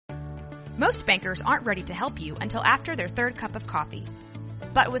Most bankers aren't ready to help you until after their third cup of coffee.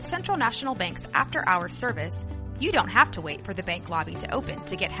 But with Central National Bank's after-hours service, you don't have to wait for the bank lobby to open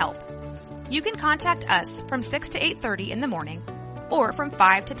to get help. You can contact us from 6 to 8:30 in the morning or from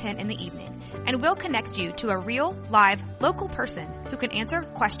 5 to 10 in the evening, and we'll connect you to a real, live, local person who can answer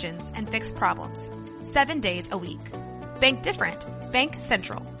questions and fix problems 7 days a week. Bank different. Bank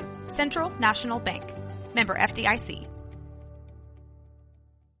Central. Central National Bank. Member FDIC.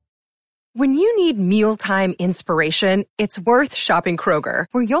 When you need mealtime inspiration, it's worth shopping Kroger,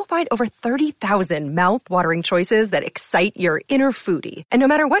 where you'll find over 30,000 mouth-watering choices that excite your inner foodie. And no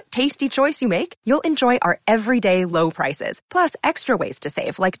matter what tasty choice you make, you'll enjoy our everyday low prices, plus extra ways to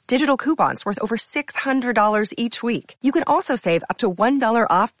save, like digital coupons worth over $600 each week. You can also save up to $1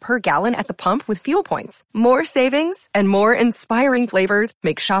 off per gallon at the pump with fuel points. More savings and more inspiring flavors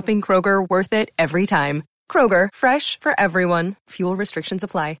make shopping Kroger worth it every time. Kroger, fresh for everyone. Fuel restrictions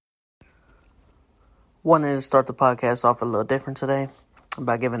apply. Wanted to start the podcast off a little different today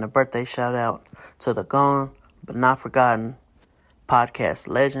by giving a birthday shout out to the gone but not forgotten podcast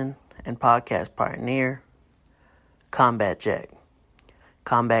legend and podcast pioneer, Combat Jack.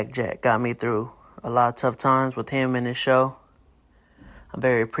 Combat Jack got me through a lot of tough times with him and his show. I'm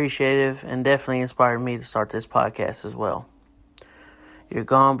very appreciative and definitely inspired me to start this podcast as well. You're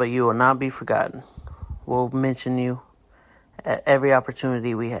gone, but you will not be forgotten. We'll mention you at every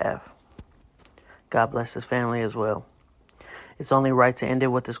opportunity we have. God bless his family as well. It's only right to end it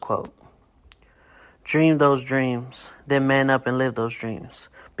with this quote. Dream those dreams, then man up and live those dreams.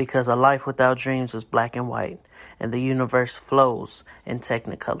 Because a life without dreams is black and white, and the universe flows in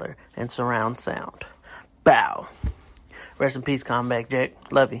technicolor and surround sound. Bow. Rest in peace, Combat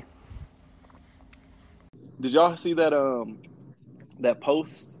Jack. Love you. Did y'all see that that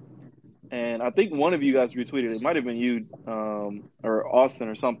post? And I think one of you guys retweeted it. It might have been you or Austin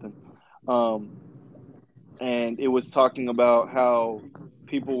or something. And it was talking about how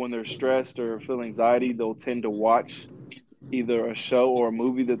people, when they're stressed or feel anxiety, they'll tend to watch either a show or a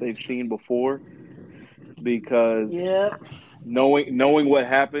movie that they've seen before because knowing what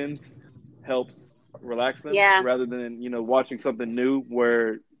happens helps relax them rather than, watching something new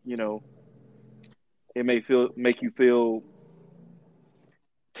where, it may make you feel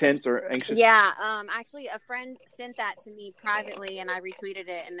tense or anxious. Actually a friend sent that to me privately and I retweeted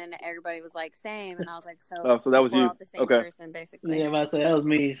it and then everybody was like same and I was like so that was we're you all the same person basically. Yeah, I said that was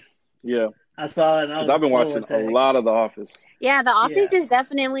me. Yeah, I saw it and I've been watching a lot of The Office. Yeah, The Office is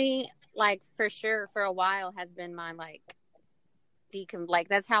definitely like for sure for a while has been my like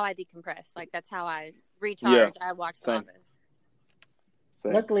that's how I decompress. Like that's how I recharge. I watch The Office.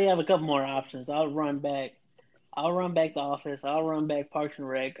 Same. Luckily I have a couple more options. I'll run back The Office. I'll run back Parks and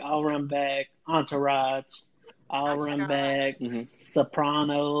Rec. I'll run back Entourage. I'll run back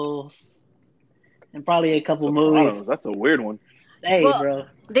Sopranos. And probably a couple movies. That's a weird one. Hey, bro.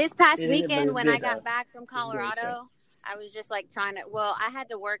 This past weekend when I got back from Colorado, I was just like I had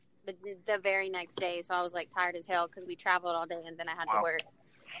to work the very next day. So I was like tired as hell because we traveled all day and then I had to work.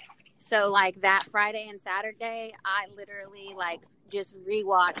 So like that Friday and Saturday, I literally like just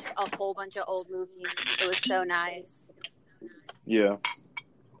rewatched a whole bunch of old movies. It was so nice. Yeah.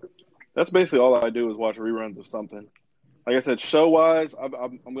 That's basically all I do is watch reruns of something. Like I said, show-wise, I'm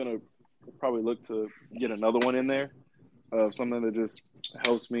going to probably look to get another one in there of something that just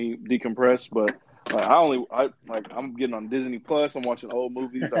helps me decompress. But I'm getting on Disney Plus. I'm watching old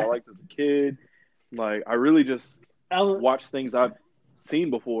movies that I liked as a kid. Like, I really just watch things I've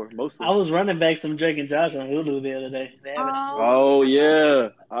seen before mostly. I was running back some Drake and Josh on Hulu the other day.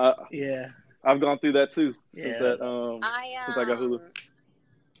 I've gone through that too since I got Hulu.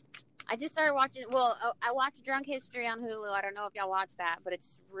 I just started watching. Well, I watched Drunk History on Hulu. I don't know if y'all watch that, but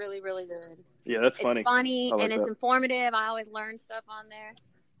it's really, really good. Yeah, that's funny. It's funny like it's informative. I always learn stuff on there.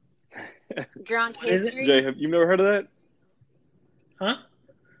 Drunk History. Jay, have you never heard of that? Huh?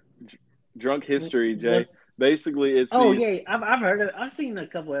 Drunk History, Jay. Basically, it's I've heard of it. I've seen a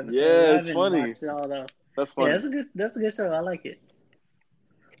couple episodes. Yeah, it's funny. Watched it all, though. That's funny. Yeah, that's a good show. I like it.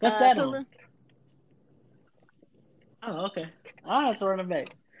 What's that on? Oh, okay. I'll have to run it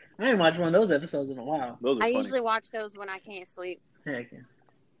back. I ain't watched one of those episodes in a while. I usually watch those when I can't sleep. Heck yeah.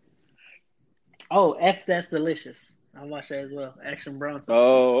 Oh, That's Delicious. I watch that as well. Action Bronson.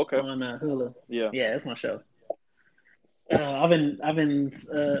 Oh, okay. On Hulu. Yeah, that's my show. I've been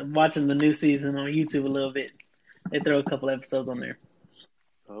watching the new season on YouTube a little bit. They throw a couple episodes on there.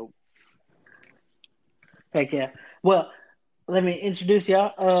 Oh. Heck yeah. Well, let me introduce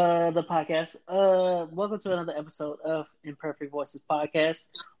y'all the podcast. Welcome to another episode of Imperfect Voices podcast.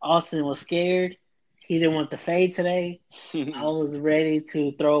 Austin was scared. He didn't want the fade today. I was ready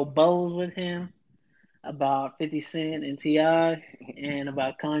to throw bows with him about 50 Cent and T.I. and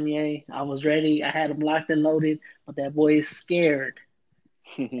about Kanye. I was ready. I had him locked and loaded, but that boy is scared.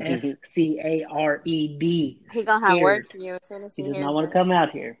 SCARED. He's going to have words for you as soon as he does not want to come out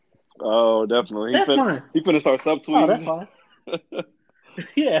here. Oh, definitely. That's fine. He finna start subtweeting. Oh, that's fine.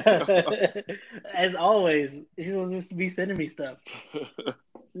 Yeah. As always, he's supposed to be sending me stuff.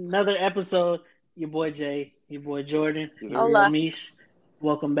 Another episode. Your boy Jay, your boy Jordan, your girl Mish.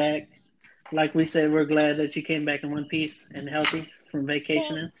 Welcome back. Like we said, we're glad that you came back in one piece and healthy from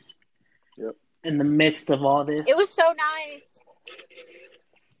vacationing. Yep. In the midst of all this. It was so nice.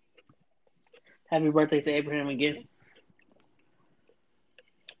 Happy birthday to Abraham again.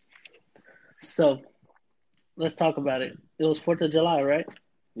 So, let's talk about it. It was 4th of July, right?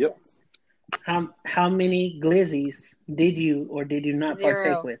 Yep. How many glizzies did you or did you not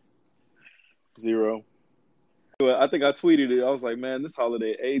partake with? 0. I think I tweeted it. I was like, man, this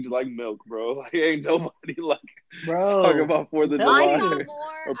holiday aged like milk, bro. Like, ain't nobody talking about 4th of July. I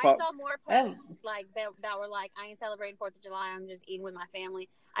saw more posts like that were like, I ain't celebrating 4th of July. I'm just eating with my family.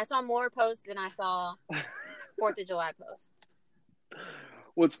 I saw more posts than I saw 4th of July posts.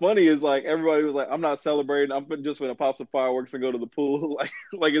 What's funny is like everybody was like, I'm not celebrating. I'm just going to pop some fireworks and go to the pool.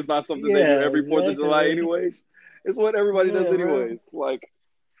 like it's not something they do every 4th of July anyways. It's what everybody does anyways. Bro. Like,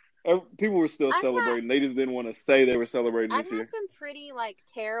 people were still celebrating. They just didn't want to say they were celebrating this year. I've had some pretty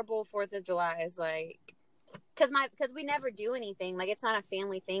terrible 4th of July's, because we never do anything. Like, it's not a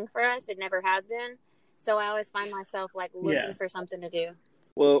family thing for us. It never has been. So I always find myself looking for something to do.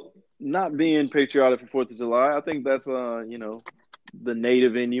 Well, not being patriotic for 4th of July, I think that's the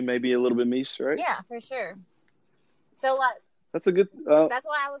native in you, maybe a little bit niche, right? Yeah, for sure. So that's a good. That's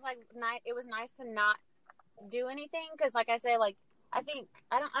why I was it was nice to not do anything because, like I said, I think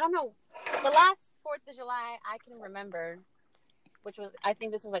I don't know. The last 4th of July I can remember, which was I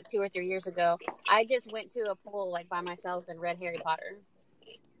think this was 2 or 3 years ago. I just went to a pool by myself and read Harry Potter.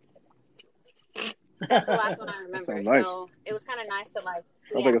 That's the last one I remember. Nice. So it was kind of nice to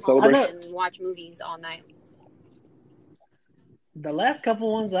be at home and watch movies all night. The last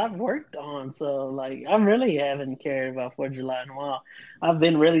couple ones I've worked on, so I really haven't cared about 4th of July in a while. I've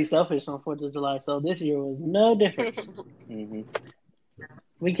been really selfish on 4th of July, so this year was no different. Mm-hmm.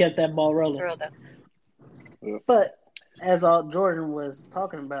 We kept that ball rolling. But as Jordan was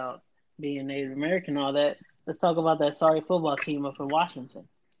talking about being Native American and all that, let's talk about that sorry football team up in Washington.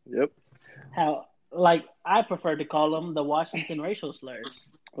 Yep. How, I prefer to call them the Washington racial slurs.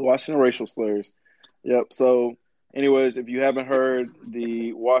 The Washington racial slurs. Yep. So, anyways, if you haven't heard,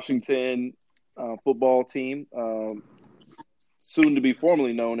 the Washington football team, soon to be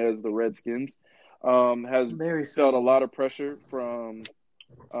formally known as the Redskins, has felt a lot of pressure from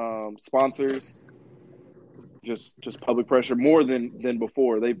sponsors, just public pressure more than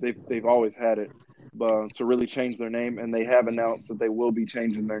before. They've always had it, but to really change their name, and they have announced that they will be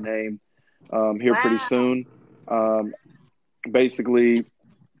changing their name here pretty soon. Basically,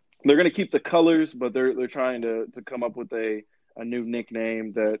 they're going to keep the colors, but they're trying to come up with a new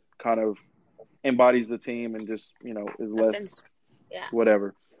nickname that kind of embodies the team and just is less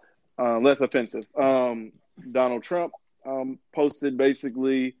less offensive. Donald Trump posted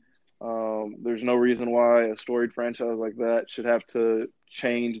basically there's no reason why a storied franchise like that should have to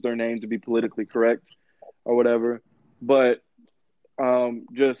change their name to be politically correct or whatever. But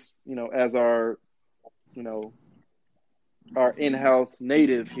just as our in-house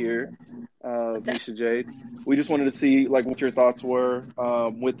native here, Misha Jade, we just wanted to see what your thoughts were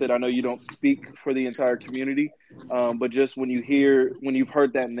with it. I know you don't speak for the entire community, but just when you've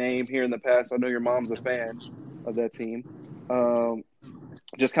heard that name here in the past, I know your mom's a fan of that team.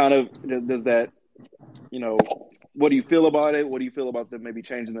 Just kind of, does that, what do you feel about it? What do you feel about them maybe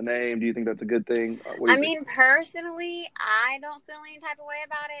changing the name? Do you think that's a good thing? Personally, I don't feel any type of way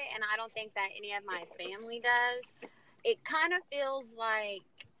about it, and I don't think that any of my family does. It kind of feels like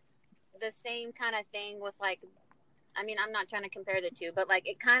the same kind of thing with I'm not trying to compare the two, but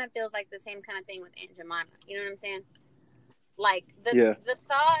it kind of feels like the same kind of thing with Aunt Jemima. You know what I'm saying? The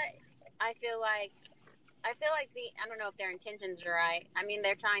thought, I feel like I don't know if their intentions are right.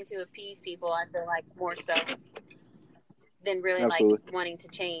 They're trying to appease people. I feel like more so than really wanting to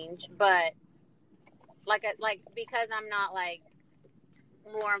change. But because I'm not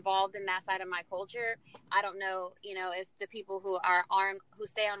more involved in that side of my culture, I don't know, if the people who who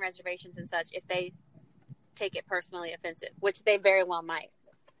stay on reservations and such, if they take it personally offensive, which they very well might.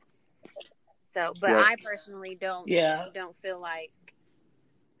 So, but I personally don't feel like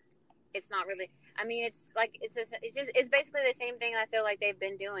it's not really. It's basically the same thing. I feel like they've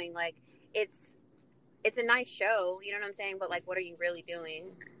been doing. it's a nice show, you know what I'm saying? But like, what are you really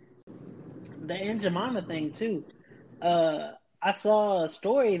doing? The Aunt Jemima thing too. I saw a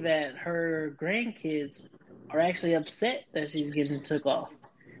story that her grandkids are actually upset that she's getting took off.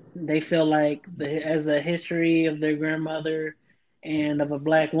 They feel like as a history of their grandmother and of a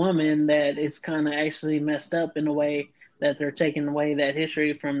black woman, that it's kind of actually messed up in a way that they're taking away that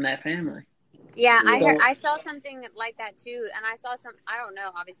history from that family. Yeah, I saw something like that too, and I saw some. I don't know,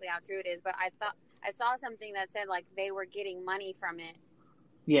 obviously, how true it is, but I saw something that said like they were getting money from it.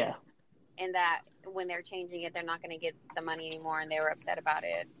 Yeah, and that when they're changing it, they're not going to get the money anymore, and they were upset about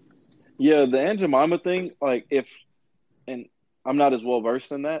it. Yeah, the Aunt Jemima thing, like and I'm not as well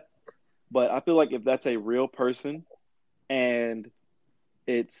versed in that, but I feel like if that's a real person, and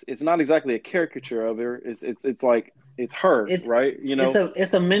it's not exactly a caricature of her, it's like. It's her, right? You know,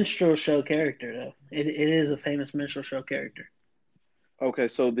 it's a minstrel show character, though. It is a famous minstrel show character. Okay,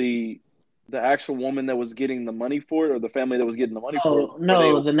 so the actual woman that was getting the money for it, or the family that was getting the money for it?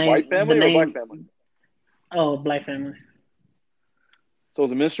 No, the name, white family or black family? Oh, black family. So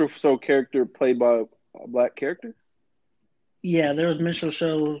it's a minstrel show character played by a black character. Yeah, there was minstrel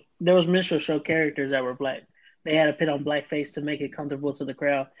show characters that were black. They had to put on blackface to make it comfortable to the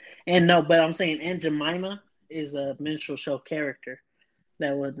crowd. And no, but I'm saying Aunt Jemima is a minstrel show character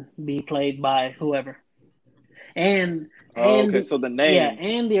that would be played by whoever. And okay, so the name. Yeah,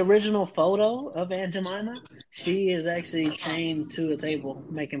 and the original photo of Aunt Jemima, she is actually chained to a table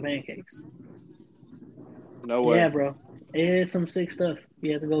making pancakes. No way. Yeah, bro. It is some sick stuff.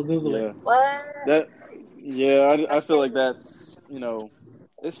 You have to go Google it. What? I feel like that's,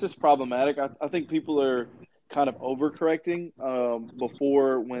 it's just problematic. I think people are kind of overcorrecting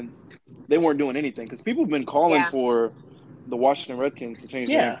before when they weren't doing anything, because people have been calling for the Washington Redskins to change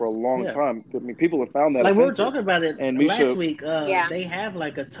their name for a long time. I mean, people have found that like offensive. we were talking about it last week. They have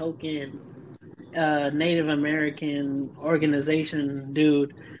like a token Native American organization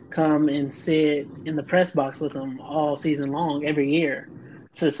dude come and sit in the press box with them all season long every year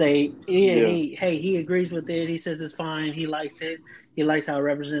to say, he agrees with it. He says it's fine. He likes it. He likes how it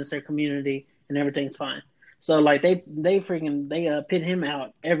represents their community, and everything's fine. So like they pit him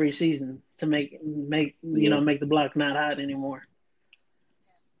out every season to make the block not hot anymore.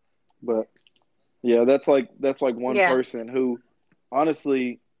 But yeah, that's like one person who,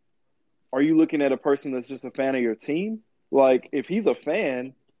 honestly, are you looking at a person that's just a fan of your team? Like, if he's a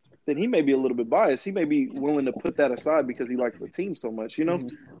fan, then he may be a little bit biased. He may be willing to put that aside because he likes the team so much, Mm-hmm.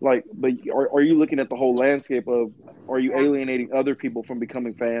 Like, but are you looking at the whole landscape of, are you alienating other people from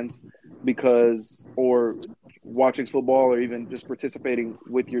becoming fans or watching football, or even just participating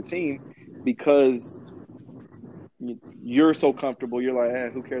with your team because you're so comfortable? You're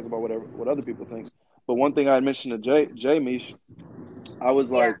like, who cares about what other people think? But one thing I mentioned to Jay Mish, I was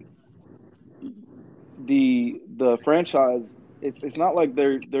like, the franchise, it's not like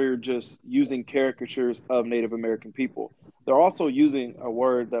they're just using caricatures of Native American people. They're also using a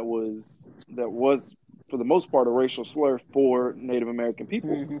word that was for the most part a racial slur for Native American people.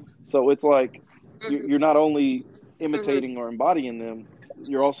 Mm-hmm. So it's like you're not only imitating or embodying them,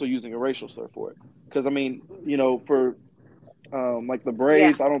 you're also using a racial slur for it. Because I mean, for like the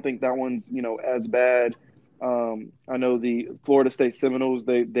Braves, I don't think that one's as bad. I know the Florida State Seminoles,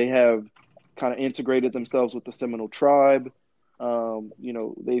 they have kind of integrated themselves with the Seminole tribe.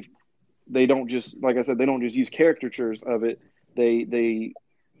 They don't just, like I said, they don't just use caricatures of it. They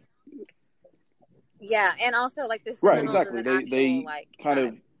and also like this, right? Exactly. They kind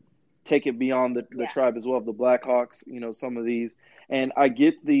of take it beyond the tribe as well, of the Blackhawks. Some of these, and I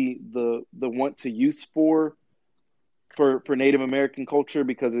get the want to use for Native American culture,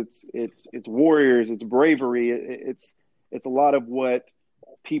 because it's warriors, it's bravery, it's a lot of what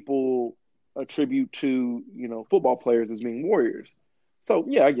people attribute to football players as being warriors. So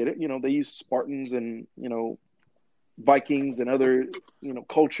yeah, I get it. They use Spartans and Vikings and other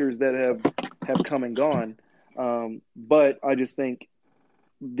cultures that have come and gone. But I just think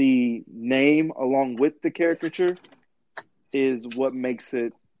the name along with the caricature is what makes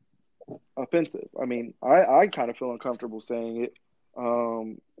it offensive. I mean, I kind of feel uncomfortable saying it,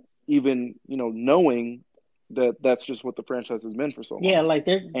 even knowing that that's just what the franchise has been for so long. Yeah, like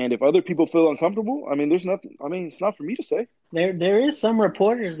and if other people feel uncomfortable, I mean, there's nothing. I mean, it's not for me to say. There is some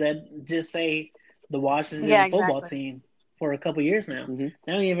reporters that just say the Washington football team for a couple years now. Mm-hmm.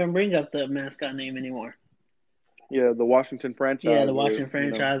 They don't even bring up the mascot name anymore. Yeah, the Washington franchise. Yeah, the Washington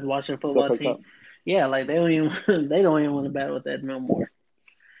franchise, the Washington football team. Like yeah, like they don't even want to battle with that no more.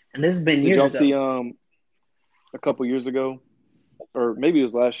 And this has been years ago. Did y'all see a couple years ago or maybe it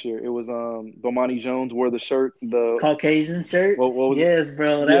was last year. It was Bomani Jones wore the shirt, the Caucasian shirt. What was yes, it?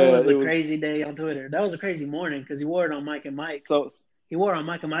 Bro. That was a crazy day on Twitter. That was a crazy morning because he wore it on Mike and Mike. So he wore it on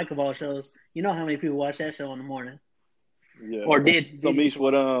Mike and Mike of all shows. You know how many people watch that show in the morning? Yeah. Or did. So Mish,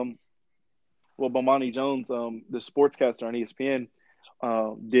 what Bomani Jones, the sportscaster on ESPN,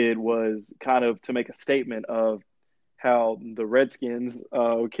 did was kind of to make a statement of how the Redskins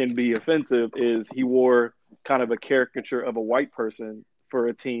can be offensive. Is he wore kind of a caricature of a white person for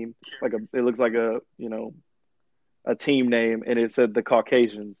a team, it looks like a team name, and it said the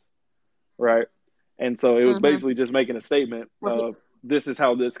Caucasians, right? And so it was basically just making a statement of this is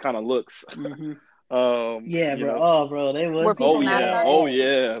how this kind of looks. Mm-hmm. Yeah, bro. Oh, bro, they was. Oh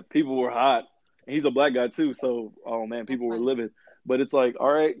yeah, people were hot. He's a black guy too, so people were livid. But it's like,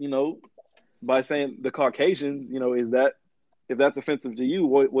 all right, by saying the Caucasians, is that if that's offensive to you,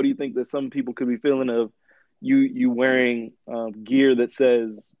 what do you think that some people could be feeling of you wearing gear that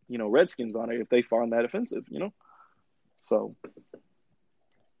says Redskins on it if they find that offensive, So.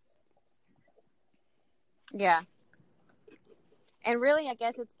 Yeah. And really, I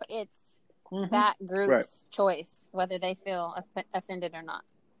guess it's that group's choice whether they feel offended or not.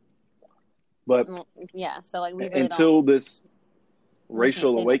 But yeah, so we really until this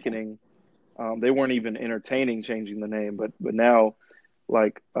racial awakening, they weren't even entertaining changing the name. But now,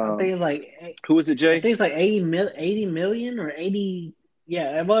 I think it's who is it, Jay? I think it's 80 million or 80.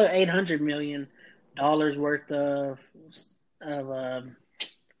 Yeah, about $800 million worth of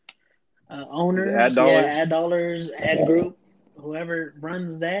owners. Ad dollars? Ad dollars, ad group. Whoever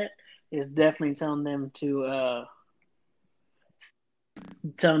runs that is definitely telling them to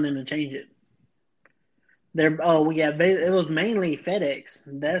change it. It was mainly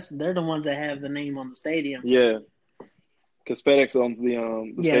FedEx. They're the ones that have the name on the stadium. Yeah, because FedEx owns the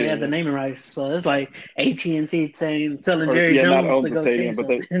stadium. They have the naming rights. So it's like AT&T telling Jerry Jones to go change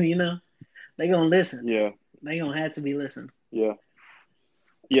something. They're gonna listen. Yeah, they gonna have to be listened. Yeah,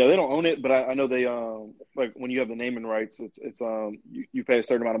 they don't own it, but I know they when you have the naming rights, it's you pay a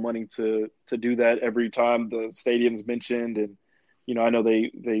certain amount of money to do that every time the stadium's mentioned, and I know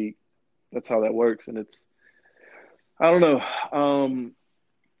they that's how that works, and it's. I don't know.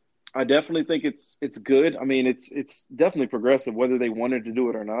 I definitely think it's good. I mean, it's definitely progressive, whether they wanted to do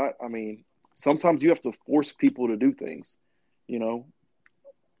it or not. I mean, sometimes you have to force people to do things. The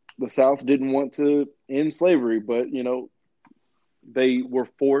South didn't want to end slavery, but they were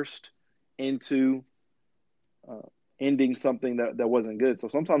forced into ending something that wasn't good. So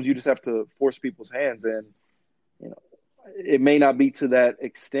sometimes you just have to force people's hands, and it may not be to that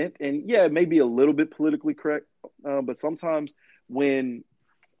extent, and it may be a little bit politically correct. But sometimes when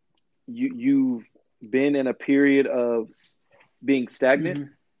you've been in a period of being stagnant,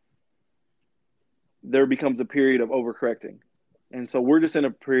 there becomes a period of overcorrecting. And so we're just in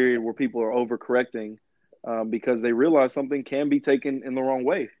a period where people are overcorrecting because they realize something can be taken in the wrong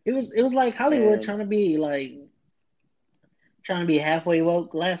way. It was like Hollywood trying to be halfway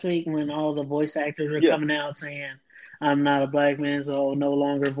woke last week when all the voice actors were coming out saying, I'm not a black man, so I will no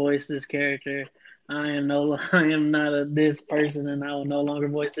longer voice this character. I am not this person, and I will no longer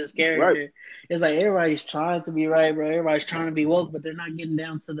voice this character. Right. It's like everybody's trying to be right, bro. Everybody's trying to be woke, but they're not getting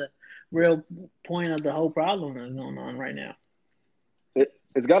down to the real point of the whole problem that's going on right now.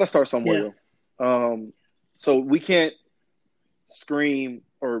 It's got to start somewhere, though. So we can't scream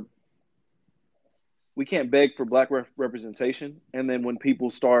or we can't beg for black representation, and then when people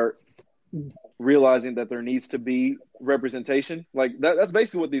start realizing that there needs to be representation, that's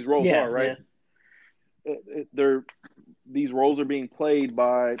basically what these roles are, right? Yeah. These roles are being played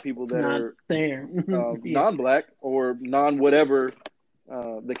by people that are there, non-black or non-whatever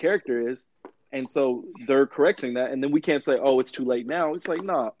the character is, and so they're correcting that. And then we can't say, "Oh, it's too late now." It's like,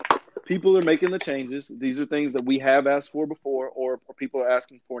 nah, people are making the changes. These are things that we have asked for before, or people are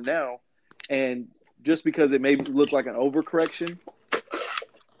asking for now. And just because it may look like an overcorrection,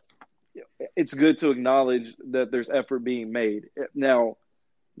 it's good to acknowledge that there's effort being made. Now,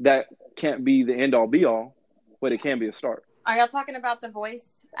 that can't be the end-all, be-all, but it can be a start. Are y'all talking about the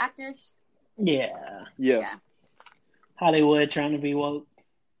voice actors? Yeah. Hollywood trying to be woke.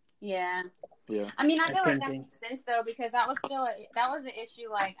 Yeah. Yeah. I mean, I feel like that makes sense, though, because that was an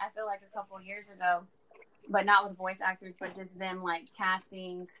issue, I feel like a couple of years ago, but not with voice actors, but just them,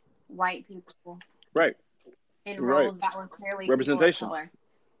 casting white people. Right. In roles that were clearly representation. People of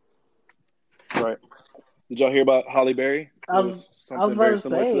color. Right. Did y'all hear about Halle Berry? I was about to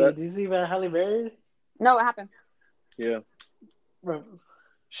say, did you see about Halle Berry? No, what happened? Yeah.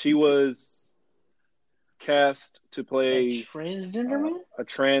 She was cast to play a transgender man?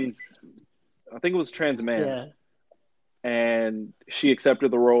 I think it was trans man. Yeah. and she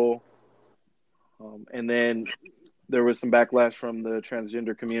accepted the role. And then there was some backlash from the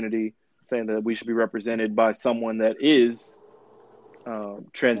transgender community saying that we should be represented by someone that is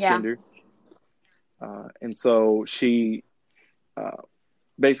transgender. And so she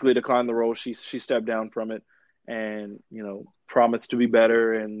basically declined the role. She stepped down from it and, promised to be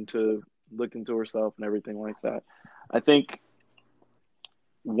better and to look into herself and everything like that. I think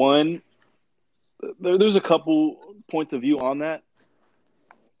there's a couple points of view on that.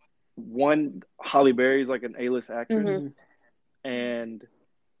 One, Halle Berry is like an A-list actress, and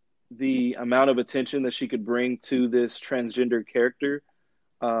the amount of attention that she could bring to this transgender character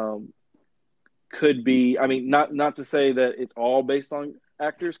could be. I mean, not to say that it's all based on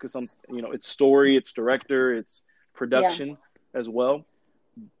actors, because it's story, it's director, it's production as well.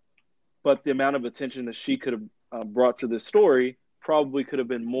 But the amount of attention that she could have brought to this story probably could have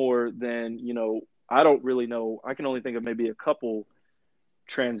been more than I don't really know. I can only think of maybe a couple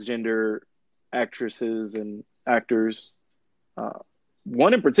transgender actresses and actors.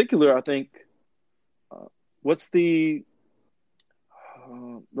 One in particular, I think. What's the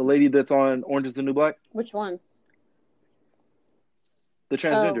lady that's on Orange Is the New Black? Which one? The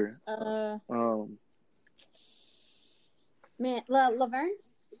transgender. Laverne.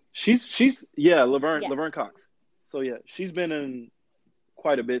 She's Laverne Cox. So yeah, she's been in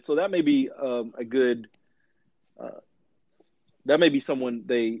quite a bit. So that may be a good. That may be someone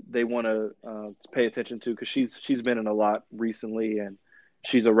they want to pay attention to, because she's been in a lot recently and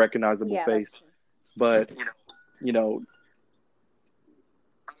she's a recognizable face. But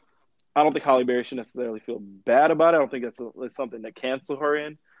I don't think Halle Berry should necessarily feel bad about it. I don't think it's something to cancel her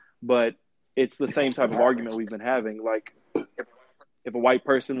in, but it's the same type of argument we've been having. Like if a white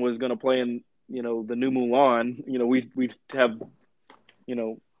person was going to play in the new Mulan, we'd have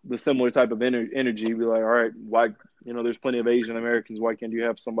the similar type of energy. Be like, all right, why? There's plenty of Asian Americans. Why can't you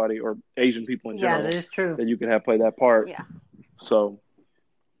have somebody, or Asian people in general, that is true, that you can have play that part? Yeah. So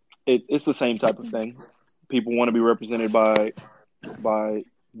it's the same type of thing. People want to be represented by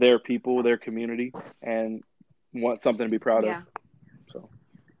their people, their community, and want something to be proud of. So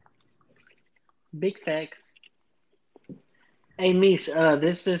big facts. Hey, Mish,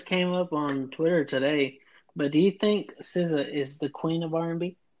 this just came up on Twitter today, but do you think SZA is the queen of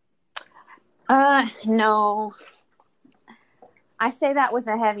R&B? No. I say that with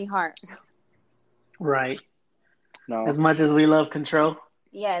a heavy heart. Right. No. As much as we love Control.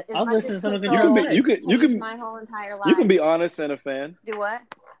 Yeah. I was listening to some of Control. You can my whole entire life. You can be honest and a fan. Do what?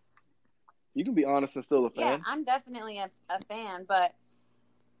 You can be honest and still a fan. Yeah, I'm definitely a fan, but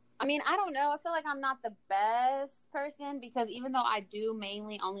I mean, I don't know. I feel like I'm not the best person, because even though I do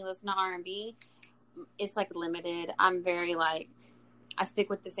mainly only listen to R&B, it's like limited. I'm very I stick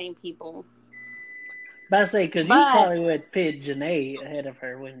with the same people. But I say, because you probably would pit Janae ahead of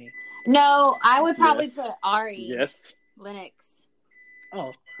her, wouldn't you? No, I would probably put Ari. Yes. Lennox.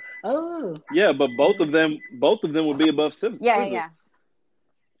 Oh. Yeah, but both of them would be above SZA. Yeah.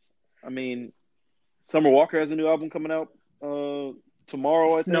 I mean, Summer Walker has a new album coming out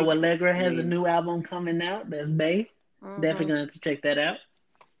tomorrow, I think. Snow Allegra has a new album coming out. That's Bae. Mm-hmm. Definitely going to have to check that out.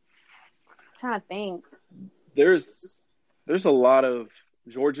 I'm trying to think. There's a lot of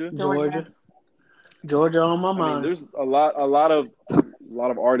Georgia on my mind. I mean, there's a lot of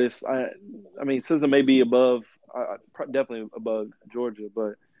artists. I mean, SZA may be above, definitely above Georgia,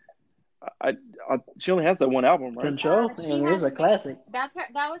 but she only has that one album, right? Control, and it is a classic. That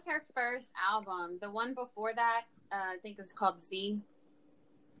was her first album. The one before that, I think it's called Z.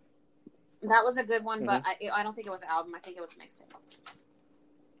 That was a good one, but I don't think it was an album. I think it was a mixtape.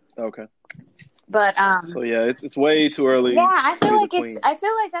 Okay. But so yeah, it's way too early. Yeah, I feel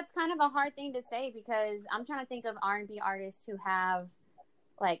like that's kind of a hard thing to say, because I'm trying to think of R&B artists who have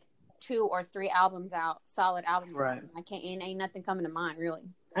 2 or 3 albums out, solid albums. Right. Ain't nothing coming to mind really.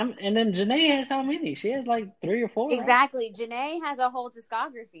 And then Janae has how many? She has 3 or 4. Exactly. Right? Janae has a whole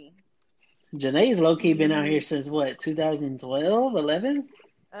discography. Janae's low key been out here since what? 2012, 11?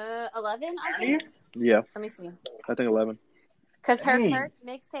 11, I think. Yeah. Let me see. I think 11. Because her first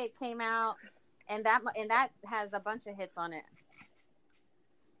mixtape came out, and that has a bunch of hits on it.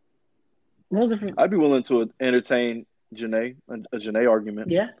 I'd be willing to entertain Janae, a Janae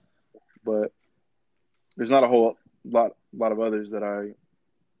argument. Yeah. But there's not a whole lot of others that I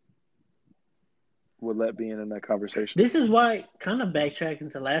would let be in that conversation. This is why, kind of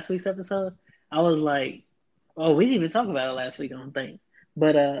backtracking to last week's episode, I was like, oh, we didn't even talk about it last week, I don't think.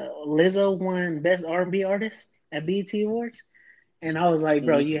 But Lizzo won Best R&B Artist at BET Awards. And I was like,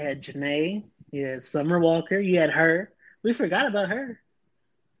 bro, you had Janae, you had Summer Walker, you had her. We forgot about her.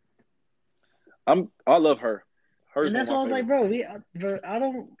 I love her. Hers and that's why I was like, bro, I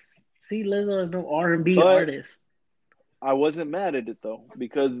don't see Lizzo as no R&B artist. I wasn't mad at it though,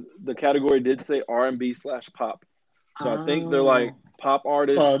 because the category did say R&B/pop. So I think they're like pop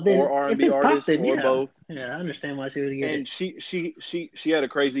artists or R&B artists or both. Yeah, I understand why she would get it. And she had a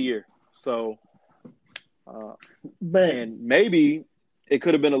crazy year. So, and maybe it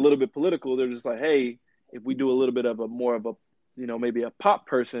could have been a little bit political. They're just like, hey, if we do a little bit of more of a, maybe a pop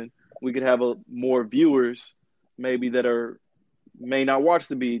person, we could have more viewers, maybe that may not watch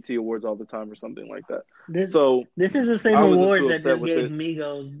the BET Awards all the time or something like that. This is the same awards that just gave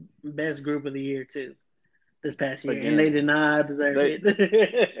Migos Best Group of the Year too this past year, and they did not deserve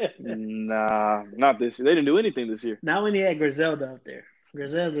it. Nah, not this year. They didn't do anything this year. Not when you had Griselda up there.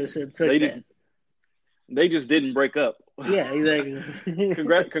 Griselda should have took that. They just didn't break up. Yeah, exactly.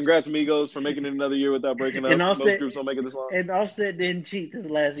 Congrats, Migos, for making it another year without breaking up. Most groups don't make it this long. And Offset didn't cheat this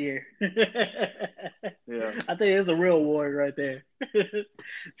last year. Yeah, I think it's a real award right there.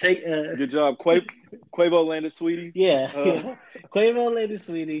 Good job, Quavo landed Sweetie. Yeah, Quavo landed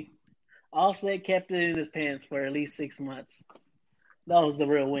Sweetie. Offset kept it in his pants for at least 6 months. That was the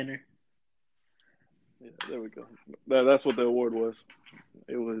real winner. Yeah, there we go. That's what the award was.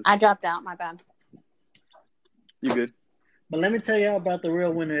 It was. I dropped out. My bad. You good? But let me tell y'all about the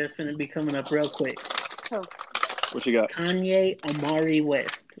real winner that's going to be coming up real quick. Who? What you got? Kanye Amari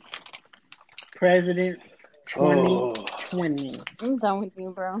West. President 2020. I'm done with you,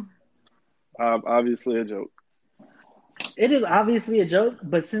 bro. Obviously a joke. It is obviously a joke,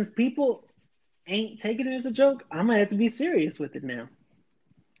 but since people ain't taking it as a joke, I'm going to have to be serious with it now.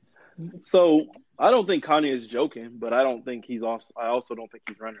 So I don't think Kanye is joking, but I also don't think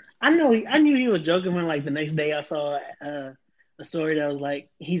he's running. I knew he was joking when, like, the next day I saw a story that was like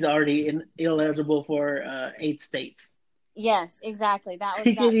he's already ineligible for 8 states. Yes, exactly. That's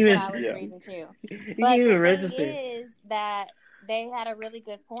what I was reading too. But the thing is that they had a really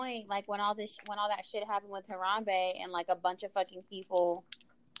good point. Like when all that shit happened with Harambe, and like a bunch of fucking people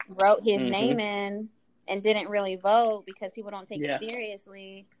wrote his name in and didn't really vote because people don't take it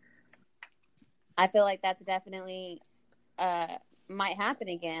seriously. I feel like that's definitely might happen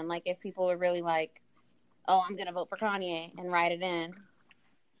again. Like if people are really like, "Oh, I'm gonna vote for Kanye," and write it in.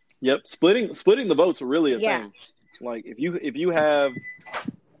 Yep, splitting the votes are really a thing. Like if you have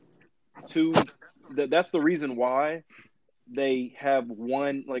two, that's the reason why they have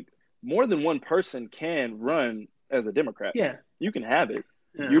one. Like more than one person can run as a Democrat. Yeah, you can have it.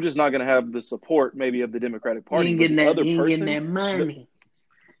 Yeah. You're just not going to have the support maybe of the Democratic Party. You ain't getting that money.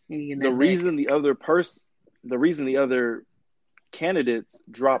 The reason the other candidates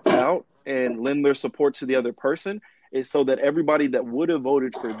drop out and lend their support to the other person is so that everybody that would have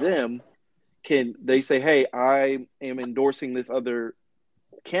voted for them they say, hey, I am endorsing this other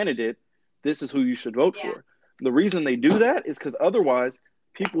candidate. This is who you should vote for. The reason they do that is because otherwise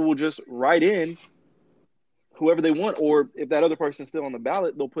people will just write in whoever they want, or if that other person's still on the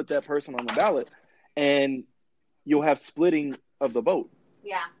ballot, they'll put that person on the ballot, and you'll have splitting of the vote.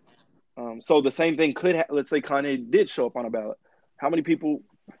 Yeah. So the same thing could let's say Kanye did show up on a ballot. How many people,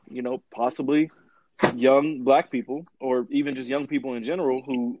 possibly young black people, or even just young people in general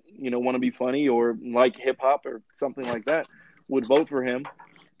who, want to be funny or like hip hop or something like that, would vote for him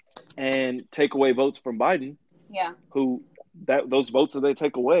and take away votes from Biden? Yeah. Those votes that they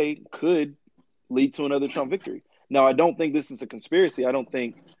take away could lead to another Trump victory. Now, I don't think this is a conspiracy. I don't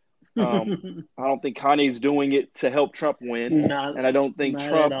think Kanye's doing it to help Trump win. And I don't think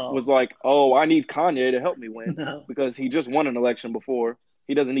Trump was like, oh, I need Kanye to help me win, because he just won an election before.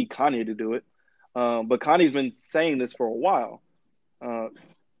 He doesn't need Kanye to do it. But Kanye's been saying this for a while.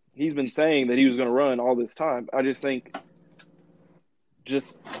 He's been saying that he was going to run all this time. I just think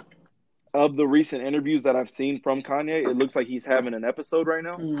of the recent interviews that I've seen from Kanye, it looks like he's having an episode right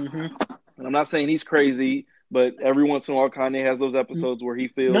now. Mm-hmm. And I'm not saying he's crazy, but every once in a while, Kanye has those episodes where he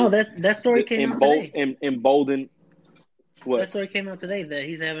feels that story came out today. Emboldened. What? That story came out today that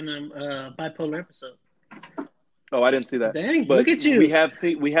he's having a bipolar episode. Oh, I didn't see that. Dang, but look at you. We have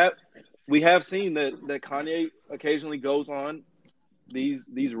seen that Kanye occasionally goes on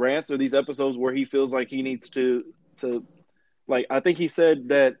these rants or these episodes where he feels like he needs to like, I think he said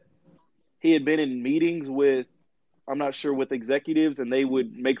that he had been in meetings with, I'm not sure, with executives, and they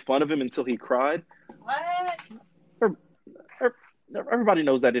would make fun of him until he cried. What? Everybody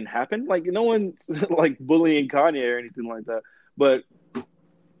knows that didn't happen. Like, no one's like bullying Kanye or anything like that. But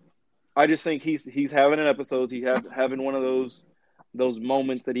I just think he's having an episode. He's having one of those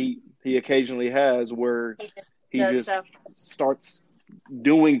moments that he occasionally has where he just starts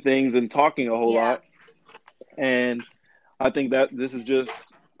doing things and talking a whole lot. And I think that this is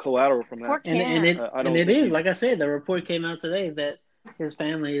just collateral from that. And it is like I said, the report came out today that his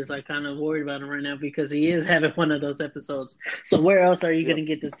family is like kind of worried about him right now because he is having one of those episodes. So where else are you going to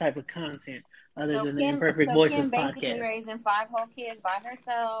get this type of content other than the Imperfect Voices Kim podcast? Basically raising 5 whole kids by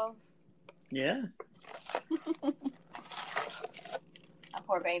herself. Yeah. A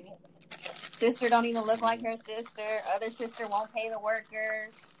poor baby. Sister don't even look like her sister. Other sister won't pay the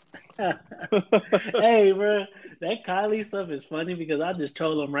workers. Hey, bro, that Kylie stuff is funny because I just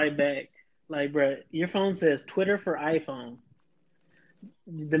troll them right back. Like, bro, your phone says Twitter for iPhone.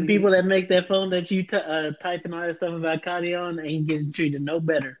 The people that make that phone that you typing all that stuff about Kylie on ain't getting treated no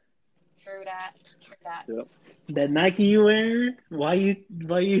better. True that. Yep. That Nike you wearing? Why you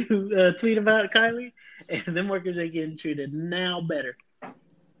tweet about Kylie? And them workers ain't getting treated now better.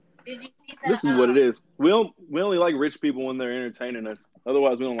 Did you see that? This is what it is. We only like rich people when they're entertaining us.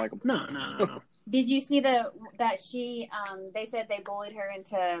 Otherwise, we don't like them. No. Did you see that she they said they bullied her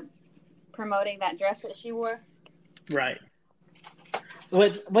into promoting that dress that she wore? Right.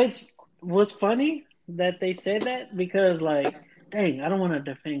 Which was funny that they said that because, like, dang, I don't want to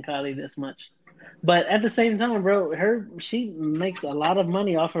defend Kylie this much, but at the same time, bro, she makes a lot of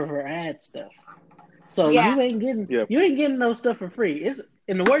money off of her ad stuff. So you ain't getting no stuff for free. It's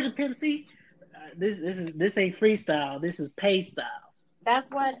in the words of Pimp C, this ain't freestyle. This is pay style. That's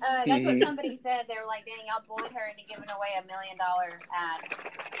what somebody said. They were like, "Dang, y'all bullied her into giving away $1 million ad."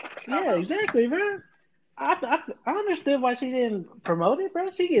 Yeah, exactly, bro. I understood why she didn't promote it,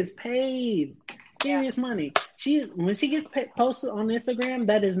 bro. She gets paid serious money. When she gets posted on Instagram,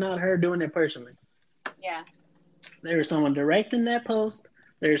 that is not her doing it personally. Yeah. There's someone directing that post.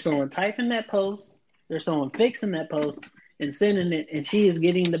 There's someone typing that post. There's someone fixing that post and sending it, and she is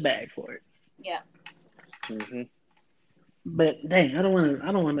getting the bag for it. Yeah. Mm-hmm. But dang, I don't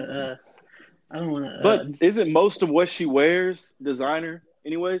want to. But isn't most of what she wears designer,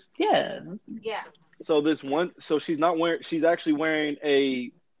 anyways? Yeah. Yeah. So she's not wearing. She's actually wearing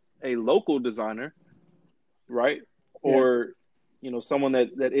a local designer, right? Yeah. Or someone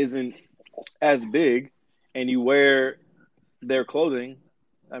that isn't as big, and you wear their clothing.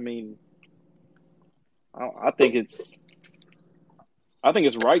 I mean, I think it's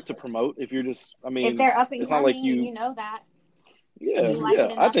right to promote if you're just. I mean, if they're up and it's coming, not like you know that. Yeah, you like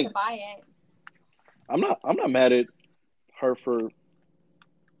it enough to buy it. I'm not mad at her for.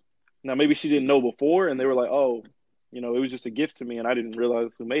 Now maybe she didn't know before, and they were like, "Oh, it was just a gift to me, and I didn't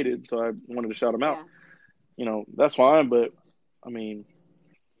realize who made it, so I wanted to shout them out." Yeah. That's fine, but I mean,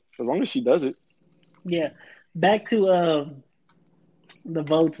 as long as she does it. Yeah. Back to the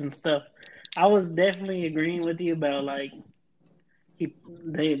votes and stuff. I was definitely agreeing with you about like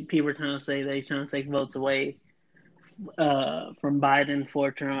people were trying to say they trying to take votes away from Biden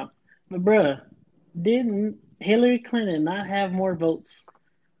for Trump. But bruh, didn't Hillary Clinton not have more votes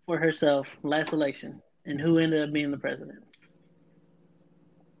for herself last election? And who ended up being the president?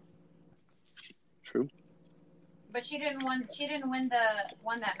 True. But she didn't win the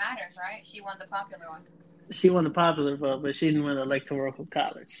one that matters, right? She won the popular one. She won the popular vote, but she didn't win the electoral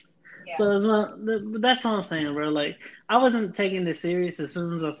college. Yeah. So that's what I'm saying, bro. Like, I wasn't taking this serious as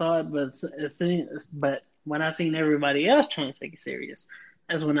soon as I saw it, but when I seen everybody else trying to take it serious,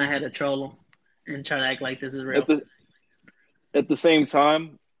 that's when I had to troll them and try to act like this is real. At the same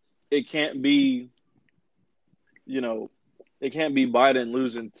time, it can't be, it can't be Biden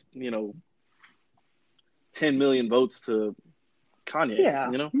losing, 10 million votes to Kanye. Yeah,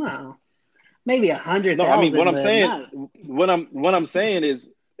 no, maybe 100,000. No, I mean what I'm saying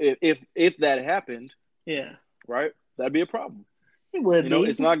is if that happened, yeah, right, that'd be a problem. It would be.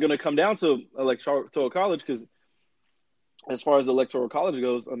 It's not going to come down to electoral college because as far as the electoral college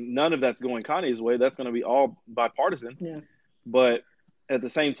goes, none of that's going Kanye's way. That's going to be all bipartisan. Yeah. But at the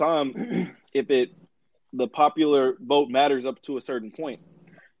same time, the popular vote matters up to a certain point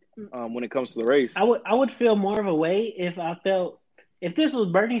when it comes to the race. I would feel more of a way if I felt if this was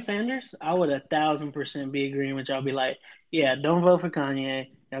Bernie Sanders, I would 1,000% be agreeing with y'all. Be like, yeah, don't vote for Kanye.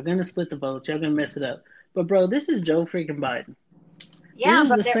 Y'all gonna split the vote. Y'all gonna mess it up. But bro, this is Joe freaking Biden. Yeah,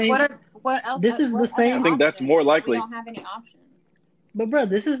 but what else? This is the same. I think that's more likely. We don't have any options. But bro,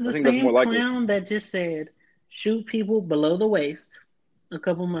 this is the same clown that just said shoot people below the waist a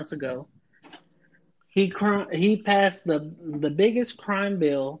couple months ago. He passed the biggest crime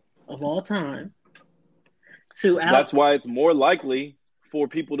bill of all time. That's why it's more likely for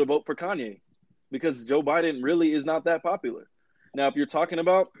people to vote for Kanye, because Joe Biden really is not that popular. Now, if you're talking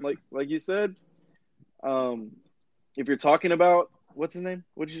about like you said, if you're talking about what's his name?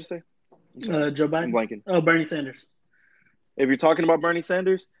 What did you say? Joe Biden. I'm blanking. Oh, Bernie Sanders. If you're talking about Bernie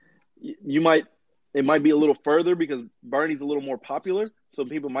Sanders, you might it might be a little further because Bernie's a little more popular, so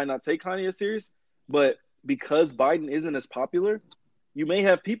people might not take Kanye as serious. But because Biden isn't as popular, you may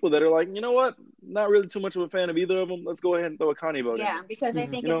have people that are like, you know what, not really too much of a fan of either of them. Let's go ahead and throw a Kanye vote in. Yeah, because they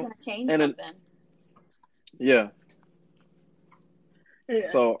think it's going to change something. Yeah.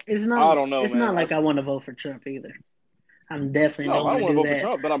 So it's not, I don't know. It's man. not like I want to vote for Trump either. I'm definitely no. I don't want to vote for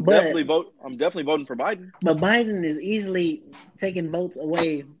Trump, but I'm definitely voting for Biden. But Biden is easily taking votes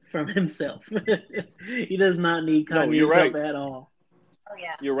away from himself. He does not need Kanye's help at all. Oh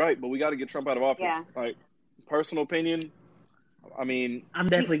yeah, you're right. But we got to get Trump out of office. Yeah. Like personal opinion. I mean, I'm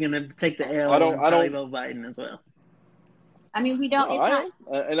definitely going to take the L. I don't vote Biden as well. I mean, we don't. No, it's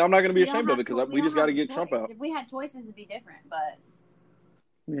not, and I'm not going to be ashamed of it because we just got to get Trump out. If we had choices, it'd be different. But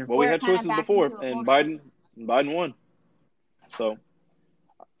well, we had choices before, and Biden won. So,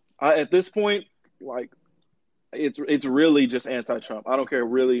 at this point, like, it's really just anti-Trump. I don't care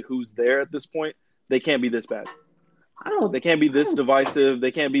really who's there at this point. They can't be this bad. They can't be this divisive.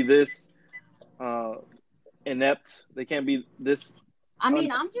 They can't be this inept. They can't be this. I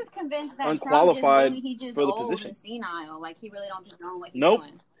mean, I'm just convinced that unqualified Trump is just for the old position. and senile. Like he really don't just know what he's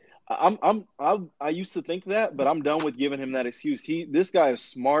doing. I used to think that, but I'm done with giving him that excuse. This guy is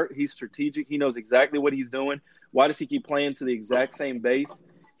smart. He's strategic. He knows exactly what he's doing. Why does he keep playing to the exact same base?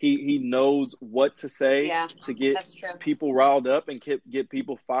 He knows what to say to get people riled up and get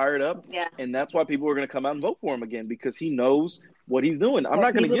people fired up. Yeah. And that's why people are going to come out and vote for him again, because he knows what he's doing. I'm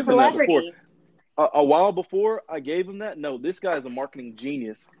not going to give him that before. A while before I gave him that, no, this guy is a marketing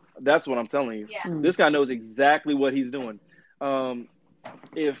genius. That's what I'm telling you. Yeah. This guy knows exactly what he's doing.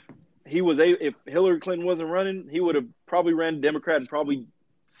 If Hillary Clinton wasn't running, he would have probably ran Democrat and probably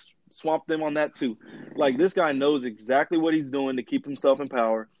swamped them on that too. Like, this guy knows exactly what he's doing to keep himself in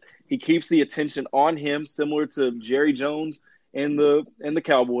power. He keeps the attention on him, similar to Jerry Jones and the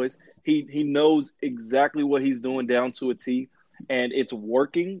Cowboys. He knows exactly what he's doing down to a T, and it's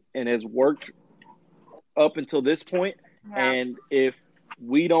working and has worked up until this point. Yeah. And if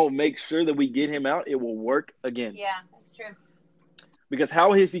we don't make sure that we get him out, it will work again. Yeah, that's true. Because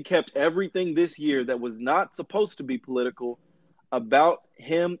how has he kept everything this year that was not supposed to be political about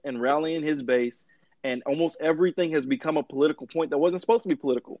him and rallying his base, and almost everything has become a political point that wasn't supposed to be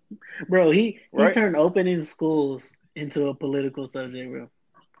political? Bro, he turned opening schools into a political subject, bro.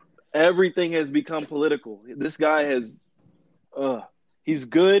 Everything has become political. This guy has he's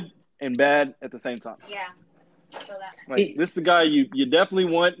good and bad at the same time. Yeah. So this is the guy you definitely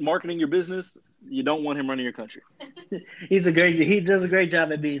want marketing your business. You don't want him running your country. He does a great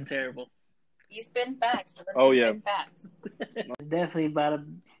job at being terrible. You spin facts. Oh yeah. Spin facts. It's definitely about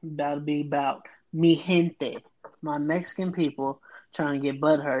to be about mi gente, my Mexican people trying to get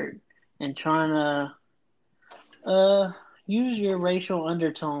butthurt and trying to use your racial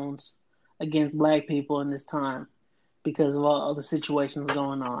undertones against black people in this time because of all the situations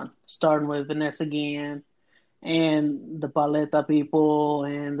going on. Starting with Vanessa Guillen and the Paleta people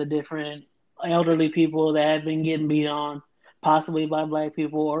and the different elderly people that have been getting beat on, possibly by black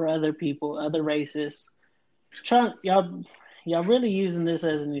people or other people, other racists. Y'all really using this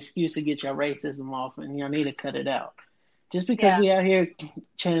as an excuse to get your racism off, and y'all need to cut it out. Just because we out here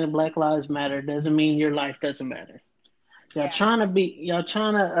chanting Black Lives Matter doesn't mean your life doesn't matter. Y'all trying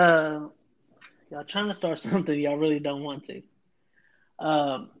to start something y'all really don't want to.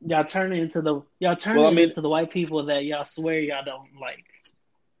 Y'all turn into the white people that y'all swear y'all don't like.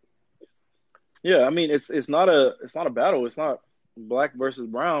 Yeah, I mean it's not a battle. It's not black versus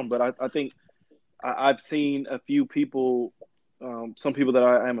brown, but I think I've seen a few people, some people that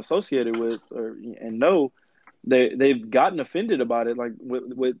I am associated with and know, they've gotten offended about it. Like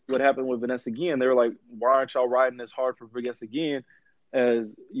with what happened with Vanessa Guillen, they were like, "Why aren't y'all riding as hard for Vanessa Guillen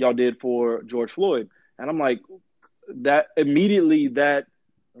as y'all did for George Floyd?" And I'm like, that immediately that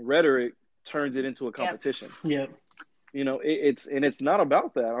rhetoric turns it into a competition. Yeah. You know, it's not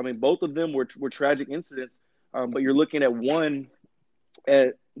about that. I mean, both of them were tragic incidents, but you're looking at one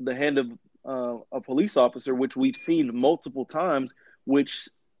at the hand of a police officer, which we've seen multiple times, which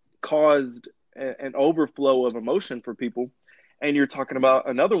caused an overflow of emotion for people. And you're talking about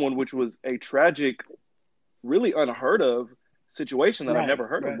another one, which was a tragic, really unheard of situation that I've never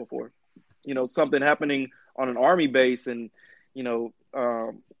heard of before. You know, something happening on an army base and,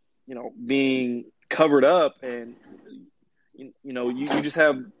 being covered up, and you just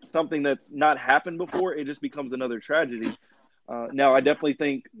have something that's not happened before. It just becomes another tragedy. Now, I definitely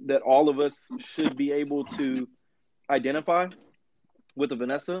think that all of us should be able to identify with the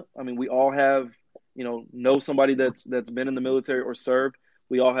Vanessa. I mean, we all have, know somebody that's been in the military or served.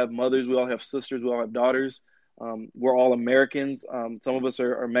 We all have mothers. We all have sisters. We all have daughters. We're all Americans. Some of us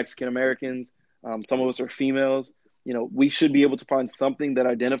are Mexican Americans. Some of us are females. We should be able to find something that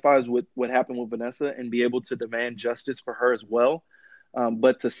identifies with what happened with Vanessa and be able to demand justice for her as well.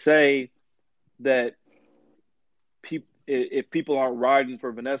 But to say that if people aren't riding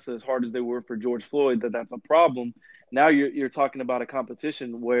for Vanessa as hard as they were for George Floyd, that's a problem. Now you're talking about a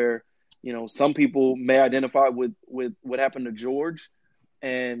competition where, some people may identify with what happened to George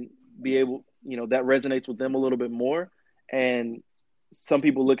and be able, that resonates with them a little bit more. And some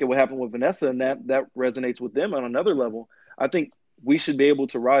people look at what happened with Vanessa and that resonates with them on another level. I think we should be able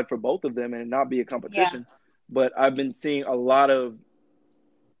to ride for both of them and not be a competition. Yeah. But I've been seeing a lot of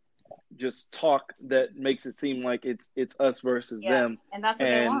just talk that makes it seem like it's us versus them. And that's what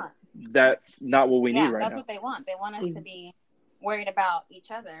they want. That's not what we need right now. That's what they want. They want us to be worried about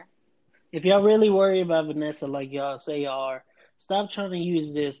each other. If y'all really worry about Vanessa like y'all say y'all are, stop trying to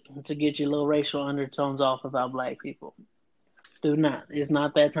use this to get your little racial undertones off about black people. Do not. It's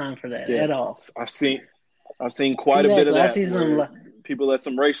not that time for that at all. I've seen quite a bit of that. People let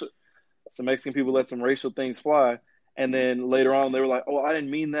some Mexican people let some racial things fly. And then later on, they were like, "Oh, I didn't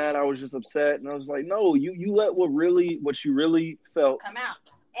mean that. I was just upset." And I was like, "No, you let what you really felt come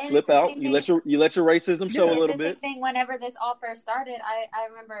out, slip out. You let your racism show a little bit." Thing. Whenever this all first started, I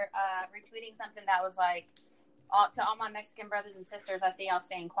remember retweeting something that was like, "To all my Mexican brothers and sisters, I see y'all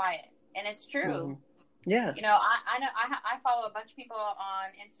staying quiet," and it's true. Mm-hmm. Yeah. I know I follow a bunch of people on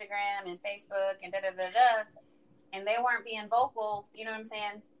Instagram and Facebook and and they weren't being vocal. You know what I'm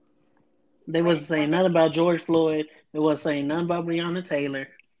saying? They wasn't saying nothing about George Floyd. They wasn't saying nothing about Breonna Taylor.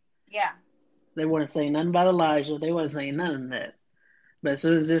 Yeah. They weren't saying nothing about Elijah. They wasn't saying none of that. But as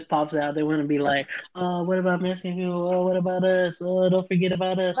soon as this pops out, they want to be like, "Oh, what about Mexican people? Oh, what about us? Oh, don't forget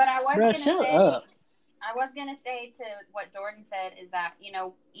about us." But I was going to shut up. I was going to say to what Jordan said is that,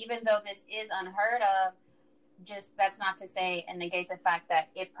 even though this is unheard of, just that's not to say and negate the fact that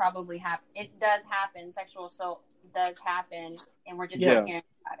it probably happens. It does happen. Sexual assault does happen, and we're just not hearing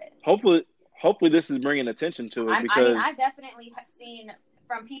about it. Hopefully this is bringing attention to it. Because I definitely have seen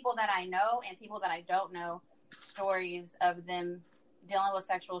from people that I know and people that I don't know stories of them dealing with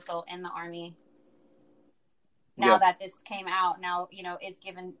sexual assault in the Army. Now that this came out, it's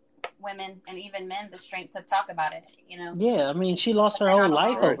given women and even men the strength to talk about it. Yeah, I mean, she lost her whole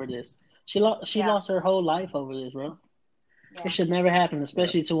life over this. She lost her whole life over this, bro. Yeah. It should never happen,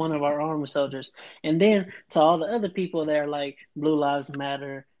 especially to one of our Army soldiers. And then to all the other people that are like Blue Lives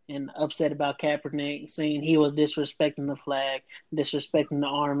Matter and upset about Kaepernick, saying he was disrespecting the flag, disrespecting the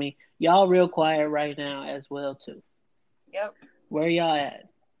Army. Y'all real quiet right now as well, too. Yep. Where y'all at?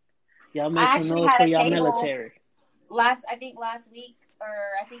 Y'all make some noise for y'all military. Last week, or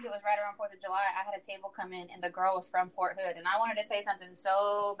I think it was right around 4th of July, I had a table come in, and the girl was from Fort Hood. And I wanted to say something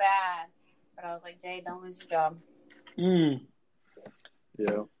so bad, but I was like, Jay, don't lose your job.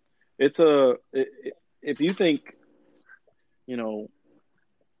 Yeah. It's if you think,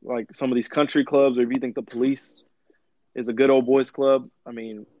 like some of these country clubs, or if you think the police is a good old boys club, I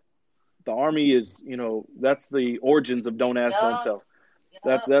mean, the Army is, that's the origins of Don't Ask, Don't Tell.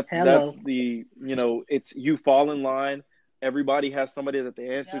 That's the, it's you fall in line. Everybody has somebody that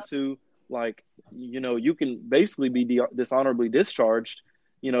they answer to. Like, you can basically be dishonorably discharged,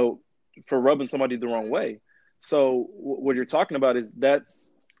 for rubbing somebody the wrong way. So what you're talking about is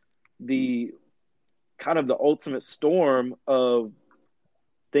that's the kind of the ultimate storm of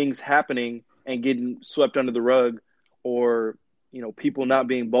things happening and getting swept under the rug, or, people not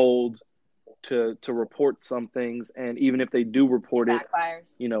being bold to report some things. And even if they do report it,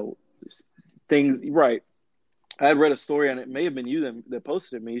 things, right. I had read a story, and it may have been you that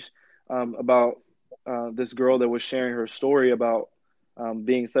posted it, Mish, about this girl that was sharing her story about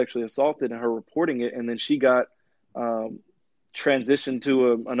being sexually assaulted and her reporting it. And then she got transitioned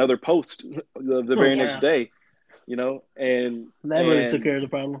to another post the very next day, and that really took care of the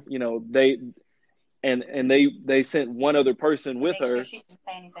problem. They sent one other person with her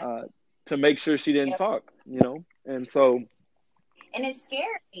to make sure she didn't talk, and so. And it's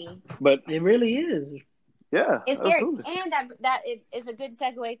scary. But it really is. Yeah, it's scary, and that is a good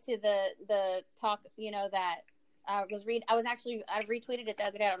segue to the talk. That I retweeted it the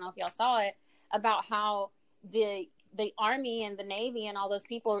other day. I don't know if y'all saw it, about how the Army and the Navy and all those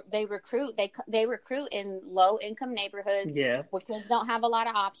people they recruit in low income neighborhoods where kids don't have a lot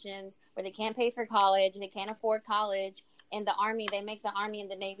of options, where they can't pay for college, they can't afford college, and they make the Army and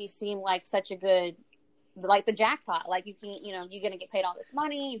the Navy seem like such a good, like the jackpot. Like you can, you're going to get paid all this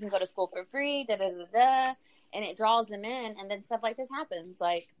money, you can go to school for free, and it draws them in, and then stuff like this happens.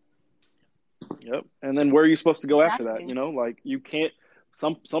 Like, yep. And then where are you supposed to go after that? Like you can't.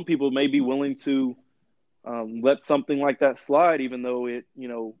 Some people may be willing to let something like that slide, even though it,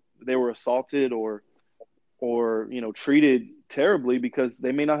 they were assaulted or treated terribly because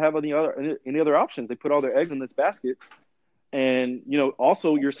they may not have any other options. They put all their eggs in this basket. And,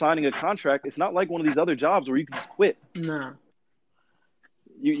 also you're signing a contract. It's not like one of these other jobs where you can just quit. No.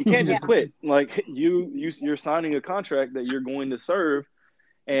 You can't just quit. Like you're signing a contract that you're going to serve,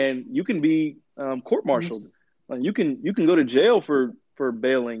 and you can be court-martialed. Like you can go to jail for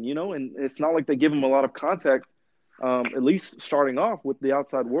bailing, and it's not like they give them a lot of contact, at least starting off with the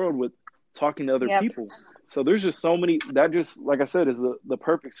outside world, with talking to other people. So there's just so many, that just, like I said, is the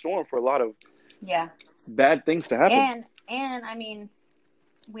perfect storm for a lot of bad things to happen. And I mean,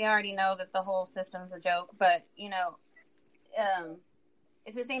 we already know that the whole system's a joke, but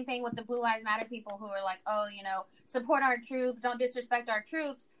it's the same thing with the Blue Lives Matter people who are like, oh, support our troops, don't disrespect our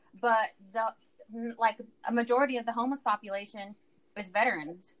troops. But a majority of the homeless population is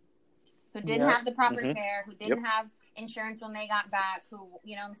veterans who didn't have the proper care, who didn't have insurance when they got back, who,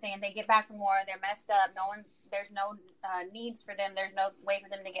 they get back from war, they're messed up. There's no needs for them. There's no way for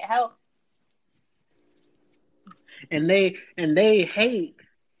them to get help. And they hate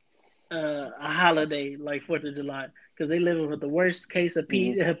a holiday like 4th of July because they live with the worst case of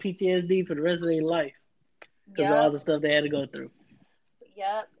PTSD for the rest of their life because of all the stuff they had to go through.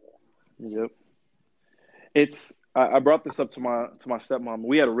 Yep. I brought this up to my stepmom.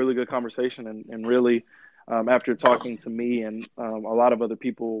 We had a really good conversation, and really, after talking to me and a lot of other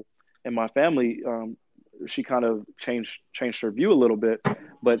people in my family, she kind of changed her view a little bit.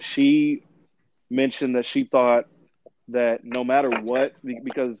 But she mentioned that she thought that no matter what,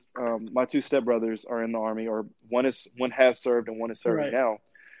 because my two stepbrothers are in the Army, or one has served and one is serving now.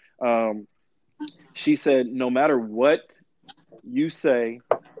 She said, no matter what you say,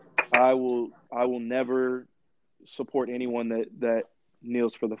 I will never support anyone that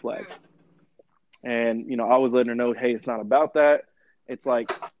kneels for the flag. And, I was letting her know, hey, it's not about that. It's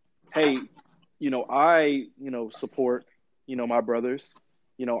like, hey, I, support, my brothers.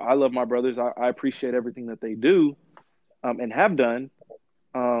 I love my brothers. I appreciate everything that they do and have done.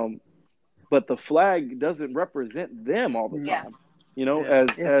 But the flag doesn't represent them all the time.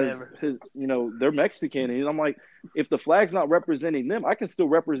 They're Mexican. And I'm like, if the flag's not representing them, I can still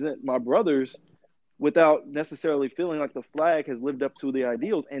represent my brothers without necessarily feeling like the flag has lived up to the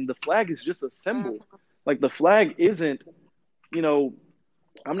ideals. And the flag is just a symbol. Like the flag isn't,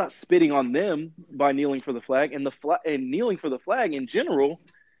 I'm not spitting on them by kneeling for the flag. And and kneeling for the flag in general,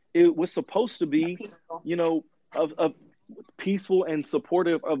 it was supposed to be, of peaceful and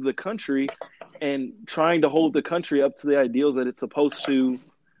supportive of the country and trying to hold the country up to the ideals that it's supposed to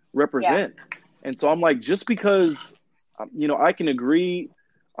represent. And so I'm like, just because, I can agree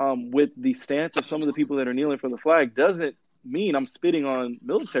with the stance of some of the people that are kneeling for the flag doesn't mean I'm spitting on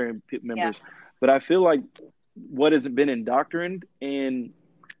military members. But I feel like what has been indoctrined in,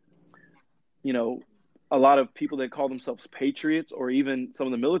 a lot of people that call themselves patriots, or even some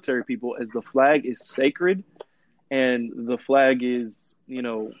of the military people, as the flag is sacred, and the flag is,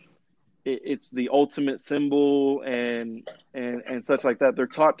 it's the ultimate symbol and such like that. They're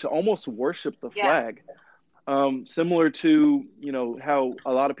taught to almost worship the flag, similar to, how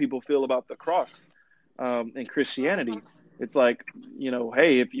a lot of people feel about the cross in Christianity. It's like,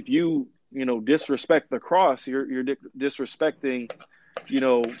 hey, if you, disrespect the cross, you're disrespecting,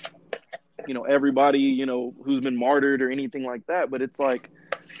 everybody, who's been martyred or anything like that. But it's like,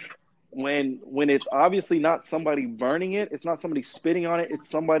 when it's obviously not somebody burning it, it's not somebody spitting on it, it's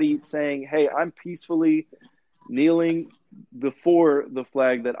somebody saying, hey, I'm peacefully kneeling before the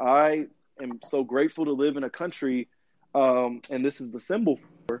flag that I am so grateful to live in a country, and this is the symbol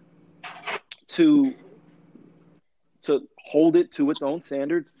for, to hold it to its own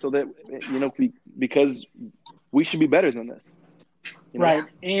standards, so that, because we should be better than this. Right.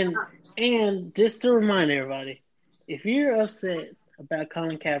 And just to remind everybody, if you're upset about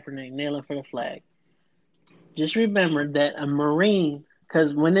Colin Kaepernick kneeling for the flag, just remember that a Marine,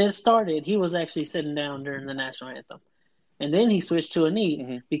 because when it started, he was actually sitting down during the national anthem. And then he switched to a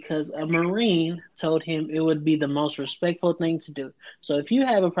knee because a Marine told him it would be the most respectful thing to do. So if you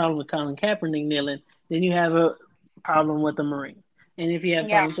have a problem with Colin Kaepernick kneeling, then you have a problem with the Marine. And if you have a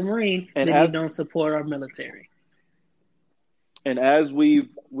problem with the Marine, then you don't support our military. And as we've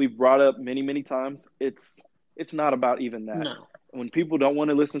brought up many, many times, it's not about even that. No. When people don't want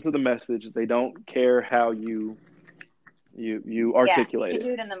to listen to the message, they don't care how you articulate you do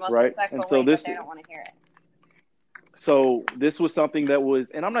it in the most right? respectful And so way, this, but they don't want to hear it. So this was something that was,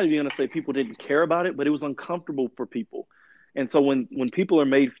 and I'm not even going to say people didn't care about it, but it was uncomfortable for people. And so when people are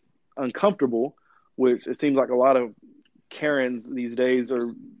made uncomfortable, which it seems like a lot of Karens these days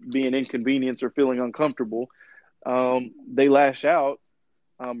are being inconvenienced or feeling uncomfortable, they lash out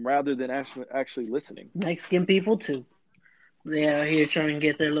rather than actually listening. Mexican people too. They're out here trying to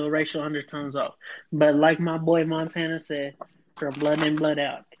get their little racial undertones off. But like my boy Montana said, for blood in, blood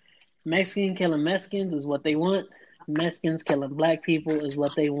out. Mexican killing Mexicans is what they want. Mexicans killing black people is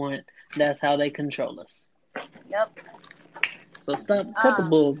what they want. That's how they control us. Yep. So stop. Cut the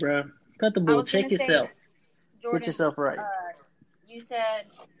bull, bro. Cut the bull. Check yourself. Jordan, get yourself right. You said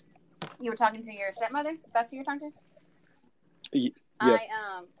you were talking to your stepmother? That's who you're talking to? Yeah.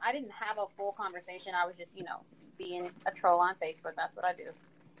 I didn't have a full conversation. I was just, being a troll on Facebook. That's what I do.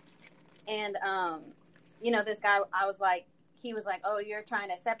 And, this guy, he was like, oh, you're trying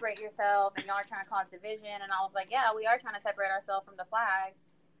to separate yourself and y'all are trying to cause division. And I was like, yeah, we are trying to separate ourselves from the flag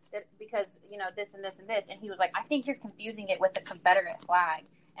because, this and this and this. And he was like, I think you're confusing it with the Confederate flag.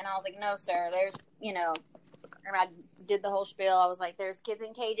 And I was like, no, sir, there's, and I did the whole spiel. I was like, there's kids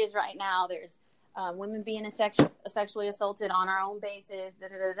in cages right now. There's women being sexually assaulted on our own basis. Da,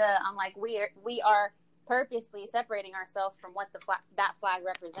 da, da, da. I'm like, we are purposely separating ourselves from what that flag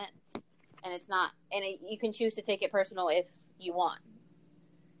represents. And it's not, and you can choose to take it personal if you want.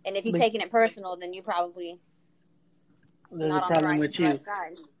 And if you're taking it personal, then you probably there's a problem with you.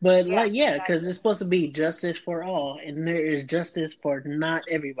 But because it's supposed to be justice for all, and there is justice for not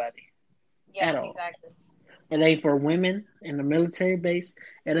everybody. Yeah, at all. Exactly. It ain't for women in the military base.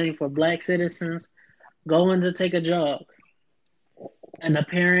 It ain't for black citizens going to take a jog. An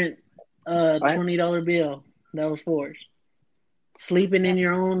apparent $20 bill that was forged. Sleeping in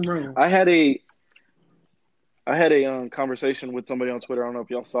your own room. I had a conversation with somebody on Twitter. I don't know if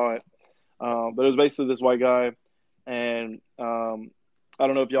y'all saw it, but it was basically this white guy, and I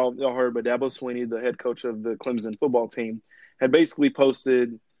don't know if y'all heard, but Dabo Swinney, the head coach of the Clemson football team, had basically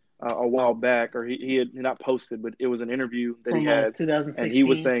posted a while back, or he had not posted, but it was an interview that he had, 2016, and he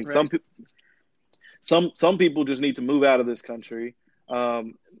was saying right. some people just need to move out of this country.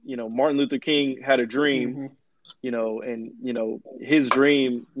 Martin Luther King had a dream, and his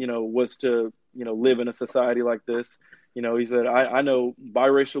dream, was to live in a society like this. He said, I know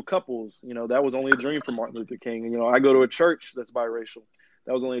biracial couples. That was only a dream for Martin Luther King. And, I go to a church that's biracial.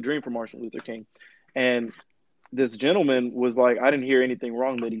 That was only a dream for Martin Luther King. And this gentleman was like, I didn't hear anything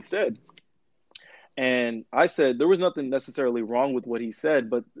wrong that he said. And I said, there was nothing necessarily wrong with what he said,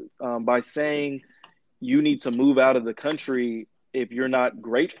 but by saying you need to move out of the country if you're not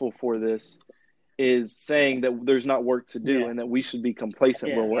grateful for this is saying that there's not work to do and that we should be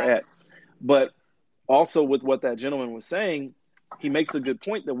complacent where we're at. But also with what that gentleman was saying, he makes a good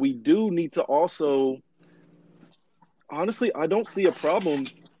point that we do need to also, honestly, I don't see a problem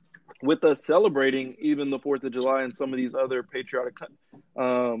with us celebrating even the 4th of July and some of these other patriotic,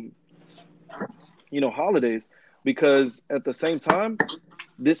 holidays, because at the same time,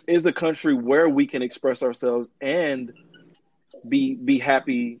 this is a country where we can express ourselves and be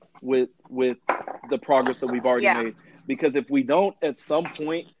happy with the progress that we've already made. Because if we don't at some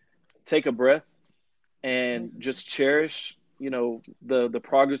point take a breath and just cherish, the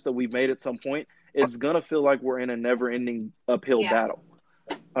progress that we've made at some point, it's going to feel like we're in a never-ending uphill battle.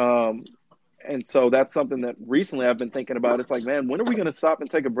 And so that's something that recently I've been thinking about. It's like, man, when are we going to stop and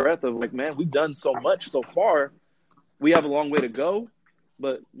take a breath of like, man, we've done so much so far. We have a long way to go.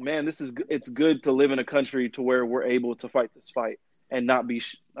 But, man, it's good to live in a country to where we're able to fight this fight and not be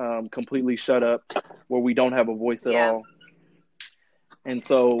completely shut up where we don't have a voice at all. And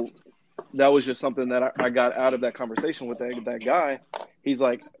so that was just something that I got out of that conversation with that guy. He's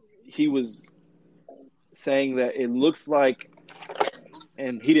like, he was saying that it looks like,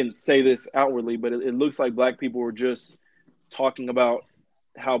 and he didn't say this outwardly, but it looks like black people were just talking about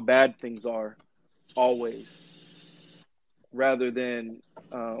how bad things are always, rather than,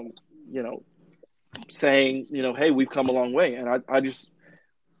 saying, hey, we've come a long way. And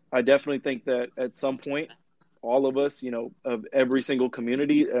I definitely think that at some point, all of us, of every single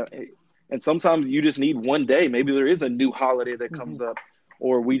community, and sometimes you just need one day. Maybe there is a new holiday that comes up,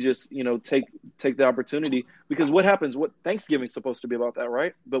 or we just, take the opportunity, because what happens, what Thanksgiving's supposed to be about that,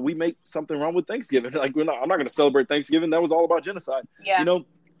 right? But we make something wrong with Thanksgiving. Like I'm not going to celebrate Thanksgiving. That was all about genocide. Yeah.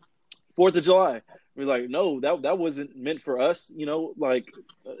 4th of July. We're like, no, that wasn't meant for us.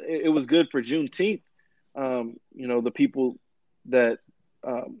 It was good for Juneteenth. The people that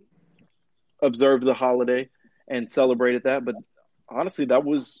observed the holiday and celebrated that. But honestly, that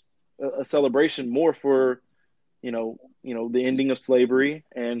was a celebration more for, the ending of slavery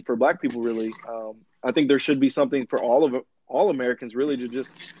and for black people, really. I think there should be something for all Americans, really, to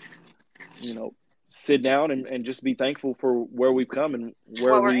just, sit down and just be thankful for where we've come and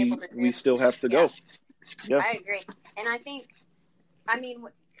where we still have to go. Yeah, I agree. And I think,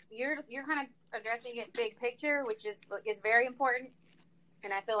 you're kind of addressing it big picture, which is very important.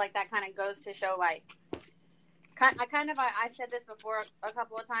 And I feel like that kind of goes to show, like, I said this before a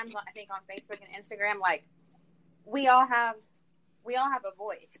couple of times, I think on Facebook and Instagram, like, we all have a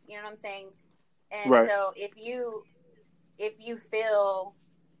voice, you know what I'm saying? And right. So if you feel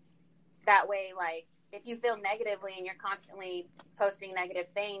that way, like, if you feel negatively and you're constantly posting negative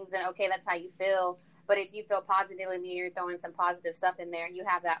things, then okay, that's how you feel. But if you feel positively and you're throwing some positive stuff in there, you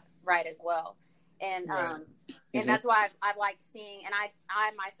have that right as well. And and that's why I've liked seeing, and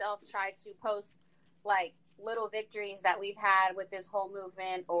I myself try to post like little victories that we've had with this whole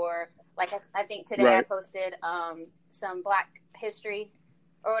movement, or like I think today I posted some Black history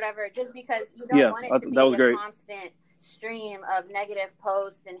or whatever, just because you don't want it to be a constant stream of negative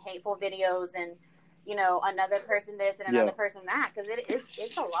posts and hateful videos and, you know, another person this and another person that, because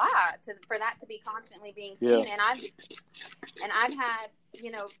it's a lot for that to be constantly being seen. And I've had, you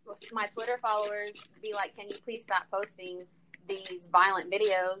know, my Twitter followers be like, can you please stop posting these violent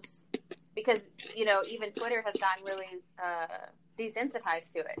videos, because, you know, even Twitter has gotten really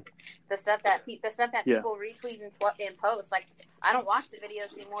desensitized to it. The stuff that people retweet and post, like, I don't watch the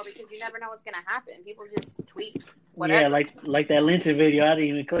videos anymore because you never know what's going to happen. People just tweet whatever. Yeah, like that lynching video. I didn't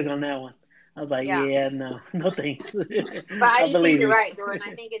even click on that one. I was like, no thanks. But I just think you're right, Jordan.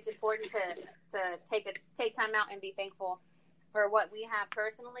 I think it's important to take time out and be thankful for what we have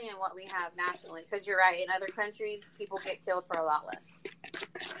personally and what we have nationally. Because you're right, in other countries, people get killed for a lot less.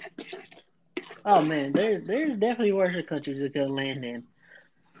 Oh man, there's definitely worse countries that could land in,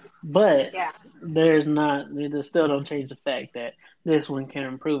 but there's not. It still don't change the fact that this one can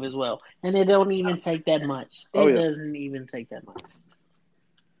improve as well, and it don't even take that much. It doesn't even take that much.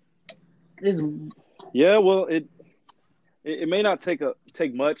 Well, it may not take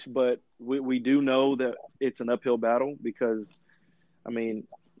much, but we do know that it's an uphill battle, because, I mean,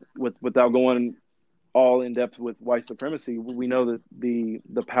 without going all in depth with white supremacy, we know that the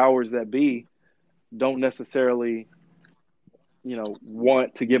powers that be don't necessarily, you know,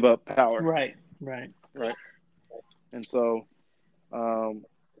 want to give up power. Right. And so,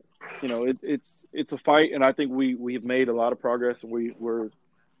 you know, it's a fight, and I think we have made a lot of progress, and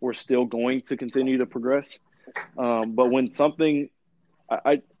we're still going to continue to progress. But when something,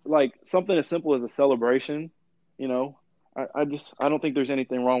 I like something as simple as a celebration, you know, I don't think there's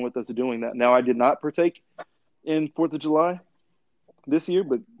anything wrong with us doing that. Now, I did not partake in 4th of July this year,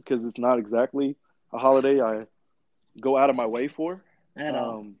 but because it's not exactly a holiday I go out of my way for.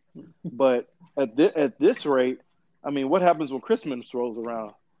 But at this rate, I mean, what happens when Christmas rolls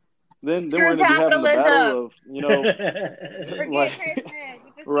around? Then we're going to be having the battle of, you know, forget Christmas,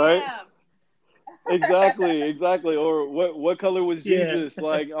 it's a right? scam. Exactly. Or what color was Jesus?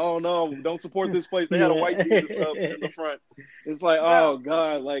 Like, oh no, don't support this place. They had a white Jesus up in the front. It's like, oh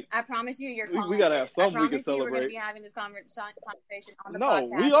God, like, I promise you, we gotta have something we can celebrate. We're going to be having this conversation on the podcast.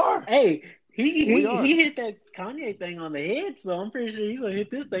 No, we are. Hey, he hit that Kanye thing on the head, so I'm pretty sure he's gonna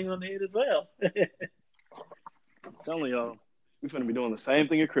hit this thing on the head as well. I'm telling y'all, we're gonna be doing the same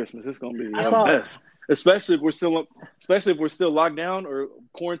thing at Christmas. It's gonna be a mess, especially if we're still locked down or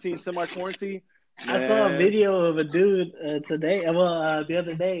quarantined, semi-quarantine. Man. I saw a video of a dude the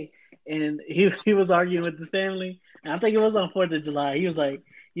other day, and he was arguing with his family. And I think it was on 4th of July. He was like,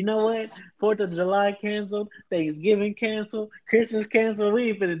 you know what? 4th of July canceled, Thanksgiving canceled, Christmas canceled. We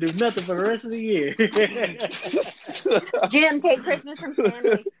ain't finna do nothing for the rest of the year. Jim, take Christmas from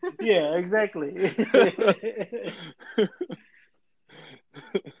Stanley. Yeah, exactly.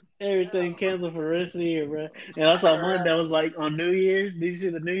 Everything canceled for the rest of the year, bro. And I saw one that was like on New Year's. Did you see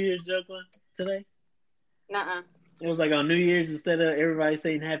the New Year's joke one today? Nuh-uh. It was like on New Year's, instead of everybody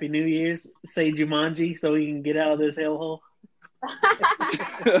saying Happy New Year's, say Jumanji so we can get out of this hellhole.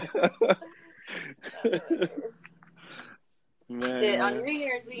 Man. Shit, on New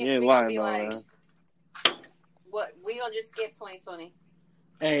Year's, we gonna be like, what? We gonna just skip 2020.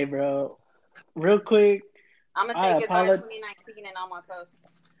 Hey, bro. Real quick. I'm gonna say goodbye to 2019 and all my posts.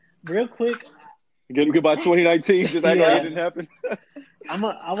 Real quick. Goodbye 2019. Just act like it didn't happen. I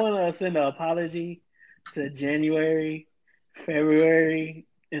want to send an apology to January, February,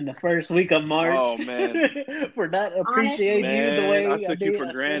 and the first week of March. Oh man, for not appreciating you the way I took you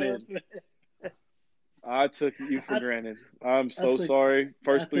for granted. I took you for granted. I'm so sorry.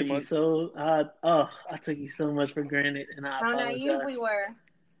 First 3 months. I took you so much for granted, and I apologize. How naive we were.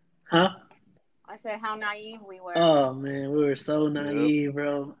 Huh? I said how naive we were. Oh man, we were so naive,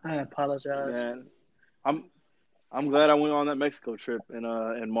 bro. I apologize. Man, I'm glad I went on that Mexico trip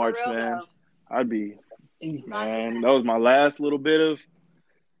in March, man. Though. I'd be, man. That was my last little bit of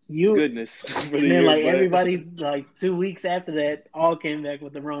goodness for the and year. Then like everybody, like 2 weeks after that, all came back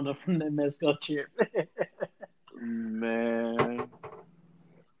with the Rona from that Mexico trip. Man,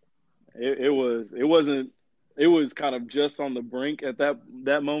 it was kind of just on the brink at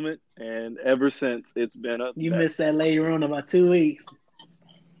that moment, and ever since it's been up. You missed that later on about 2 weeks.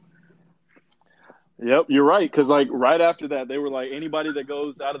 Yep, you're right. Because right after that, they were like, anybody that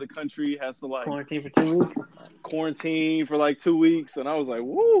goes out of the country has to quarantine for 2 weeks. Quarantine for 2 weeks, and I was like,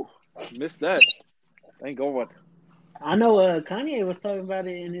 woo, missed that. Thank God. I know Kanye was talking about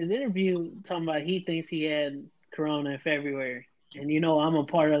it in his interview, talking about he thinks he had Corona in February, and I'm a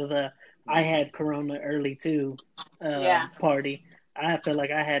part of the I had Corona early too party. I feel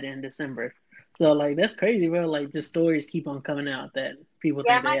like I had it in December, so that's crazy, bro. Just stories keep on coming out that people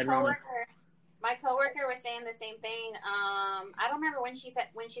think they had Corona. My coworker was saying the same thing. I don't remember when she said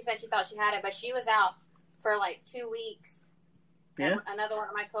she thought she had it, but she was out for 2 weeks. Yeah. And another one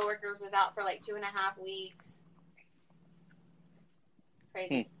of my coworkers was out for 2.5 weeks.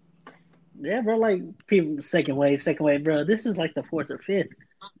 Crazy. Yeah, bro. People second wave, bro. This is the 4th or 5th.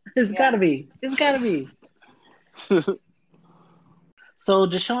 It's gotta be. So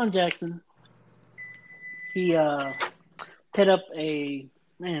Deshaun Jackson, he put up a.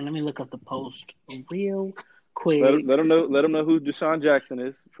 Man, let me look up the post real quick. Let them know who Deshaun Jackson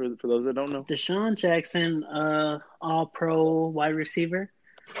is for those that don't know. Deshaun Jackson, All-Pro wide receiver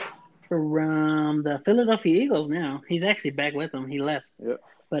from the Philadelphia Eagles. Now he's actually back with them. He left,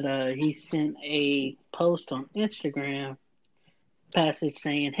 but he sent a post on Instagram passage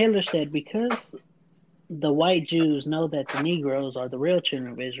saying Hitler said because the white Jews know that the Negroes are the real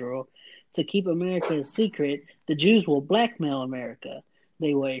children of Israel. To keep America a secret, the Jews will blackmail America.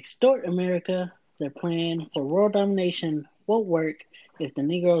 They will extort America. Their plan for world domination won't work if the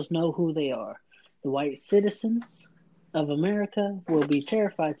Negroes know who they are. The white citizens of America will be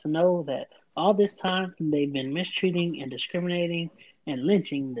terrified to know that all this time they've been mistreating and discriminating and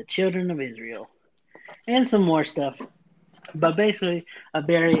lynching the children of Israel. And some more stuff. But basically, a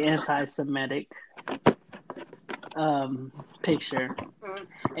very anti-Semitic picture.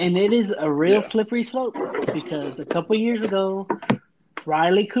 And it is a real slippery slope because a couple years ago,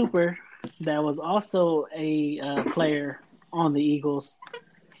 Riley Cooper, that was also a player on the Eagles,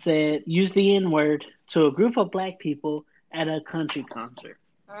 used the N-word to a group of black people at a country concert.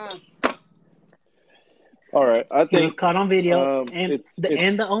 All right, I think he was caught on video, and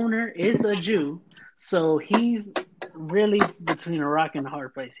the owner is a Jew, so he's really between a rock and a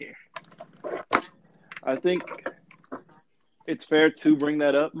hard place here. I think it's fair to bring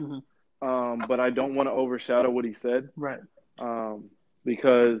that up, but I don't want to overshadow what he said, right?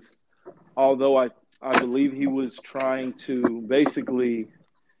 Because although I believe he was trying to basically,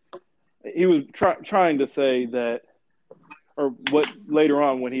 he was trying to say that, or what later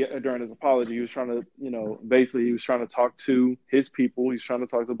on when during his apology, he was trying to, basically he was trying to talk to his people. He's trying to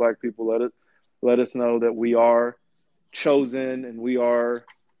talk to black people. Let us know that we are chosen and we are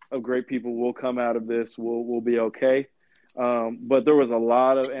a great people. We'll come out of this. We'll be okay. But there was a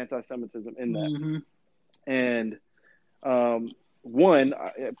lot of anti-Semitism in that. And one,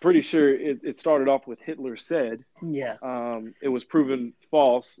 I'm pretty sure it started off with Hitler said. Yeah. It was proven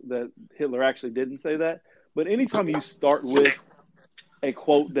false that Hitler actually didn't say that. But anytime you start with a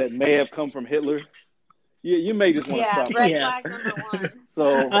quote that may have come from Hitler, you may just want to stop. Red flag number one. So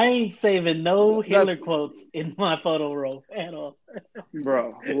I ain't saving no Hitler quotes in my photo roll at all.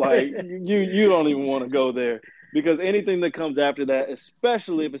 Bro, you don't even want to go there. Because anything that comes after that,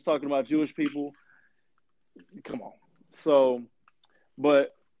 especially if it's talking about Jewish people, come on. So,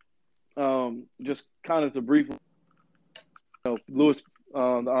 but just kind of to briefly, the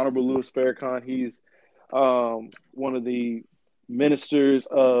Honorable Louis Farrakhan, he's one of the ministers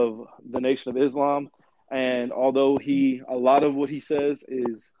of the Nation of Islam. And although a lot of what he says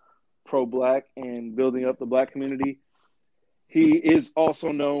is pro-black and building up the black community, he is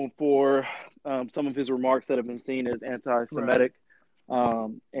also known for some of his remarks that have been seen as anti-Semitic,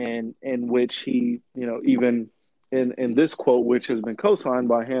 and in which he, even in this quote, which has been co-signed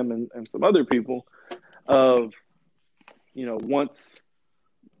by him and some other people, of, once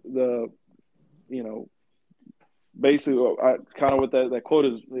the, basically kind of what that quote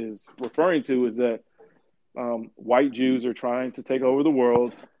is referring to is that white Jews are trying to take over the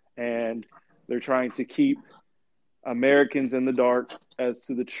world and they're trying to keep Americans in the dark as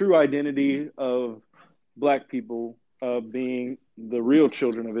to the true identity of black people being the real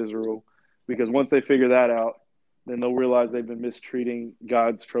children of Israel, because once they figure that out, then they'll realize they've been mistreating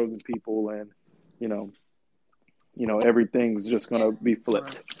God's chosen people, and everything's just going to be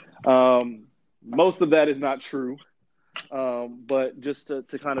flipped. Most of that is not true, but just to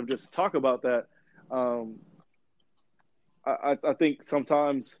kind of just talk about that, I think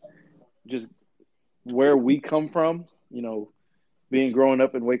sometimes just where we come from, growing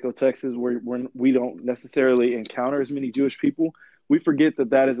up in Waco, Texas, where we don't necessarily encounter as many Jewish people, we forget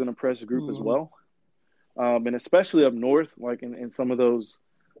that is an oppressed group as well. And especially up north, like in some of those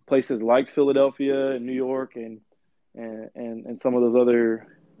places like Philadelphia and New York and some of those other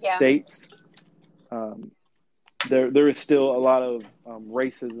states, there is still a lot of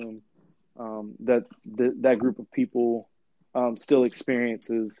racism that group of people still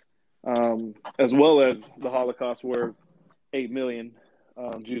experiences, as well as the Holocaust, where 8 million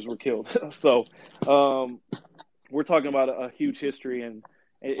Jews were killed. So we're talking about a huge history, and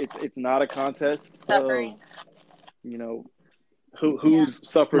it's not a contest Suffering. of, who's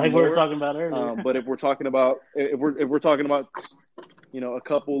suffered like more. we were talking about earlier. But if we're talking about a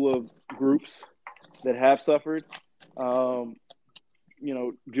couple of groups that have suffered,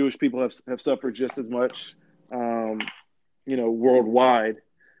 Jewish people have suffered just as much, worldwide,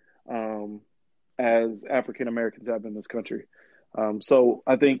 as African Americans have in this country. So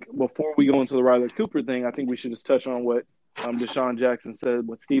I think before we go into the Riley Cooper thing, I think we should just touch on what Deshaun Jackson said,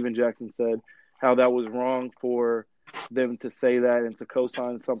 what Steven Jackson said, how that was wrong for them to say that and to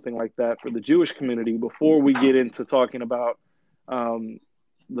co-sign something like that for the Jewish community before we get into talking about the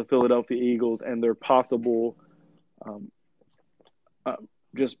Philadelphia Eagles and their possible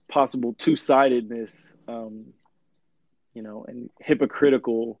possible two-sidedness, and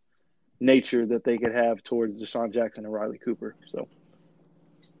hypocritical nature that they could have towards Deshaun Jackson and Riley Cooper. So,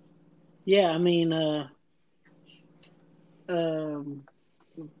 yeah, I mean,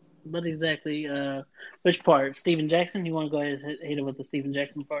 what exactly? Which part? Steven Jackson? You want to go ahead and hit it with the Steven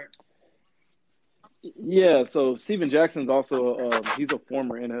Jackson part? Yeah. So Steven Jackson's also he's a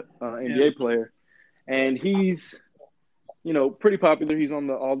former NBA player, and he's pretty popular. He's on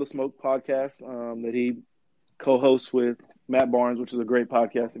the All the Smoke podcast that he co-hosts with Matt Barnes, which is a great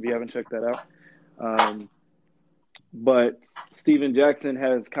podcast if you haven't checked that out. But Steven Jackson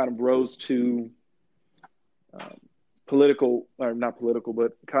has kind of rose to not political,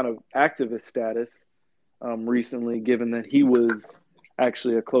 but kind of activist status recently, given that he was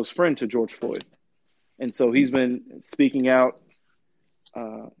actually a close friend to George Floyd. And so he's been speaking out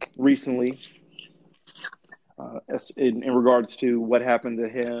recently in regards to what happened to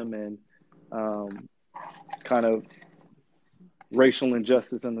him and kind of racial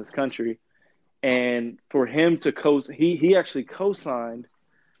injustice in this country. And for him to he actually co-signed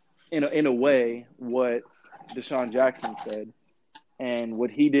in a way what Deshaun Jackson said. And what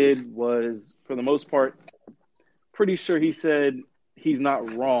he did was, for the most part, pretty sure he said he's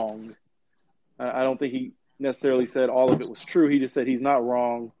not wrong. I don't think he necessarily said all of it was true. He just said he's not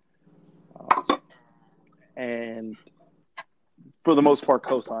wrong. And for the most part,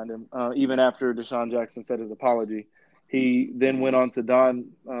 co-signed him, even after Deshaun Jackson said his apology. He then went on to on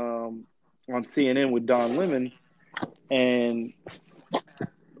CNN with Don Lemon and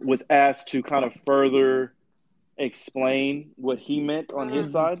was asked to kind of further explain what he meant on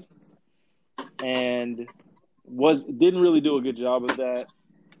his side, and didn't really do a good job of that.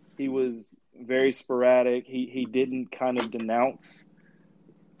 He was very sporadic. He didn't kind of denounce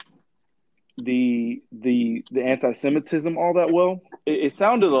the anti-Semitism all that well. It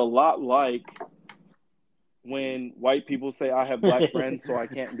sounded a lot like when white people say, I have black friends, so I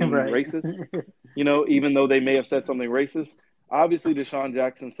can't be racist, even though they may have said something racist. Obviously, Deshaun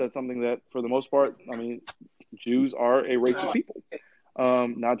Jackson said something that, for the most part, Jews are a race of people,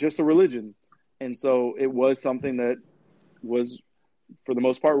 not just a religion. And so it was something that was, for the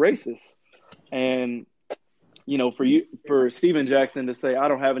most part, racist. And, for Steven Jackson to say, I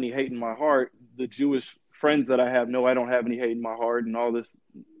don't have any hate in my heart, the Jewish friends that I have know I don't have any hate in my heart, and all this,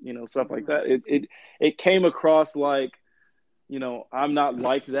 stuff like that. It came across like, I'm not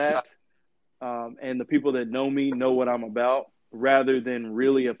like that. And the people that know me know what I'm about, rather than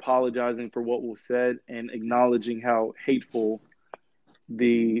really apologizing for what was said and acknowledging how hateful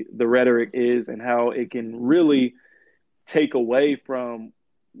the rhetoric is and how it can really take away from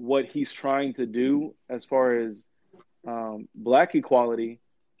what he's trying to do as far as black equality.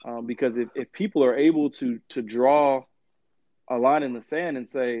 Because if people are able to draw a line in the sand and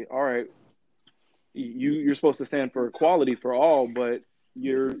say, all right, you're supposed to stand for equality for all, but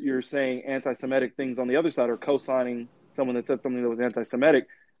you're saying anti-Semitic things on the other side, or co-signing someone that said something that was anti-Semitic,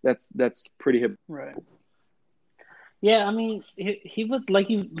 that's pretty hip. Right. Yeah, he was like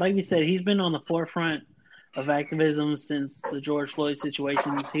you said, he's been on the forefront of activism since the George Floyd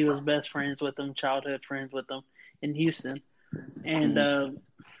situations. He was best friends with them, childhood friends with them in Houston. And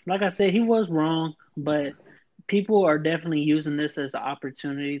like I said, he was wrong, but people are definitely using this as an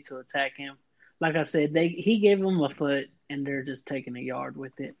opportunity to attack him. Like I said, he gave them a foot, and they're just taking a yard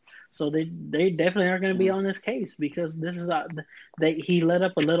with it. So they definitely are going to be on this case because this is he let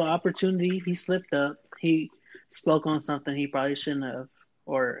up a little opportunity. He slipped up. He spoke on something he probably shouldn't have,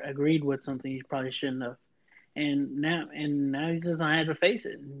 or agreed with something he probably shouldn't have, and now he's just gonna have to face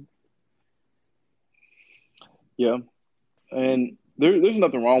it. Yeah, and there's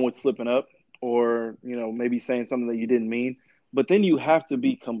nothing wrong with slipping up or maybe saying something that you didn't mean, but then you have to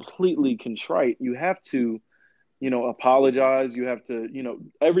be completely contrite. You have to apologize. You have to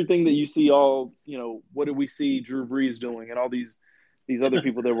everything that you see. All what did we see Drew Brees doing and all these other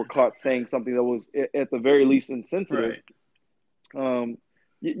people that were caught saying something that was at the very least insensitive. Right.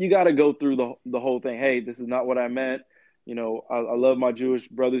 You got to go through the whole thing. Hey, this is not what I meant. I love my Jewish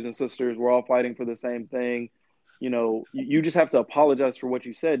brothers and sisters. We're all fighting for the same thing. You just have to apologize for what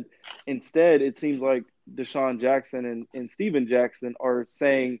you said. Instead, it seems like Deshaun Jackson and Steven Jackson are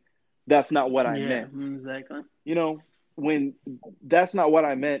saying that's not what I meant. Exactly. When that's not what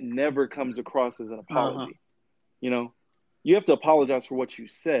I meant never comes across as an apology. You have to apologize for what you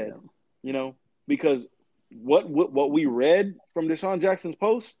said, because what we read from Deshaun Jackson's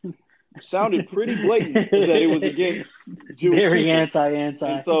post sounded pretty blatant that it was against Jewish very people. anti. And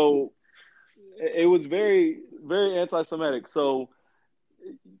so it was very, very anti-Semitic. So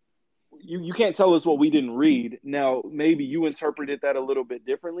you can't tell us what we didn't read. Now, maybe you interpreted that a little bit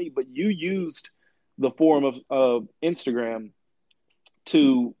differently, but you used the forum of Instagram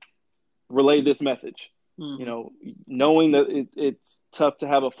to relay this message. Knowing that it's tough to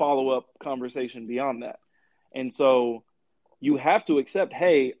have a follow-up conversation beyond that. And so you have to accept,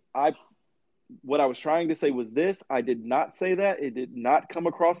 hey, what I was trying to say was this. I did not say that. It did not come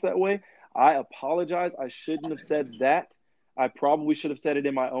across that way. I apologize. I shouldn't have said that. I probably should have said it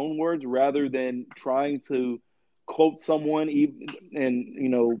in my own words rather than trying to quote someone.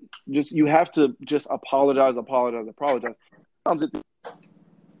 And, just you have to just apologize. Sometimes it's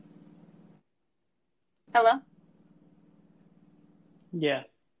Hello? Yeah.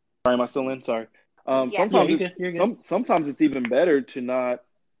 Sorry, am I still in? Sorry. Yeah. Sometimes it's even better to not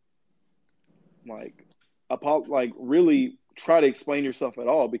really try to explain yourself at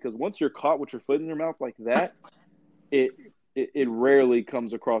all, because once you're caught with your foot in your mouth like that, it rarely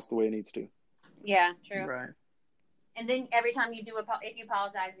comes across the way it needs to. Yeah, true. Right. And then every time you if you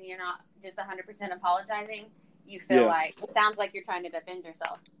apologize and you're not just 100% apologizing, you feel like it sounds like you're trying to defend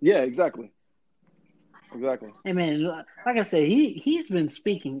yourself. Yeah, exactly. Hey man, like I said, he's been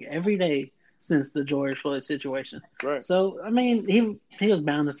speaking every day since the George Floyd situation. Right. So I mean, he was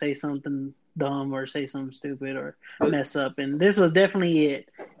bound to say something dumb or say something stupid or mess up, and this was definitely it.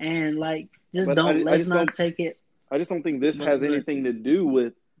 And let's not take it. I just don't think this has anything to do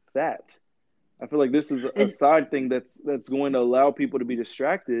with that. I feel like this is a side thing that's going to allow people to be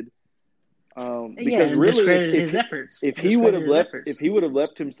distracted. Because really, his efforts. If he would have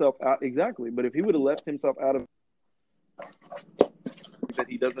left himself out, exactly. But if he would have left himself out of that,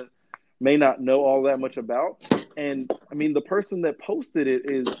 he may not know all that much about. And I mean, the person that posted it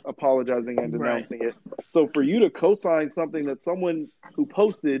is apologizing and denouncing it. So for you to co-sign something that someone who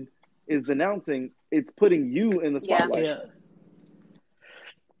posted is denouncing, it's putting you in the spotlight. Yeah.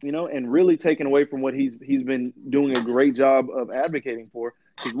 And really taking away from what he's been doing a great job of advocating for,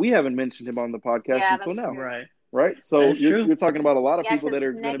 because we haven't mentioned him on the podcast until now. Right. Right. So you're talking about a lot of people that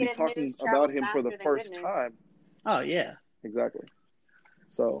are going to be talking about him for the first time. Oh yeah. Exactly.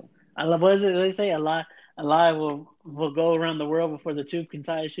 So what is it they say? A lie will go around the world before the tube can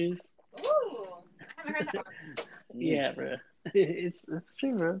tie his shoes. Ooh, I haven't heard that one. Yeah, bro. It's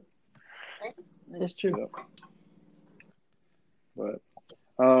true, bro. It's true. Yeah. But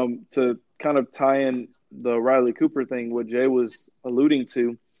to kind of tie in the Riley Cooper thing, what Jay was alluding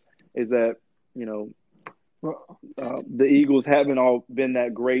to is that, the Eagles haven't all been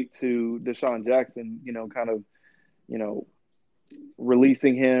that great to Deshaun Jackson,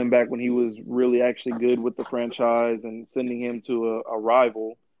 releasing him back when he was really actually good with the franchise and sending him to a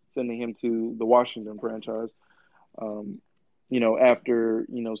rival, sending him to the Washington franchise. After,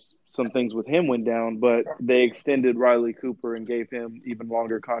 some things with him went down, but they extended Riley Cooper and gave him even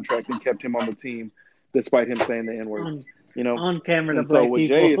longer contract and kept him on the team despite him saying the N-word. On camera to so black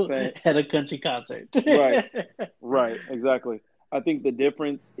people Jay is saying, at a country concert. Right, exactly. I think the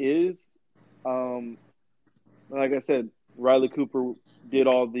difference is, like I said, Riley Cooper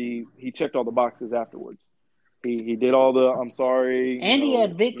he checked all the boxes afterwards. He did all the I'm sorry. And he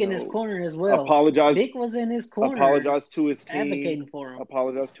had Vic in his corner as well. Apologized. Vic was in his corner. Apologized to his team. Advocating for him.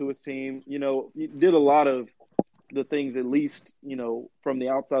 Apologized to his team. He did a lot of the things, at least, from the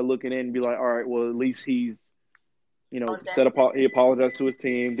outside looking in, and be like, all right, well, at least he's, he apologized to his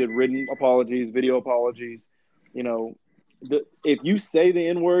team, did written apologies, video apologies, if you say the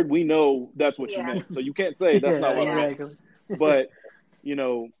N-word, we know that's what you meant. So you can't say that's not what I meant. But, you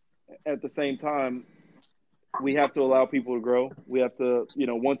know, at the same time, we have to allow people to grow. We have to, you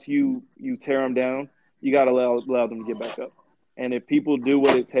know, once you tear them down, you got to allow them to get back up. And if people do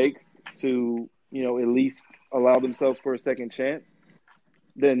what it takes to, you know, at least allow themselves for a second chance,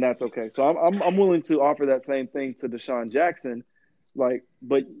 then that's okay. So I'm willing to offer that same thing to Deshaun Jackson. But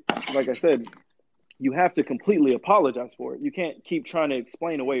like I said, you have to completely apologize for it. You can't keep trying to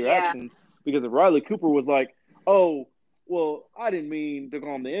explain away your actions, because if Riley Cooper was like, oh, well, I didn't mean to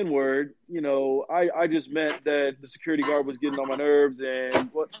call him the N-word. You know, I just meant that the security guard was getting on my nerves, and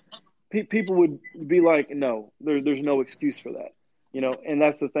what people would be like, no, there's no excuse for that. You know, and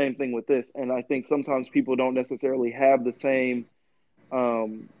that's the same thing with this. And I think sometimes people don't necessarily have the same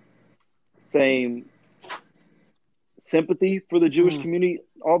sympathy for the Jewish community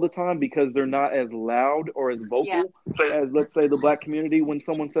all the time, because they're not as loud or as vocal as, let's say, the black community when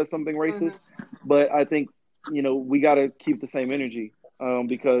someone says something racist. But I think, you know, we got to keep the same energy,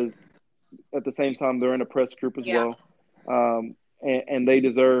 because at the same time, they're in a press group as well. And they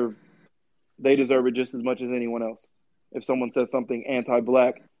deserve it just as much as anyone else. If someone says something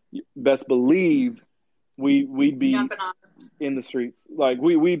anti-black, best believe we'd be in the streets. Like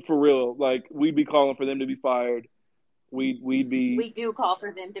we'd for real. Like we'd be calling for them to be fired. We'd be. We do call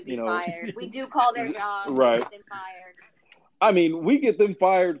for them to be fired. We do call their jobs. Right. Get them fired. I mean, we get them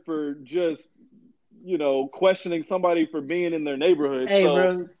fired for just, you know, questioning somebody for being in their neighborhood. Hey, so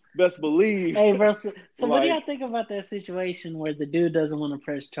bro. Best believe. Hey, bro. So what do y'all think about that situation where the dude doesn't want to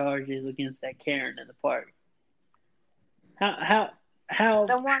press charges against that Karen in the park? How?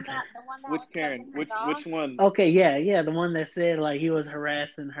 The one that which Karen? Which one? Okay, yeah, the one that said like he was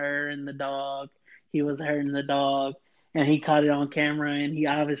harassing her and the dog. He was hurting the dog, and he caught it on camera, and he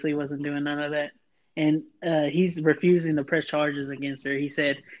obviously wasn't doing none of that. And he's refusing to press charges against her. He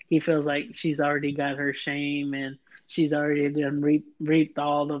said he feels like she's already got her shame, and she's already reaped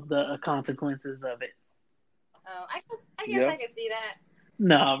all of the consequences of it. Oh, I guess I can see that.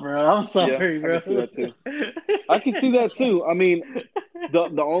 No, bro. I'm sorry, bro. I can see that too. I can see that too. I mean,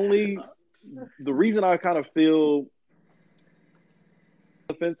 the reason I kind of feel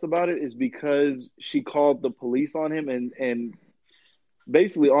offense about it is because she called the police on him and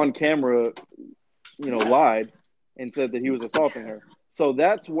basically on camera, you know, lied and said that he was assaulting her. So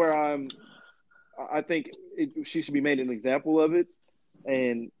that's where I think she should be made an example of it,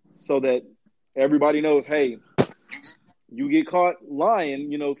 and so that everybody knows, hey, you get caught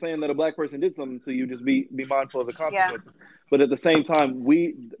lying, you know, saying that a black person did something to you, just be mindful of the consequences. Yeah. But at the same time,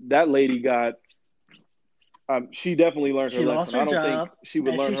 that lady got, she definitely learned her lesson. I don't think she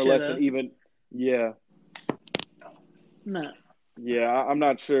would learn her lesson even. Yeah. No. Yeah, I'm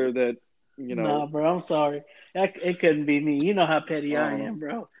not sure that, you know. No, bro, I'm sorry. It couldn't be me. You know how petty I am,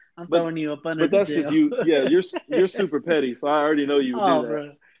 bro. I'm throwing you up under the jail. But that's just you. Yeah, you're super petty, so I already know you would do that.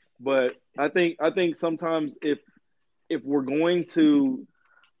 Bro. But I think sometimes if we're going to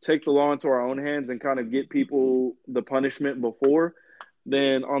take the law into our own hands and kind of get people the punishment before,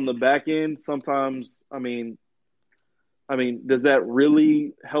 then on the back end, sometimes, I mean, does that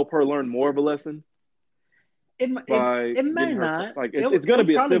really help her learn more of a lesson? It may not. Like it's going to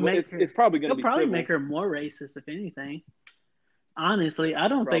be a civil. It's probably going to be. It'll probably civil. make her more racist, if anything. Honestly, I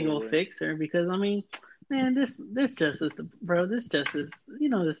don't think it'll fix her because I mean, man, this justice, bro, this justice, you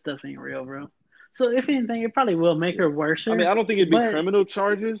know, this stuff ain't real, bro. So if anything, it probably will make her worse. I mean, I don't think it'd be criminal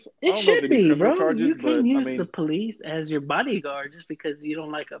charges. It should be, bro. You can't use the police as your bodyguard just because you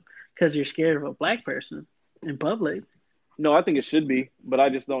don't because you're scared of a black person in public. No, I think it should be, but I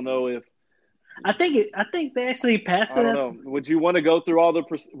just don't know if. I think they actually passed it. I don't know. Would you want to go through all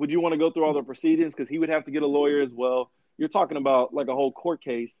the proceedings? Because he would have to get a lawyer as well. You're talking about like a whole court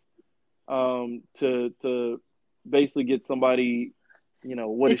case, to basically get somebody. You know,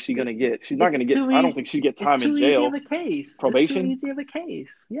 what is she going to get? She's not going to get. I don't think she'd get time in jail. It's too easy of a case. Probation. It's too easy of a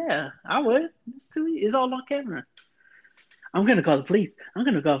case. Yeah, I would. It's too easy. It's all on camera. I'm going to call the police.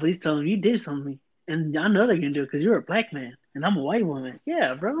 Tell them you did something, and I know they're going to do it because you're a black man and I'm a white woman.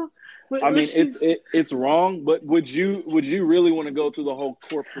 Yeah, bro. I mean, it's wrong, but would you really want to go through the whole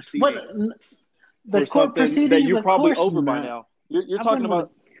court proceeding? The court proceedings that you're probably over by now. You're talking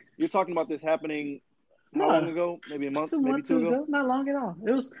about this happening. How long ago? Maybe a month, maybe two ago. Not long at all.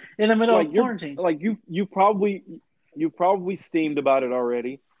 It was in the middle of quarantine. Like you probably steamed about it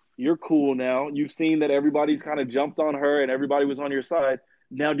already. You're cool now. You've seen that everybody's kind of jumped on her and everybody was on your side.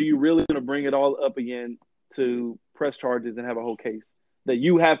 Now, do you really want to bring it all up again to press charges and have a whole case that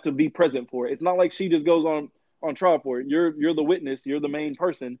you have to be present for? It's not like she just goes on trial for it. You're the witness. You're the main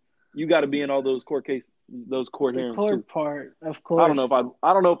person. You got to be in all those court cases. those court hearings. The court part, of course. I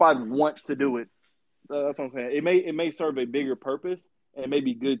don't know if I'd want to do it. That's what I'm saying. It may serve a bigger purpose, and it may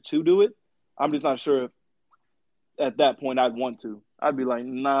be good to do it. I'm just not sure if at that point I'd want to. I'd be like,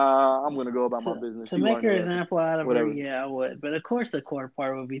 nah, I'm gonna go about my business. To make your example out of her, yeah, I would. But of course, the court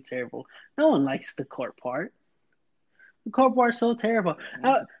part would be terrible. No one likes the court part. The court part's so terrible.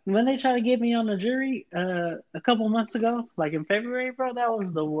 When they tried to get me on the jury a couple months ago, like in February, bro, that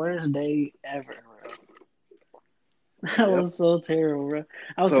was the worst day ever, bro. That was so terrible, bro.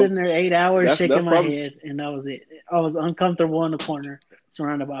 I was sitting there 8 hours shaking my head, and that was it. I was uncomfortable in the corner,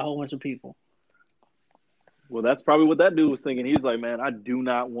 surrounded by a whole bunch of people. Well, that's probably what that dude was thinking. He was like, man, I do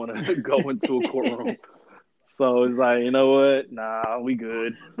not want to go into a courtroom. So it's like, you know what? Nah, we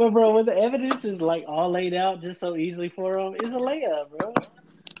good. But, bro, when the evidence is, like, all laid out just so easily for him, it's a layup, bro.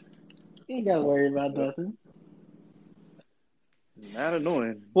 You ain't got to worry about nothing. Not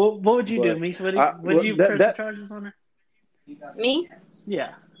annoying. Well, what would you do, Mish? Would you press the charges on her? Me?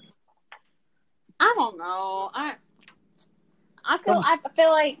 Yeah. I don't know. I feel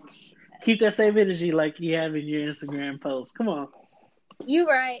like... Keep that same energy like you have in your Instagram post. Come on. You're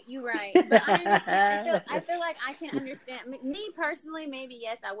right. But I understand. I feel like I can understand. Me personally, maybe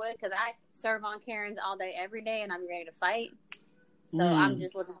yes, I would, because I serve on Karens all day, every day, and I'm ready to fight. So I'm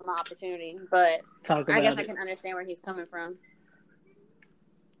just looking for my opportunity. But I guess I can understand where he's coming from.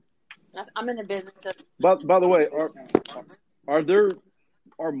 I'm in the business of. By the way,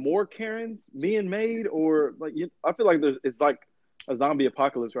 are more Karens being made, or like I feel like it's like a zombie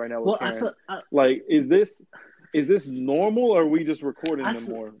apocalypse right now with Karen. Like, is this normal, or are we just recording them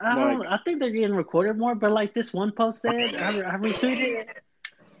more? I think they're getting recorded more, but like this one post said, I retweeted it.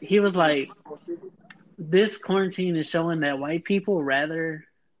 He was like, this quarantine is showing that white people rather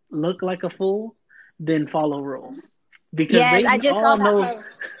look like a fool than follow rules. Because I just saw that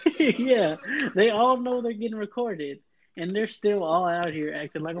post. Yeah, they all know they're getting recorded, and they're still all out here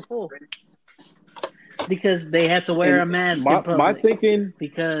acting like a fool. Because they had to wear a mask in public. My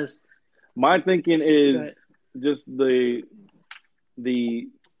thinking is just the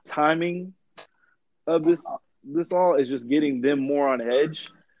timing of this all is just getting them more on edge,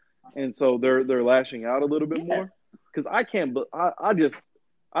 and so they're lashing out a little bit more. Because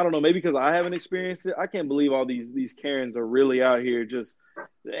I don't know, maybe because I haven't experienced it, I can't believe all these Karens are really out here just,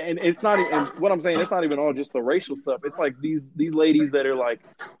 and it's not. And what I'm saying, it's not even all just the racial stuff. It's like these ladies that are like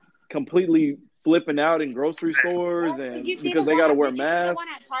completely flipping out in grocery stores, and because they got to wear masks,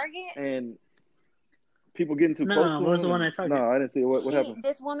 and people getting too close to them. What was the one at Target? No, I didn't see it. What happened?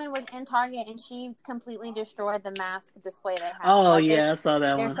 This woman was in Target, and she completely destroyed the mask display they had. Oh, I saw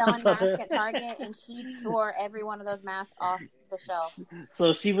that one. They're selling masks at Target, and she tore every one of those masks off the shelf.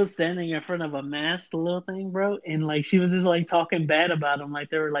 So she was standing in front of a masked little thing, bro, and like she was just like talking bad about them,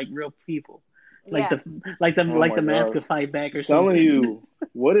 like they were like real people. The mask could fight back or something. Telling you,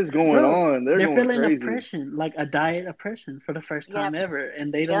 what is going on? They're going feeling crazy. oppression, like a diet oppression for the first time ever,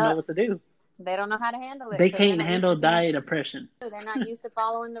 and they don't know what to do. They don't know how to handle it. They can't handle diet oppression. They're not used to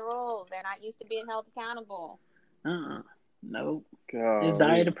following the rules. They're not used to being held accountable. No. God. It's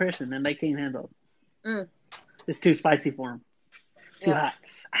diet oppression, and they can't handle it. It's too spicy for them. Too hot.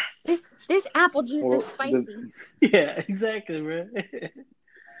 This apple juice is spicy. Yeah, exactly, bro.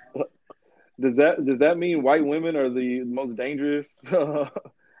 Does that mean white women are the most dangerous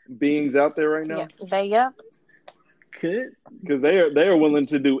beings out there right now? Yeah, could, because they are willing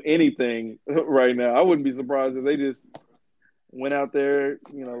to do anything right now. I wouldn't be surprised if they just went out there,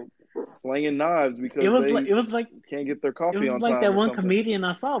 slinging knives because it was like can't get their coffee on time. It was like that one comedian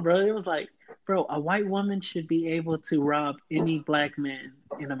I saw, bro. It was like, bro, a white woman should be able to rob any black man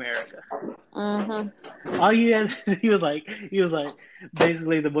in America. All you have, he was like,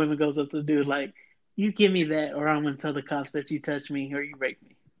 basically the woman goes up to the dude like, you give me that, or I'm gonna tell the cops that you touched me or you raped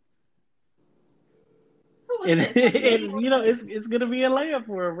me. And it's gonna be a layup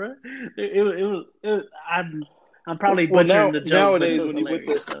for her, bro. It was. I'm probably butchering the joke. Nowadays, when you with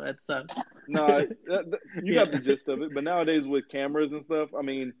the, you got the gist of it. But nowadays, with cameras and stuff, I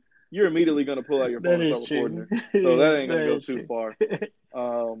mean, you're immediately gonna pull out your phone and start recording her. So that ain't gonna go too far.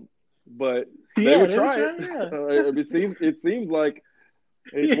 But they would try it. It seems like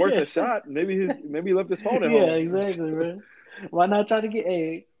it's worth a shot. Maybe he left his phone at home. Yeah, exactly, bro. Why not try to get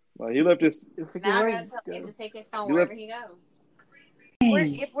a? Well, he left his. Now I gotta tell him to take his phone wherever he goes.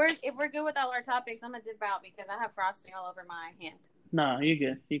 If we're good with all our topics, I'm gonna dip out because I have frosting all over my hand. No, you're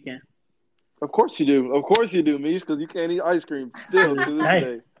good. You can. Of course you do. Of course you do, Mish, because you can't eat ice cream still to this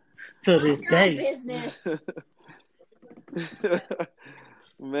day. To this day. Business.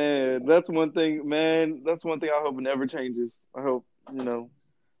 Man, that's one thing. I hope never changes. I hope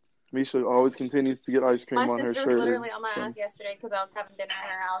Misha always continues to get ice cream my on her shirt. My sister was literally on my ass yesterday because I was having dinner at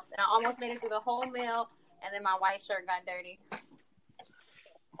her house, and I almost made it through the whole meal, and then my white shirt got dirty.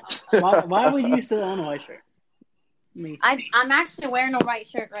 Why would you still own a white shirt? I'm actually wearing a white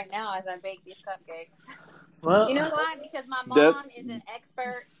shirt right now as I bake these cupcakes. Well, you know why? Because my mom is an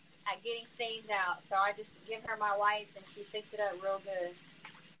expert at getting stains out, so I just give her my whites, and she fixes it up real good.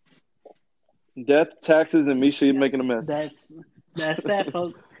 Death, taxes, and Misha making a mess. That's that,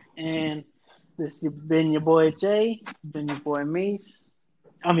 folks. And this has been your boy Jay, been your boy Mish.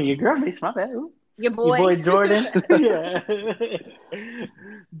 I mean, your girl Mish, my bad. Ooh. Your boy Jordan. Yeah.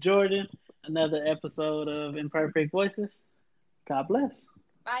 Jordan, another episode of Imperfect Voices. God bless.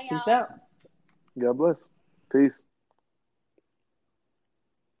 Bye, y'all. Peace out. God bless. Peace.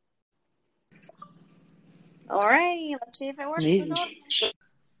 All right, let's see if it works.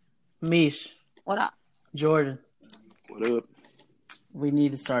 Mish. What up? Jordan. What up? We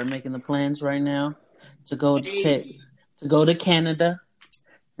need to start making the plans right now to go to Canada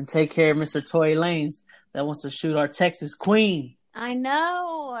and take care of Mr. Tory Lanez that wants to shoot our Texas queen. I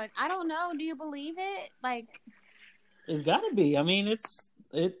know. I don't know. Do you believe it? Like, it's got to be. I mean,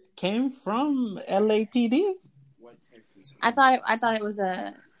 it came from LAPD. I thought it was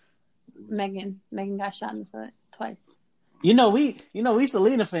a Megan. Megan got shot in the foot twice. We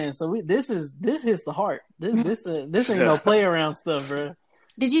Selena fans, so this hits the heart. This ain't no play around stuff, bro.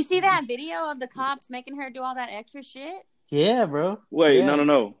 Did you see that video of the cops making her do all that extra shit? Yeah, bro. Wait,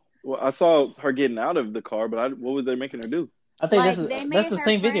 no. Well, I saw her getting out of the car, but what was they making her do? I think that's the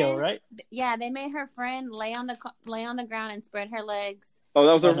same video, right? Yeah, they made her friend lay on the ground and spread her legs. Oh,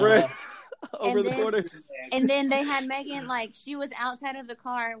 that was her friend over the corner. And then they had Megan, like, she was outside of the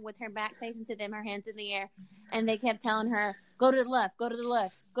car with her back facing to them, her hands in the air, and they kept telling her, "Go to the left, go to the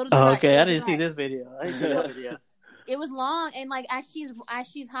left, go to the right." Okay, I didn't see this video. I didn't see that video. It was long, and like as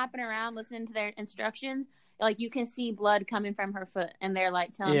she's hopping around listening to their instructions, like you can see blood coming from her foot, and they're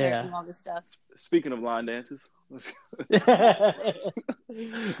like telling her to do all this stuff. Speaking of line dances.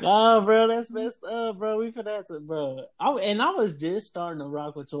 Oh, bro, that's messed up, bro. We finna have to, bro. I was just starting to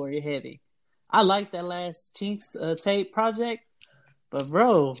rock with Tory heavy. I like that last Chinks tape project, but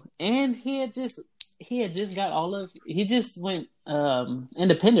bro, and he had just got all of. He just went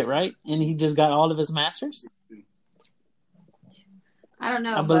independent, right? And he just got all of his masters. I don't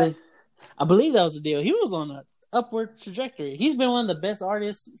know. I believe that was the deal. He was on an upward trajectory. He's been one of the best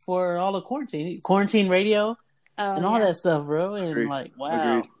artists for all of quarantine radio, and all that stuff, bro. And Agreed. Like,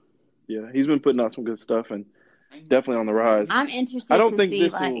 wow. Agreed. Yeah, he's been putting out some good stuff and definitely on the rise. I'm interested to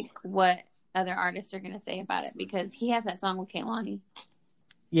see what other artists are going to say about it because he has that song with Kehlani.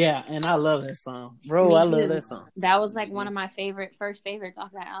 Yeah, and I love that song, bro. I love that song. That was like one of my first favorites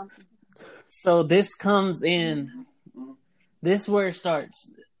off that album. So this comes in. This is where it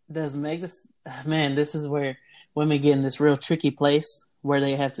starts. Does make this man? This is where women get in this real tricky place where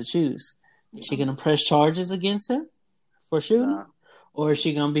they have to choose. Is she gonna press charges against him for shooting, or is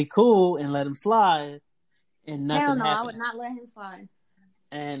she gonna be cool and let him slide and nothing happen? Hell no, I would not let him slide.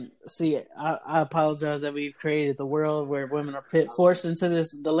 And see, I apologize that we've created the world where women are forced into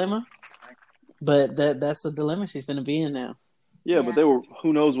this dilemma, but that's the dilemma she's going to be in now. Yeah, but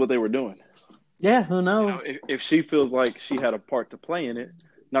who knows what they were doing? Yeah, who knows? If she feels like she had a part to play in it,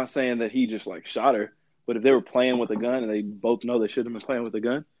 not saying that he just like shot her, but if they were playing with a gun and they both know they shouldn't have been playing with a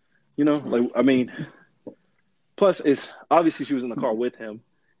gun, like, I mean, plus it's obviously she was in the car with him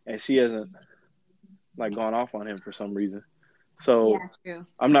and she hasn't like gone off on him for some reason. So true.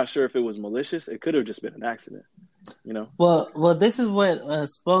 I'm not sure if it was malicious. It could have just been an accident, Well, this is what a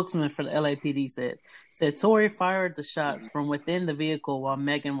spokesman for the LAPD said. Said Tory fired the shots from within the vehicle while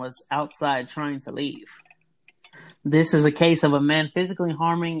Megan was outside trying to leave. This is a case of a man physically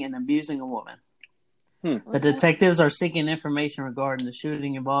harming and abusing a woman. The detectives are seeking information regarding the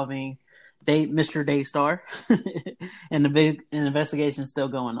shooting involving Mr. Daystar, and an investigation is still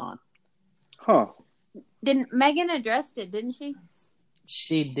going on. Huh. Didn't Megan addressed it? Didn't she?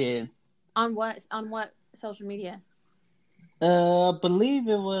 She did. On what social media? I believe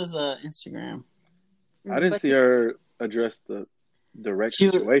it was Instagram. I didn't see her address the direct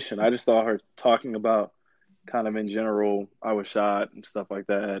situation. I just saw her talking about kind of in general, I was shot and stuff like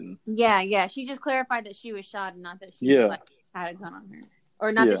that. And yeah. She just clarified that she was shot and not that she was, like, had a gun on her.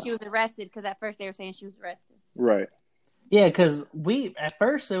 Or not that she was arrested, because at first they were saying she was arrested. Right. Yeah, because at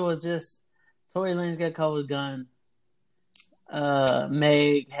first it was just Tory Lanez got caught with a gun.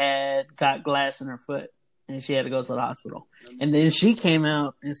 Meg got glass in her foot, and she had to go to the hospital. And then she came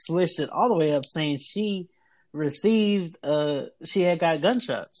out and switched it all the way up, saying she had got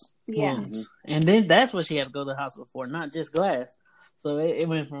gunshots. Yeah. And then that's what she had to go to the hospital for, not just glass. So it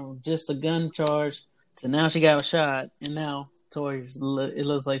went from just a gun charge to now she got a shot, and now it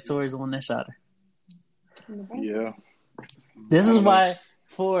looks like Tori's the one that shot her. Yeah. This is why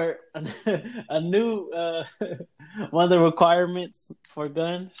for a new one of the requirements for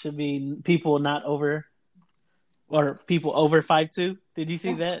gun should be people not over or people over 5'2". Did you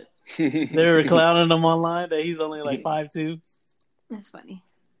see that? They were clowning him online that he's only like 5'2". That's funny.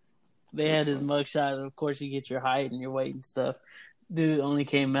 They had his mugshot, and of course you get your height and your weight and stuff. Dude only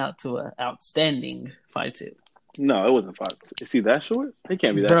came out to an outstanding 5'2". No, it wasn't 5. Is he that short? He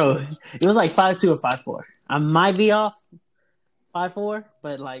can't be that short. Bro, it was like 5'2" or 5'4". I might be off 5'4",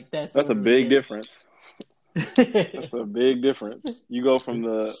 but like that's a big difference. That's a big difference. You go from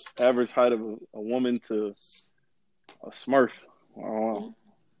the average height of a woman to a Smurf. I don't know.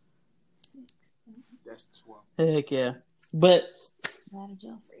 That's 12. Heck yeah. But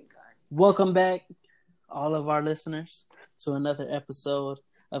welcome back, all of our listeners, to another episode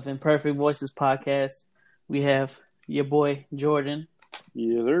of Imperfect Voices Podcast. We have your boy, Jordan.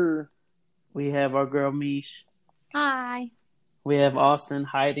 Yeah, there. We have our girl, Mish. Hi. We have Austin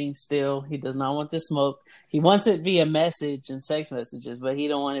hiding still. He does not want the smoke. He wants it via message and text messages, but he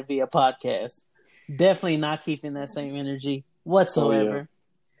don't want it via podcast. Definitely not keeping that same energy whatsoever. Oh, yeah.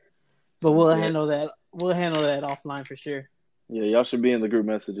 But we'll handle that. We'll handle that offline for sure. Yeah, y'all should be in the group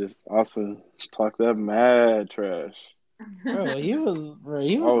messages. Austin talk that mad trash. Bro, he was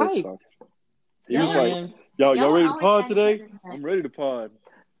hyped. He was like, y'all ready to pod today? I'm ready to pod.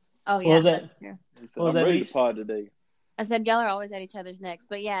 Oh yeah. What was that? He said, I'm ready to pod today. I said y'all are always at each other's necks,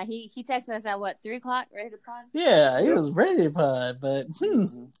 but yeah, he texted us at 3:00, ready to pod. Yeah, he was ready to pod, but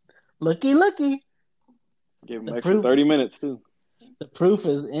looky. Gave him extra 30 minutes too. The proof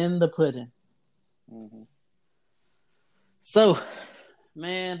is in the pudding. Mm-hmm. So,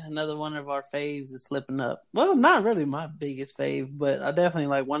 man, another one of our faves is slipping up. Well, not really my biggest fave, but I definitely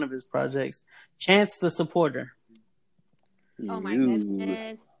like one of his projects. Chance the Supporter. Oh my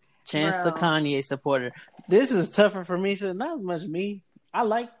goodness. Chance the Kanye Supporter. This is tougher for me, so not as much me. I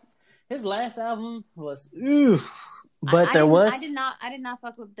like his last album was but I did not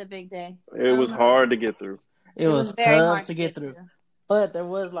fuck with The Big Day. It was hard to get through. It was tough to get through. But there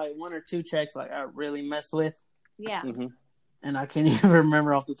was like one or two tracks like I really messed with. Yeah. Mm-hmm. And I can't even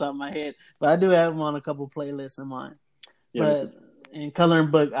remember off the top of my head. But I do have them on a couple playlists of mine. Yeah, and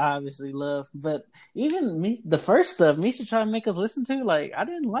Coloring Book, I obviously love. But even the first stuff, Misha tried to make us listen to, like, I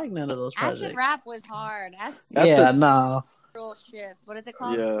didn't like none of those projects. Acid Rap was hard. No. Shift. What is it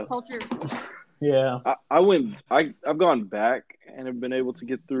called? Yeah. Culture. Yeah. I've gone back and have been able to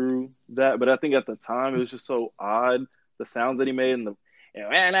get through that. But I think at the time, it was just so odd. The sounds that he made and the... Yeah,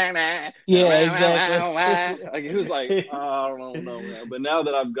 exactly. Like it was like I don't know, man. But now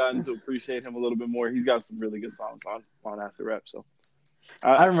that I've gotten to appreciate him a little bit more, he's got some really good songs on Acid Rap. So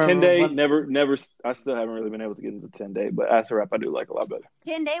I remember 10 Day never. I still haven't really been able to get into 10 Day, but Acid Rap I do like a lot better.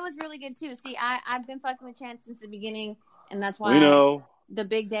 10 Day was really good too. See, I've been fucking with Chance since the beginning, and that's why The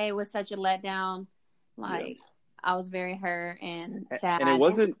Big Day was such a letdown. Like I was very hurt and sad. And it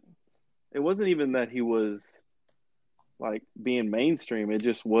wasn't even that he was like being mainstream. It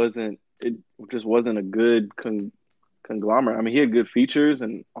just wasn't a good conglomerate. I mean, he had good features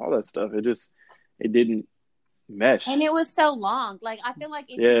and all that stuff. It didn't mesh. And it was so long. Like I feel like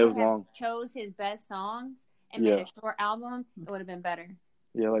if he had chose his best songs and made a short album, it would have been better.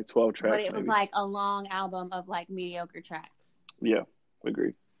 Yeah, like 12 tracks. But it was like a long album of like mediocre tracks. Yeah,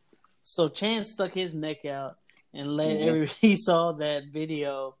 agreed. So Chance stuck his neck out and let everybody saw that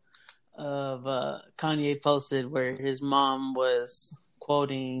video of Kanye posted where his mom was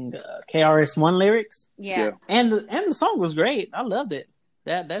quoting KRS-One lyrics. Yeah. And the song was great. I loved it.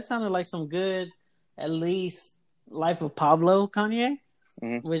 That sounded like some good, at least Life of Pablo Kanye.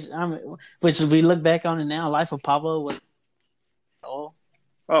 Mm-hmm. Which we look back on it now, Life of Pablo was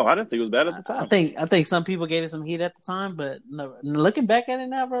I didn't think it was bad at the time. I think some people gave it some heat at the time, but no, looking back at it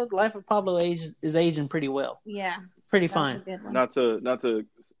now, bro, Life of Pablo is aging pretty well. Yeah. Pretty fine. Not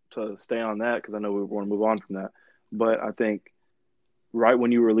to stay on that because I know we want to move on from that, but I think right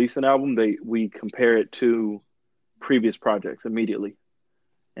when you release an album, we compare it to previous projects immediately,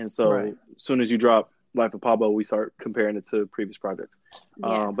 and so as soon as you drop Life of Pablo, we start comparing it to previous projects.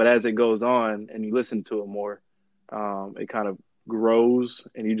 Yeah. But as it goes on and you listen to it more, it kind of grows,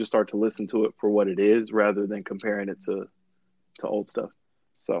 and you just start to listen to it for what it is rather than comparing it to old stuff.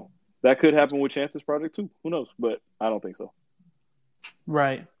 So that could happen with Chance's project too. Who knows? But I don't think so.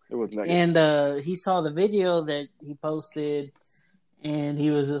 Right. It wasn't that good. And he saw the video that he posted, and he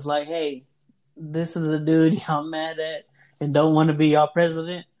was just like, hey, this is the dude y'all mad at and don't want to be y'all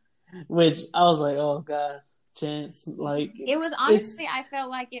president. Which I was like, oh, gosh. Chance. Like it was honestly, I felt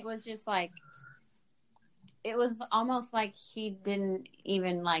like it was just like it was almost like he didn't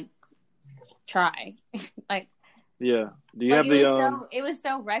even like try. Like yeah. Do you like have the it was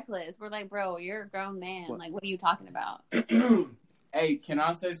so reckless. We're like, bro, you're a grown man. What? Like, what are you talking about? Hey, can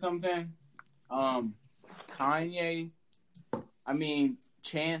I say something? Kanye, I mean,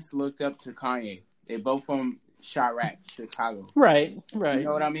 Chance looked up to Kanye. They both from Chirac, Chicago. Right. You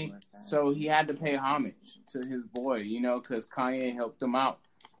know what I mean? So he had to pay homage to his boy, because Kanye helped him out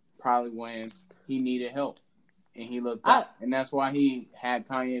probably when he needed help. And he looked up. And that's why he had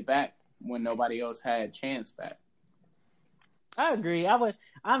Kanye back when nobody else had Chance back. I agree.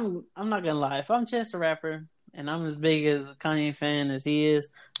 I'm not gonna lie. If I'm Chance the Rapper and I'm as big as a Kanye fan as he is,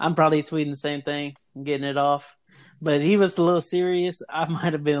 I'm probably tweeting the same thing and getting it off. But he was a little serious. I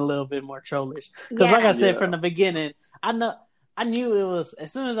might have been a little bit more trollish because, like I said from the beginning, I knew it was.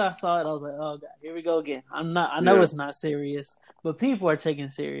 As soon as I saw it, I was like, "Oh God, here we go again." I know it's not serious, but people are taking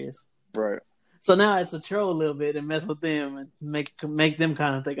it serious. right? So now it's a troll a little bit and mess with them and make them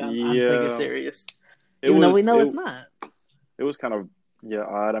kind of think I'm taking it serious, even though we know it's not. It was kind of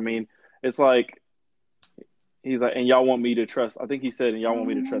odd. I mean, it's like he's like, and y'all want me to trust. I think he said, and y'all want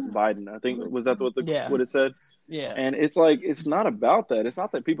me to trust Biden. I think was that what it said. Yeah. And it's like, it's not about that. It's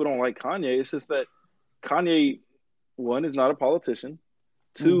not that people don't like Kanye. It's just that Kanye, one, is not a politician.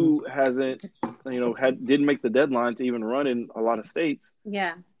 Two, hasn't, didn't make the deadline to even run in a lot of states.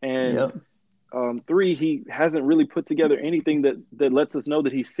 Yeah. And three, he hasn't really put together anything that lets us know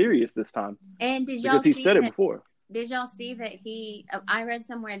that he's serious this time. And because he said it before. Did y'all see that I read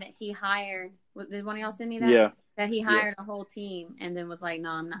somewhere that he hired, did one of y'all send me that? Yeah. That he hired a whole team and then was like, no,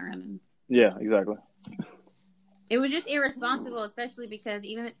 I'm not running. Yeah, exactly. It was just irresponsible, especially because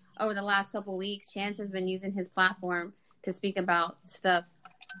even over the last couple of weeks, Chance has been using his platform to speak about stuff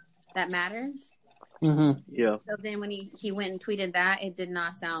that matters. Mm-hmm. Yeah. So then when he went and tweeted that, it did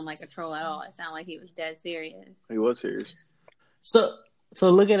not sound like a troll at all. It sounded like he was dead serious. He was serious. So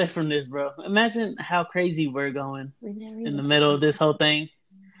look at it from this, bro. Imagine how crazy we're going in the middle of this whole thing.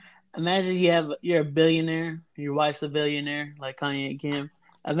 Imagine you're a billionaire, your wife's a billionaire, like Kanye and Kim.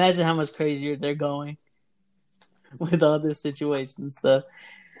 Imagine how much crazier they're going with all this situation and stuff.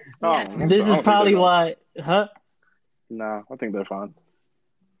 Yeah. This is probably why, huh? Nah, I think they're fine.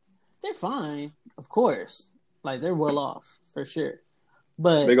 They're fine, of course. Like, they're well off, for sure.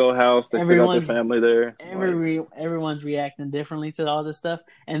 But big old house, they still got their family there. Everyone's reacting differently to all this stuff.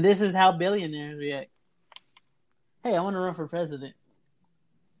 And this is how billionaires react. Hey, I want to run for president.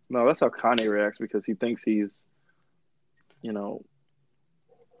 No, that's how Kanye reacts because he thinks he's, it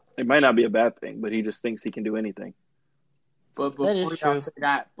might not be a bad thing, but he just thinks he can do anything. But before y'all said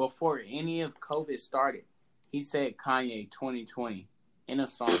that, before any of COVID started, he said Kanye 2020 in a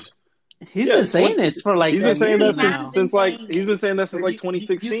song. He's been saying this for like he's been saying that since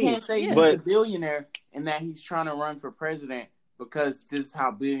 2016. You can't say he's a billionaire and that he's trying to run for president because this is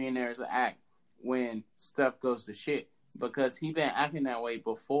how billionaires act when stuff goes to shit. Because he been acting that way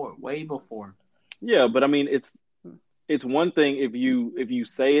before, way before. Yeah, but I mean, it's one thing if you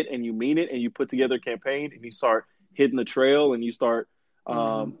say it and you mean it and you put together a campaign and you start hitting the trail and you start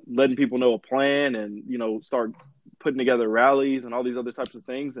letting people know a plan and start putting together rallies and all these other types of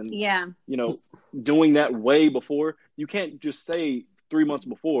things and doing that way before. You can't just say 3 months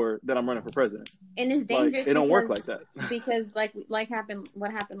before that I'm running for president. And it's dangerous. It don't work like that. Because what happened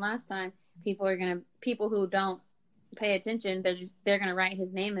last time, people who don't pay attention, they're gonna write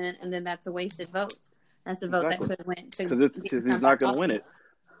his name in it, and then that's a wasted vote. That's a vote that could have went because he's not going to win it.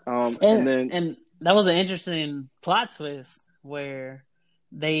 And that was an interesting plot twist where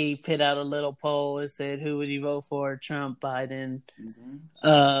they put out a little poll and said, "Who would you vote for? Trump, Biden,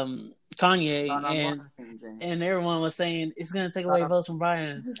 Kanye?" And everyone was saying it's going to take away votes from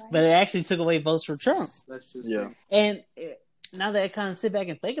Biden, but it actually took away votes from Trump. And now that I kind of sit back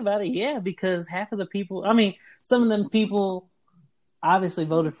and think about it, because half of the people, some of them people obviously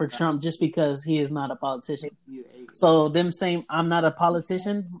voted for Trump just because he is not a politician. So them saying I'm not a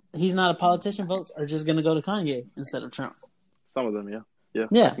politician, he's not a politician votes are just going to go to Kanye instead of Trump. Some of them, yeah. I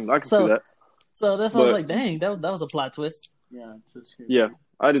can see that. So that's why I was like, dang, that was a plot twist. Yeah,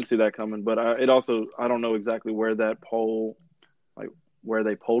 I didn't see that coming, but I don't know exactly where that poll, where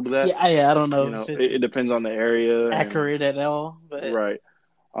they polled that. Yeah, I don't know. It depends on the area. Accurate at all, but... right?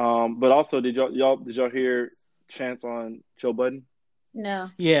 But also, did y'all hear Chance on Joe Budden? No.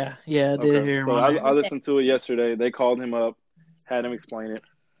 Yeah, I did hear him. So I listened to it yesterday. They called him up, had him explain it,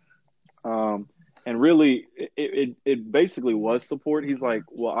 and really, it basically was support. He's like,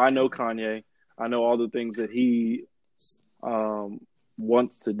 "Well, I know Kanye. I know all the things that he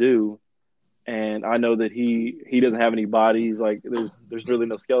wants to do." and I know that he doesn't have any bodies. Like there's really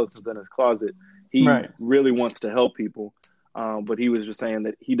no skeletons in his closet. He really wants to help people, but he was just saying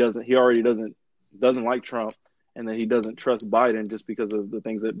that he already doesn't like Trump, and that he doesn't trust Biden just because of the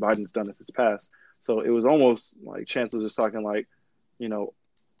things that Biden's done in his past. So it was almost like Chance was just talking like, you know,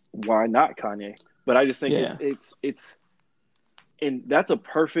 why not Kanye? But I just think it's and that's a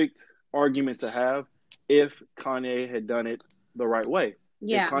perfect argument to have if Kanye had done it the right way.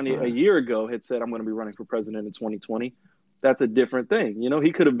 Yeah. If Kanye a year ago had said, I'm going to be running for president in 2020, that's a different thing. You know,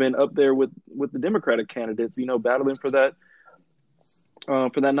 he could have been up there with the Democratic candidates, you know, battling for that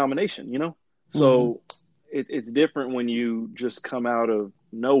nomination, you know? So it's different when you just come out of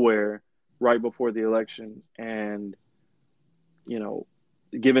nowhere right before the election and, you know,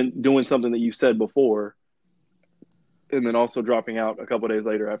 doing something that you said before, and then also dropping out a couple of days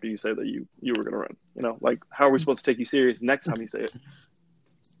later after you say that you were going to run. You know, like, how are we supposed to take you serious next time you say it?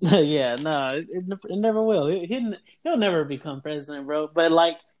 Yeah, no, it never will. He'll never become president, bro. But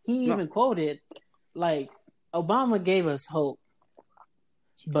like he even quoted, like, Obama gave us hope,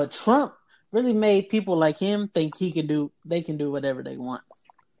 but Trump really made people like him think they can do whatever they want.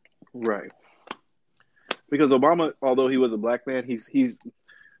 Right. Because Obama, although he was a black man, he's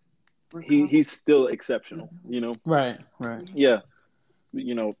still exceptional, you know? Right. Yeah.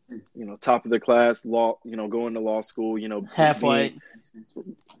 You know, top of the class, law, you know, going to law school, you know, half white,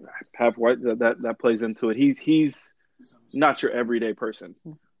 that plays into it. He's not your everyday person.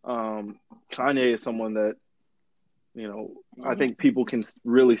 Kanye is someone that, you know, I think people can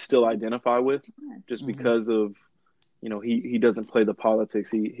really still identify with just because of, you know, he doesn't play the politics.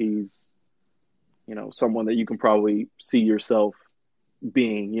 He's, you know, someone that you can probably see yourself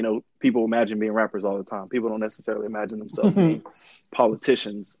being. You know, people imagine being rappers all the time. People don't necessarily imagine themselves being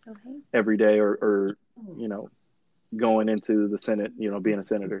politicians every day or, you know, going into the Senate, you know, being a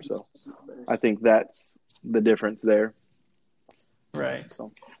senator. So I think that's the difference there. Right.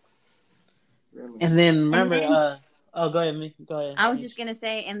 So. And then remember, go ahead, Go ahead. I was just gonna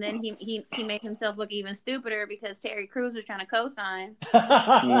say, and then he made himself look even stupider because Terry Crews was trying to co-sign.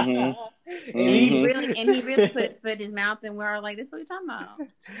 And he really put his mouth in where I was like, "This is what you're talking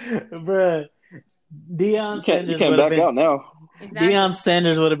about, bruh." Deion Sanders you can't back out now. Exactly. Deion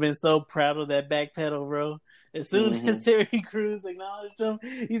Sanders would have been so proud of that backpedal, bro. As soon as Terry Crews acknowledged him,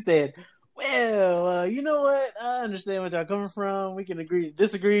 he said, "Well, you know what? I understand where y'all coming from. We can agree to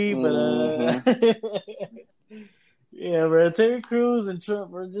disagree, but yeah, bro. Terry Crews and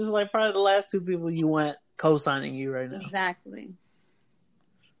Trump are just like probably the last two people you want co-signing you right now. Exactly.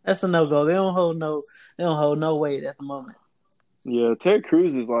 That's a no-go. They don't hold no weight at the moment. Yeah, Terry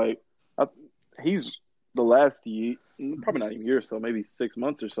Crews is like, he's the last year, probably not even a year or so, maybe 6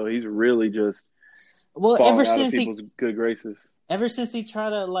 months or so. He's really just ever since people's good graces. Ever since he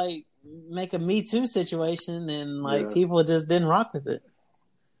tried to like make a Me Too situation and like people just didn't rock with it.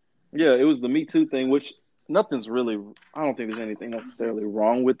 Yeah, it was the Me Too thing, which nothing's really. I don't think there's anything necessarily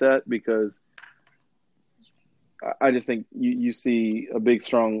wrong with that because I just think you see a big,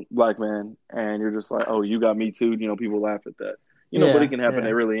 strong black man and you're just like, oh, you got Me Too. You know, people laugh at that. You know, but it can happen to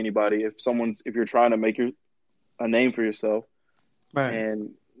really anybody. If you're trying to make a name for yourself, right,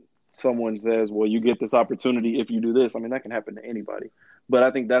 and someone says, well, you get this opportunity if you do this. I mean, that can happen to anybody. But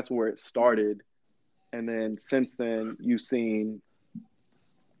I think that's where it started. And then since then, you've seen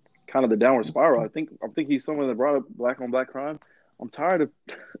kind of the downward spiral. I think he's someone that brought up black on black crime. I'm tired of...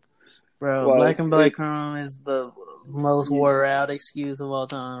 Bro, black on black crime is the most wore out excuse of all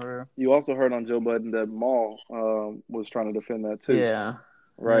time, bro. You also heard on Joe Budden that Maul was trying to defend that too. Yeah.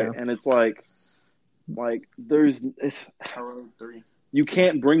 Right? Yeah. And it's like you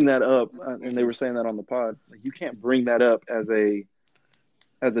can't bring that up, and they were saying that on the pod. Like, you can't bring that up as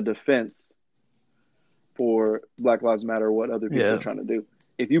a defense for Black Lives Matter or what other people are trying to do.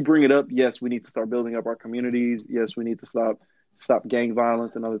 If you bring it up, yes, we need to start building up our communities. Yes, we need to stop gang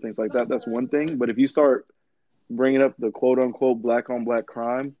violence and other things like that. That's one thing. But if you start bringing up the quote unquote black on black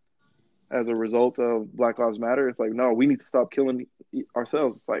crime as a result of Black Lives Matter, it's like, no, we need to stop killing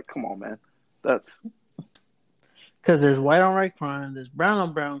ourselves. It's like, come on, man. That's because there's white on white crime, there's brown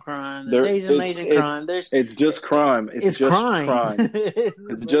on brown crime, there's Asian crime. It's just crime. It's just crime.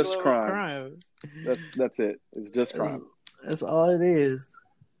 It's just crime. That's it. It's just crime. That's all it is.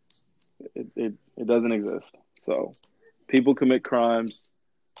 It doesn't exist. So people commit crimes.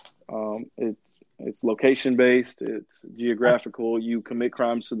 It's location based. It's geographical. You commit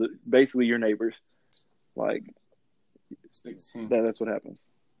crimes to basically your neighbors. Like that's what happens.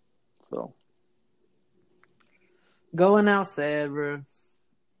 So. Going out sad, bro.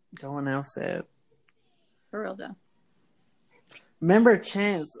 Going out sad. For real, though. Remember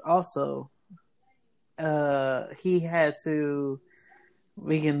Chance also he had to.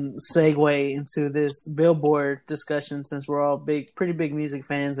 We can segue into this Billboard discussion since we're all pretty big music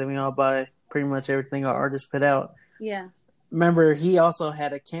fans, and we all buy pretty much everything our artists put out. Yeah. Remember, he also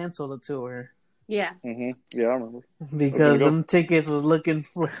had to cancel the tour. Yeah. Mm-hmm. Yeah, I remember. Because them tickets was looking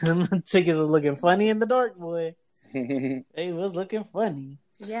funny in the dark, boy. They was looking funny.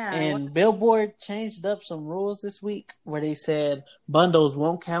 Yeah. And Billboard changed up some rules this week where they said bundles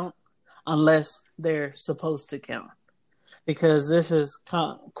won't count unless they're supposed to count. Because this is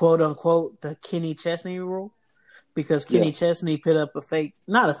quote unquote the Kenny Chesney rule. Because Kenny Chesney put up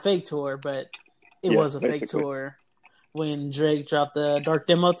not a fake tour, but it was a fake tour when Drake dropped the Dark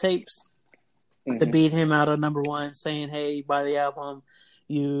Demo tapes to beat him out of number one, saying, hey, buy the album,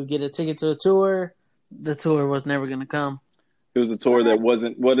 you get a ticket to a tour. The tour was never going to come. It was a tour that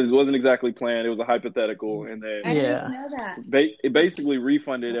wasn't exactly planned. It was a hypothetical, and then I didn't know that. It basically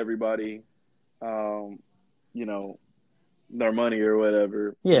refunded everybody, their money or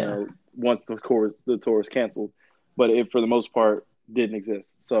whatever. Yeah. Once the tour is canceled, but it for the most part didn't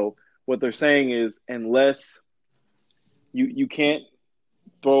exist. So what they're saying is, unless you can't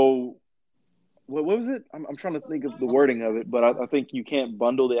throw. What was it? I'm trying to think of the wording of it, but I think you can't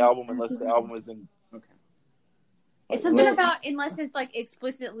bundle the album unless the album is in. Okay. It's something about unless it's like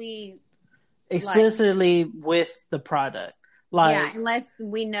explicitly with the product. Unless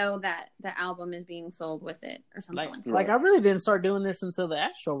we know that the album is being sold with it or something like I really didn't start doing this until the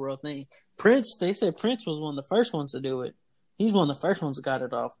Astroworld thing. They said Prince was one of the first ones to do it. He's one of the first ones that got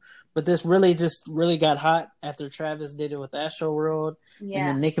it off. But this really got hot after Travis did it with Astroworld. Yeah. And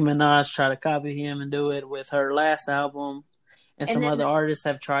then Nicki Minaj tried to copy him and do it with her last album. And some other artists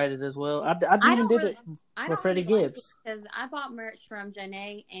have tried it as well. I even did it with Freddie Gibbs. Because I bought merch from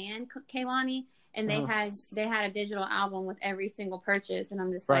Janae and Kehlani, and they had a digital album with every single purchase, and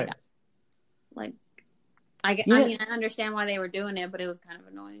I'm just I understand why they were doing it, but it was kind of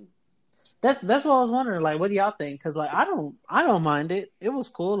annoying. That's what I was wondering. Like, what do y'all think? Because I don't mind it. It was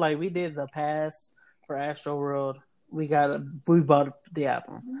cool. Like, we did the pass for Astroworld. We bought the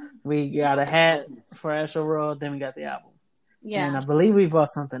album. We got a hat for Astroworld. Then we got the album. Yeah. And I believe we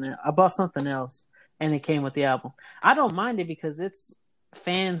bought something else. I bought something else, and it came with the album. I don't mind it because it's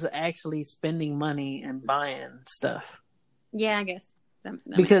fans actually spending money and buying stuff. Yeah, I guess.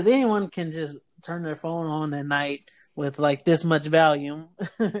 Because anyone can just turn their phone on at night with like this much volume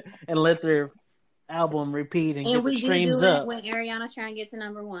and let their album repeat and get the streams up. When Ariana's trying to get to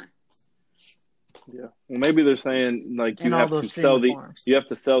number one. Yeah, well, maybe they're saying like you have to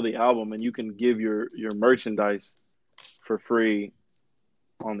sell the album, and you can give your merchandise for free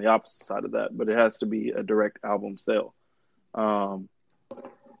on the opposite side of that, but it has to be a direct album sale. I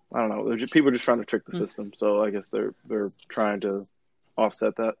don't know. People are just trying to trick the system, so I guess they're trying to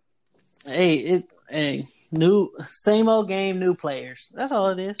offset that. Same old game, new players. That's all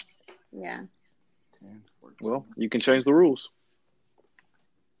it is. Yeah. Well, you can change the rules.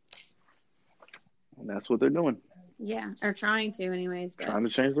 And that's what they're doing. Yeah, or trying to anyways. But trying to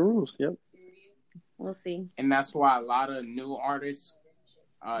change the rules, yep. We'll see. And that's why a lot of new artists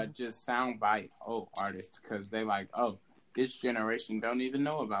just soundbite old artists because they like, oh, this generation don't even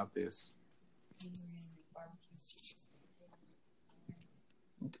know about this.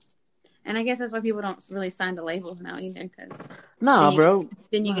 And I guess that's why people don't really sign to labels now either.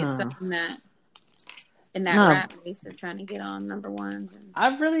 Then you get stuck in that rap race of trying to get on number ones.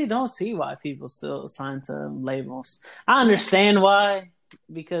 I really don't see why people still sign to labels. I understand why,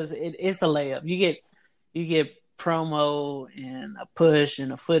 because it's a layup. You get promo and a push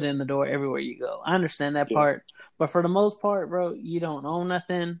and a foot in the door everywhere you go. I understand that part, but for the most part, bro, you don't own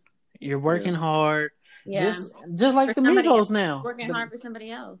nothing. You're working hard. Yeah. Just like the Migos now. Working hard for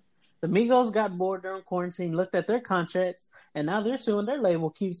somebody else. The Migos got bored during quarantine, looked at their contracts, and now they're suing their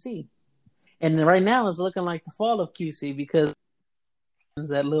label QC. And right now it's looking like the fall of QC because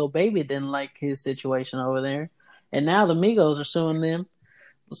that Lil Baby didn't like his situation over there. And now the Migos are suing them.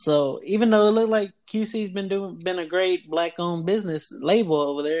 So even though it looked like QC's been a great black-owned business label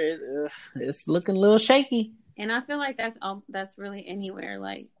over there, it's looking a little shaky. And I feel like that's really anywhere,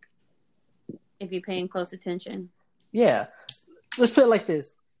 like, if you're paying close attention. Yeah. Let's put it like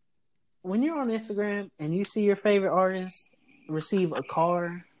this. When you're on Instagram and you see your favorite artist receive a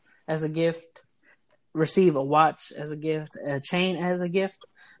car as a gift, receive a watch as a gift, a chain as a gift,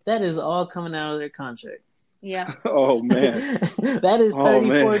 that is all coming out of their contract. Yeah. Oh, man. That is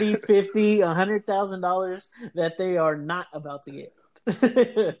 $30,000, $40,000, $50,000, $100,000 that they are not about to get.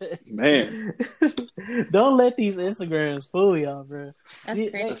 Man. Don't let these Instagrams fool y'all, bro.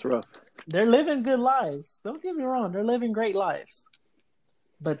 That's rough. They're living good lives. Don't get me wrong. They're living great lives.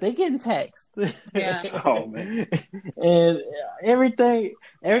 but they getting taxed. Yeah. Oh man. And everything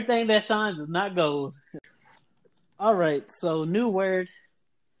that shines is not gold. All right, so new word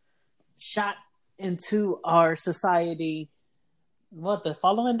shot into our society. What, the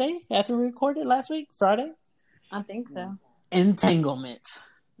following day after we recorded last week, Friday? I think so. Entanglement.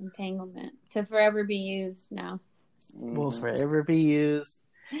 To forever be used now. Will forever be used.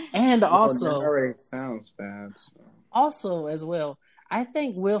 And also, that already sounds bad. So. Also, as well, I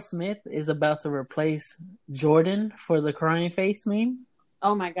think Will Smith is about to replace Jordan for the crying face meme.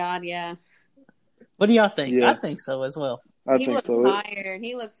 Oh my God, yeah. What do y'all think? Yeah. I think so as well. He looks tired.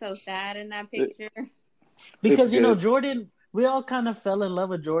 He looks so sad in that picture. Because, Jordan, we all kind of fell in love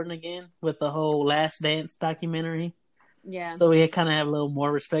with Jordan again with the whole Last Dance documentary. Yeah. So we kind of have a little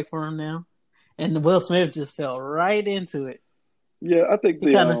more respect for him now. And Will Smith just fell right into it. Yeah, I think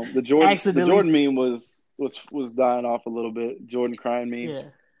the Jordan meme was dying off a little bit. Jordan crying meme. Yeah.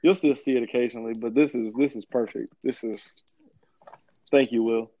 You'll still see it occasionally, but this is perfect. Thank you,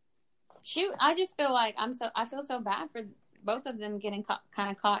 Will. Shoot, I just feel like I feel so bad for both of them getting kind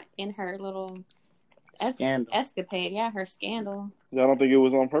of caught in her little escapade. Yeah, her scandal. I don't think it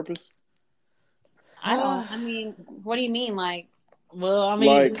was on purpose. I mean, what do you mean? Like, well, I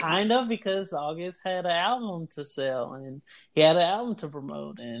mean, kind of, because August had an album to sell and he had an album to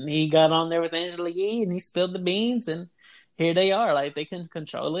promote, and he got on there with Angela Yee and he spilled the beans, and here they are. Like, they can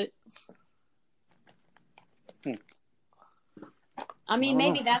control it. I mean,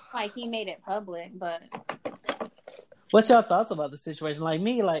 maybe that's why he made it public, but. What's your thoughts about the situation? Like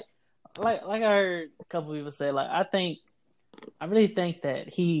me, like I heard a couple people say, like, I really think that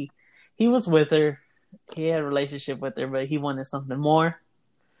he was with her. He had a relationship with her, but he wanted something more.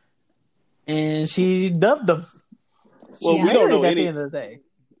 And she dubbed him. Well, we don't know at the end of the day.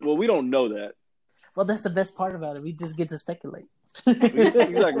 Well, we don't know that. Well, that's the best part about it. We just get to speculate.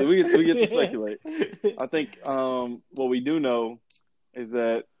 Exactly. We get to speculate. I think what we do know is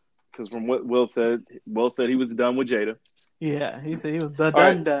that, because from what Will said he was done with Jada. Yeah, he said he was done.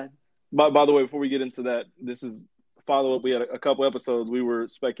 By the way, before we get into that, this is follow-up. We had a couple episodes. We were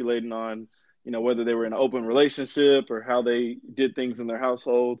speculating on, whether they were in an open relationship or how they did things in their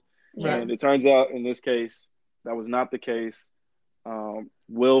household. Yeah. And it turns out in this case, that was not the case.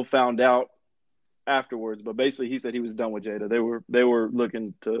 Will found out afterwards, but basically he said he was done with Jada. They were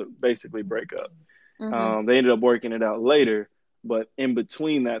looking to basically break up. Mm-hmm. They ended up working it out later, but in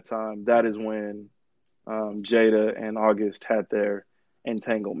between that time, that is when Jada and August had their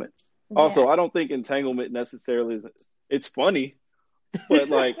entanglement. Yeah. Also, I don't think entanglement necessarily it's funny, but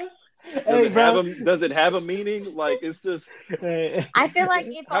like, does it have a meaning? Like, it's just. I feel like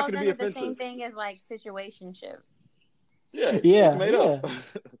it falls under the same thing as like situationship. Yeah. It's made up.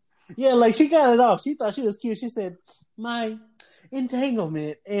 Yeah, like she got it off. She thought she was cute. She said, "My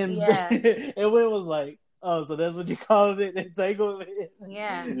entanglement," and and Will was like, "Oh, so that's what you called it, entanglement?"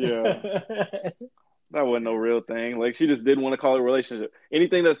 Yeah. That wasn't no real thing. Like, she just didn't want to call it a relationship.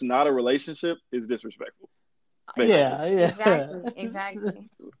 Anything that's not a relationship is disrespectful. Basically. Yeah. Exactly.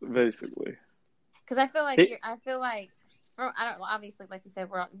 Basically. Because I feel like I don't. Obviously, like you said,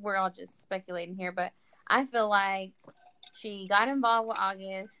 we're all just speculating here, but I feel like she got involved with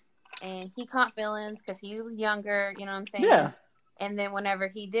August, and he caught feelings because he was younger. You know what I'm saying? Yeah. And then whenever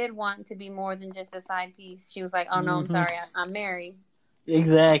he did want to be more than just a side piece, she was like, "Oh no, I'm sorry, I'm married."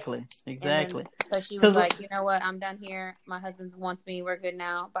 Exactly. So she was like, "You know what? I'm done here. My husband wants me. We're good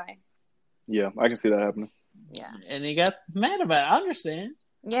now. Bye." Yeah, I can see that happening. Yeah. And he got mad about it. I understand.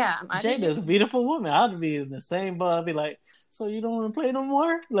 Yeah. Jada's a beautiful woman. I'd be in the same boat. I'd be like, "So you don't want to play no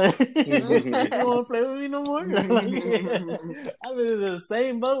more? Like, you don't want to play with me no more?" Like, I'm in the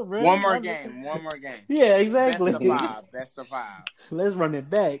same boat, bro. One more game. Yeah, exactly. Best of five. Let's run it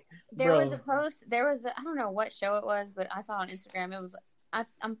back. There was a post. I don't know what show it was, but I saw on Instagram. It was.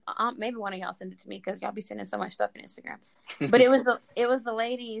 I'm maybe one of y'all sent it to me because y'all be sending so much stuff on Instagram. But it was the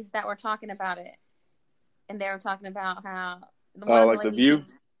ladies that were talking about it, and they were talking about how the View.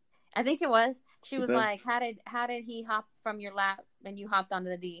 I think it was. She was like, "How did he hop from your lap and you hopped onto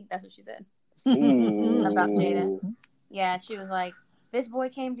the D?" That's what she said about Jada. Yeah, she was like, "This boy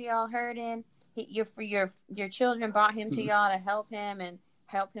came to y'all hurting. Your children brought him to y'all to help him and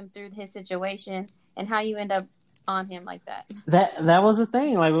help him through his situation, and how you end up on him like that." That was the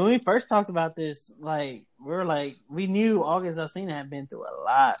thing. Like, when we first talked about this, like, we knew August Alsina had been through a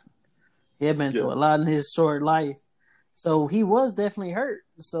lot. He had been through a lot in his short life. So he was definitely hurt.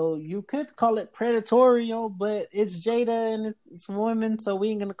 So you could call it predatory, but it's Jada and it's women, so we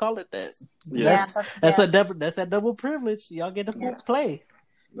ain't gonna call it that. Yeah, that's that double privilege. Y'all get to play.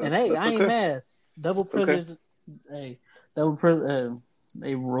 And hey, I ain't mad. Double privilege. Okay. Hey, double privilege.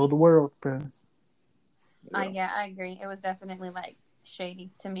 They rule the world, bro. Yeah, I agree. It was definitely like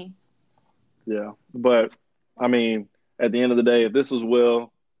shady to me. Yeah, but I mean, at the end of the day, if this was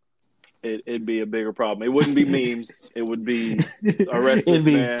Will, it'd be a bigger problem. It wouldn't be memes. It would be arrest this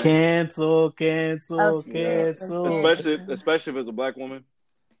man. It'd be cancel. Especially if it's a black woman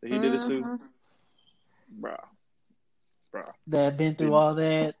that he did it to. Bro. That been through all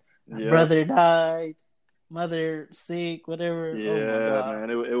that. Brother died, mother sick, whatever. Yeah, man,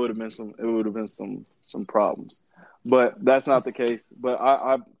 it would have been some problems, but that's not the case. But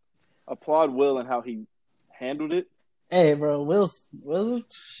I applaud Will and how he handled it. Hey, bro, Will's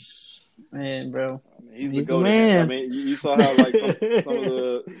man, bro. I mean, he's the man. I mean, you saw how like some of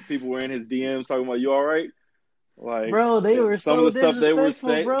the people were in his DMs talking about, "You all right?" Like, bro, they were some so of the stuff they were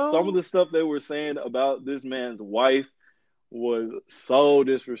saying. bro. Some of the stuff they were saying about this man's wife was so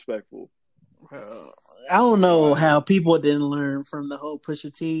disrespectful. Bro, I don't know how people didn't learn from the whole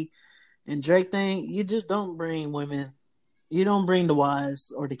Pusha T and Drake thing. You just don't bring women. You don't bring the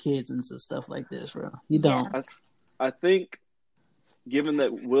wives or the kids into stuff like this, bro. You don't. I think, given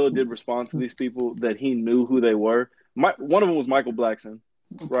that Will did respond to these people, that he knew who they were. One of them was Michael Blackson,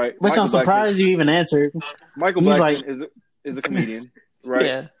 right? Which I'm surprised you even answered. Michael Blackson is a comedian, right?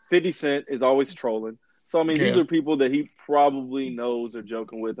 Yeah. 50 Cent is always trolling. So, I mean, these are people that he probably knows are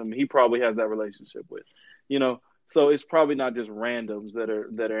joking with him. He probably has that relationship with, So it's probably not just randoms that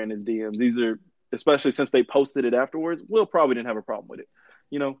are in his DMs. These are, especially since they posted it afterwards, Will probably didn't have a problem with it.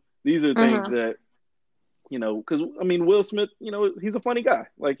 These are things that, because, I mean, Will Smith, he's a funny guy.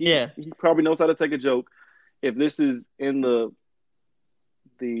 Like, he probably knows how to take a joke. If this is in the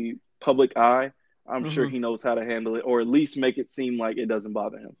public eye, I'm sure he knows how to handle it, or at least make it seem like it doesn't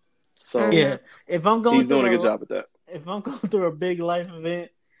bother him. So if I'm going, he's doing a good job at that. If I'm going through a big life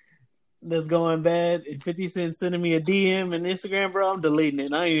event that's going bad, and 50 Cent sending me a DM and Instagram, bro, I'm deleting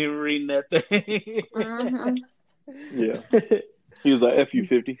it. I ain't even reading that thing. Yeah. He was like, F you,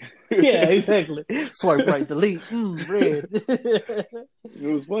 50. Yeah, exactly. Swipe right, delete. Red. It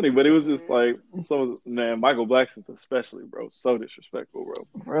was funny, but it was just like, Michael Blackson's especially, bro. So disrespectful, bro.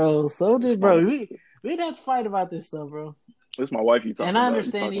 Bro, so did, bro. We'd have to fight about this stuff, bro. This is my wife you talking about. And I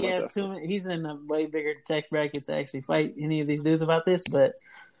understand he has he's in a way bigger tax bracket to actually fight any of these dudes about this, but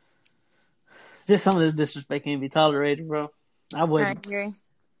just some of this disrespect can't be tolerated, bro. I wouldn't. I agree.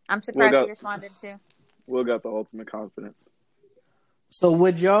 I'm surprised he responded too. Will got the ultimate confidence. So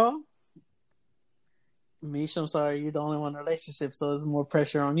would y'all, Misha, I'm sorry, you're the only one in a relationship, so there's more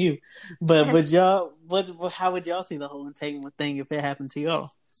pressure on you. But would y'all, how would y'all see the whole entanglement thing if it happened to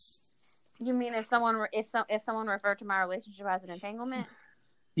y'all? You mean if someone referred to my relationship as an entanglement?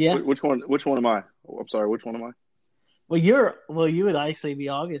 Yeah. Which one am I? I'm sorry. Which one am I? Well, you would actually be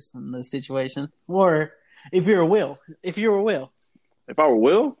August in this situation, or if you're Will. If you were Will. If I were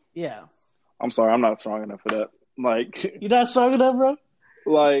Will? Yeah. I'm sorry, I'm not strong enough for that. Like, you're not strong enough, bro.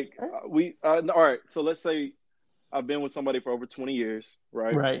 Like all right. So let's say I've been with somebody for over 20 years,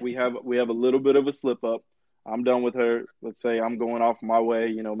 right? Right. We have a little bit of a slip up. I'm done with her. Let's say I'm going off my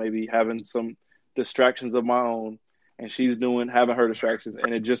way, maybe having some distractions of my own, and she's having her distractions,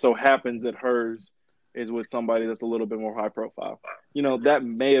 and it just so happens that hers is with somebody that's a little bit more high profile. That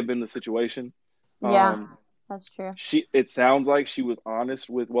may have been the situation. Yeah, that's true. It sounds like she was honest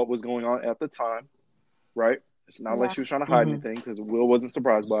with what was going on at the time, right? It's not like she was trying to hide anything, because Will wasn't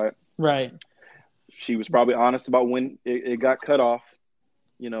surprised by it. Right. She was probably honest about when it got cut off.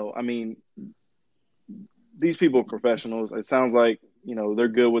 I mean, these people are professionals. It sounds like, they're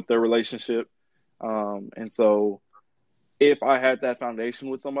good with their relationship. And so if I had that foundation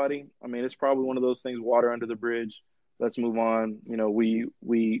with somebody, I mean, it's probably one of those things, water under the bridge. Let's move on. We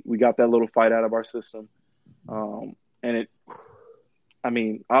got that little fight out of our system. And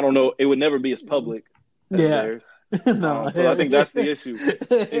I don't know. It would never be as public as theirs. No. So I think that's the issue.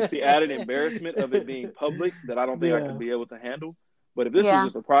 It's the added embarrassment of it being public that I don't think I can be able to handle. But if this was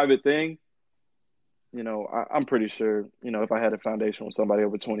just a private thing, I'm pretty sure, if I had a foundation with somebody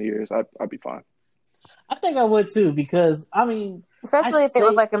over 20 years, I'd be fine. I think I would too, because especially if it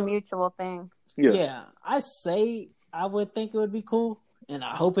was like a mutual thing. Yeah. I would think it would be cool, and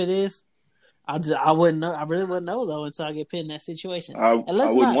I hope it is. I wouldn't know. I really wouldn't know though until I get put in that situation. I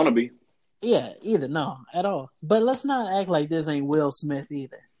wouldn't want to be. Yeah, no, at all. But let's not act like this ain't Will Smith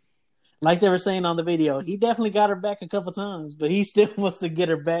either. Like they were saying on the video, he definitely got her back a couple times, but he still wants to get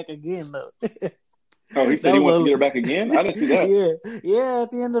her back again though. Oh, he said he wants to get her back again? I didn't see that. Yeah.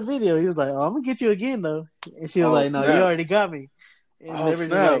 At the end of the video, he was like, "Oh, I'm gonna get you again, though," and she was like, "No, you already got me." And they were just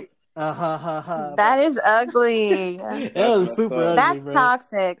like, That is ugly. That was super ugly. That's bro.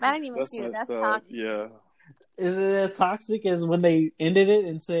 toxic. That ain't even cute. That's toxic. Yeah. is it as toxic as when they ended it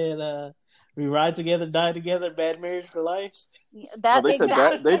and said, "We ride together, die together, bad marriage for life"? That's they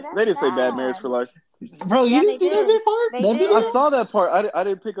exactly. said they didn't say bad marriage for life. Bro, you didn't see that bit part? They did. I saw that part. I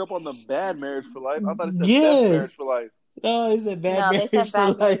didn't pick up on the bad marriage for life. I thought it said best marriage for life. No, it said bad marriage for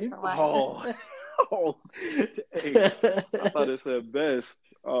life. Oh, hey, I thought it said best.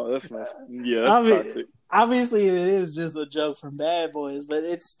 Oh, that's messed. Yeah, that's toxic. Obviously, it is just a joke from Bad Boys, but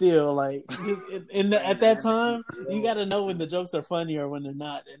it's still like just at that time, you got to know when the jokes are funny or when they're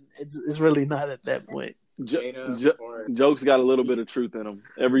not, and it's really not at that point. Jokes got a little bit of truth in them.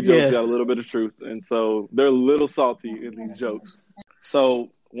 Every joke's got a little bit of truth, and so they're a little salty in these jokes.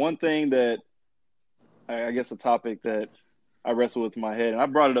 So one thing that I guess a topic that I wrestle with in my head, and I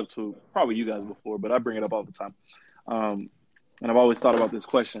brought it up to probably you guys before, but I bring it up all the time. And I've always thought about this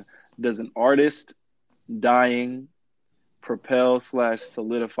question: does an artist dying propel /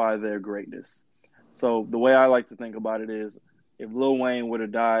 solidify their greatness? So the way I like to think about it is, if Lil Wayne would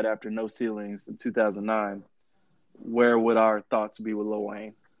have died after No Ceilings in 2009, where would our thoughts be with Lil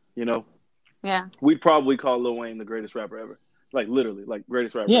Wayne? You know? Yeah. We'd probably call Lil Wayne the greatest rapper ever. Like, literally, like,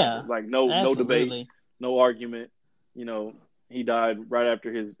 greatest rapper ever. Like, no debate, no argument. You know, he died right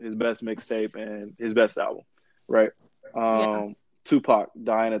after his best mixtape and his best album, right? Tupac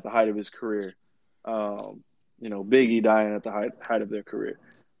dying at the height of his career. You know, Biggie dying at the height of their career.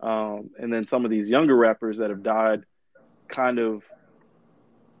 And then some of these younger rappers that have died kind of,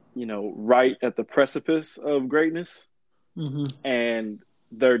 you know, right at the precipice of greatness. Mm-hmm. And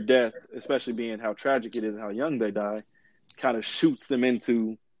their death, especially being how tragic it is and how young they die, kind of shoots them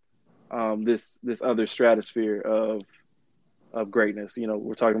into this other stratosphere of greatness. You know,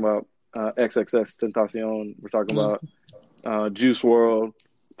 we're talking about XXXTentacion. We're talking about Juice WRLD,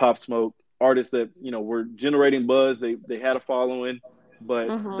 Pop Smoke, artists that, you know, were generating buzz. They had a following, but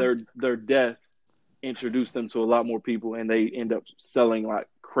their death introduced them to a lot more people, and they end up selling like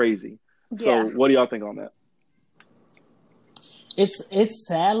crazy. So what do y'all think on that? It's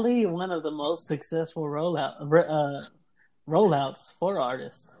sadly one of the most successful rollouts for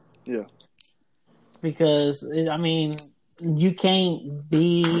artists. Yeah. Because I mean, you can't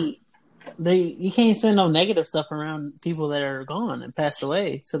send no negative stuff around people that are gone and passed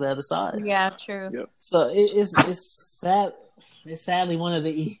away to the other side. Yeah, true. Yep. So it's sad. It's sadly one of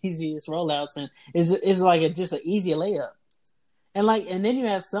the easiest rollouts, and it's like just an easy layup. And then you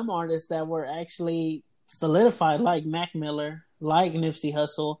have some artists that were actually solidified, like Mac Miller, like Nipsey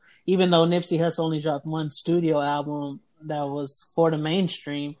Hussle. Even though Nipsey Hussle only dropped one studio album that was for the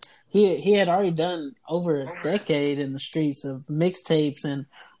mainstream, he had already done over a decade in the streets of mixtapes and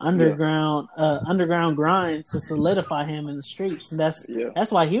underground grind to solidify him in the streets, and that's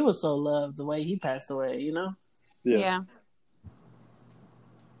why he was so loved the way he passed away. You know. Yeah.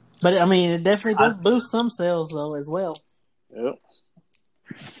 But I mean, it definitely does boost some sales though as well. Yep.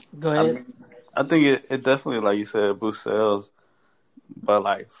 Go ahead. I think it definitely, like you said, boosts sales. But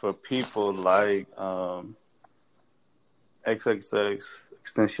like for people like XXX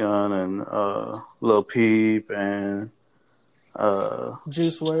Extension and Lil Peep and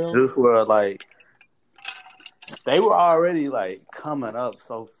Juice WRLD, like they were already like coming up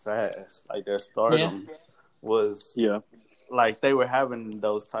so fast. Like their stardom was like they were having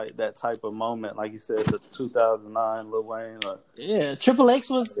that type of moment, like you said, the 2009 Lil Wayne. Triple X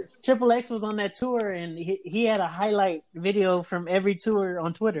was on that tour, and he had a highlight video from every tour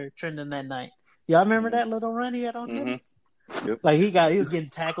on Twitter trending that night. Y'all remember that little run he had on Twitter? Yep. Like he was getting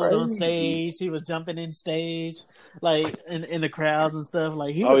tackled on stage. He was jumping in stage, like in the crowds and stuff.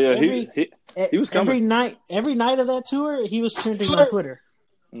 Like he was he was coming. Every night of that tour, he was trending on Twitter.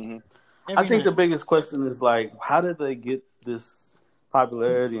 Mm-hmm. I think the biggest question is like, how did they get this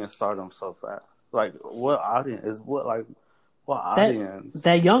popularity and stardom so fast? Like, what audience?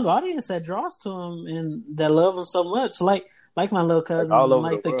 That young audience that draws to him and that love him so much. Like my little cousins,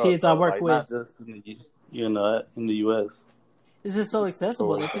 like the kids I work with. Not just in the U.S. It's just so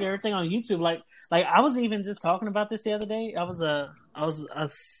accessible. They put everything on YouTube. Like I was even just talking about this the other day. I was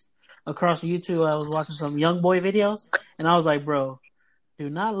across YouTube. I was watching some YoungBoy videos, and I was like, bro, do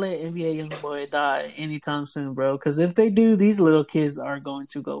not let NBA YoungBoy die anytime soon, bro. Because if they do, these little kids are going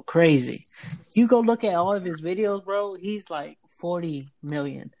to go crazy. You go look at all of his videos, bro. He's like 40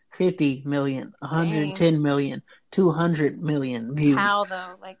 million, 50 million, 110 million, 200 million views. How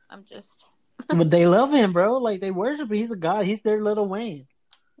though? Like I'm just. But they love him, bro. Like they worship him. He's a god. He's their Lil Wayne.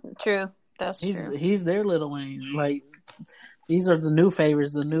 True. That's true. He's their Lil Wayne. Like these are the new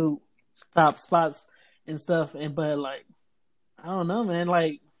favorites, the new top spots and stuff. But like, I don't know, man.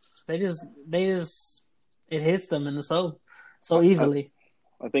 Like they just it hits them in the soul so easily.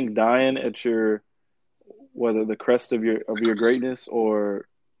 I think dying at your whether the crest of your greatness or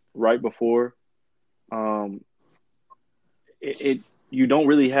right before, you don't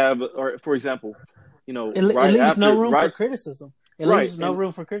really have, or for example, it leaves no room for criticism. It leaves no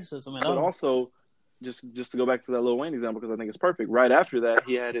room for criticism at all. But also, just to go back to that Lil Wayne example, because I think it's perfect. Right after that,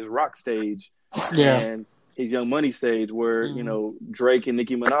 he had his rock stage, and his Young Money stage, where Drake and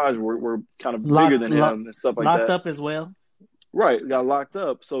Nicki Minaj were kind of bigger than him and stuff like that. Locked up as well. Right, got locked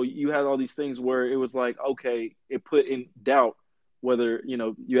up. So you had all these things where it was like, okay, it put in doubt whether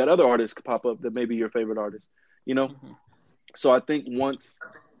you had other artists pop up that may be your favorite artist. So I think once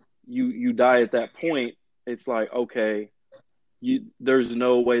you die at that point, it's like, okay, there's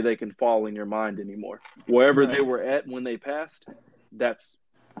no way they can fall in your mind anymore. Wherever they were at when they passed, that's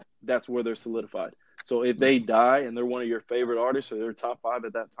where they're solidified. So if they die and they're one of your favorite artists or they're top 5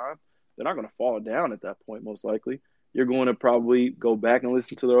 at that time, they're not going to fall down at that point, most likely. You're going to probably go back and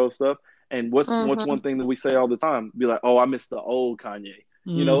listen to their old stuff. And what's one thing that we say all the time? Be like, oh, I miss the old Kanye.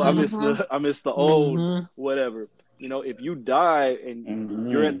 I miss the old whatever. If you die and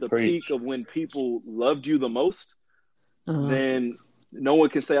you're at the peak of when people loved you the most, then no one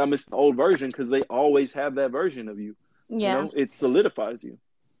can say I miss the old version, because they always have that version of you. Yeah, it solidifies you.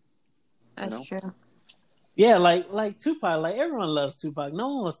 That's true. Yeah, like Tupac. Like, everyone loves Tupac.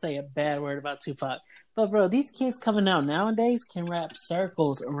 No one will say a bad word about Tupac. But bro, these kids coming out nowadays can wrap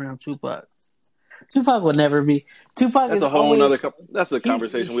circles around Tupac. Tupac would never be. Tupac that's is a whole always, other. That's a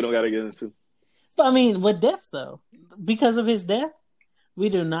conversation we don't got to get into. But I mean, with death though, because of his death, we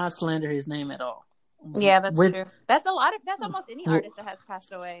do not slander his name at all. Yeah, that's true. That's almost any artist that has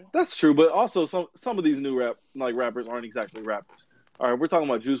passed away. That's true, but also some of these new rappers aren't exactly rappers. All right, we're talking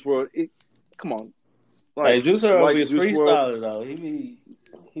about Juice WRLD. Come on, Juice WRLD is freestyler though.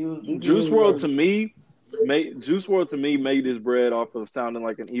 He was Juice WRLD to me. Juice WRLD to me made his bread off of sounding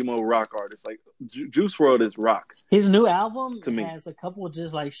like an emo rock artist. Like Juice WRLD is rock. His new album has a couple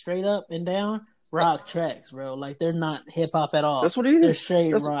just like straight up and down rock tracks, bro. Like, they're not hip hop at all. That's what he is. They're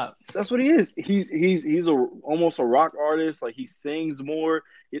straight rock. That's what he is. He's almost a rock artist. Like, he sings more.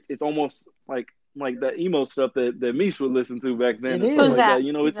 It's almost like that emo stuff that Mish would listen to back then. It is. Like that.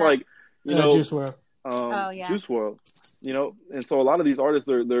 It's like Juice WRLD. Juice WRLD. And so a lot of these artists,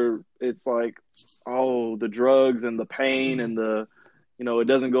 they're it's like, oh, the drugs and the pain and the, it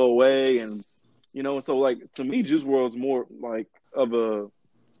doesn't go away, and so like, to me, Juice WRLD's more like of a,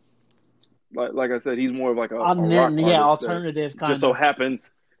 like I said, he's more of like a rock alternative kind. Just so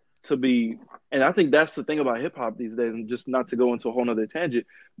happens to be, and I think that's the thing about hip hop these days, and just not to go into a whole nother tangent,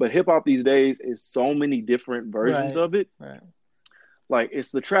 but hip hop these days is so many different versions of it. Right. Like,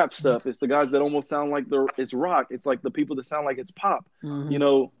 it's the trap stuff. It's the guys that almost sound like it's rock. It's like the people that sound like it's pop.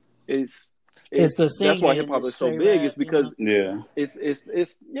 Mm-hmm. It's the singing. That's why hip hop is so big. It's because it's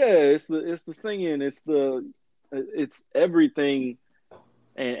the singing. It's everything,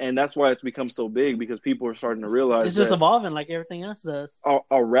 and that's why it's become so big, because people are starting to realize it's just evolving like everything else does.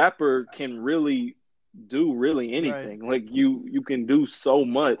 A rapper can really do anything. Right. Like, you can do so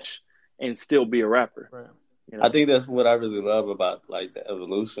much and still be a rapper. Right. I think that's what I really love about like the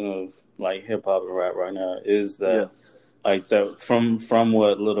evolution of like hip hop and rap right now, is that like that from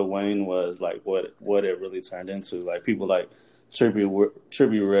what Lil Wayne was, like what it really turned into. Like, people like Trippie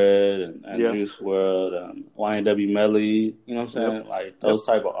Redd and Juice WRLD, YNW Melly, you know what I'm saying? Yep. Like, those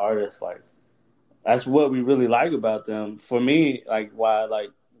type of artists, like, that's what we really like about them. For me, like, why I like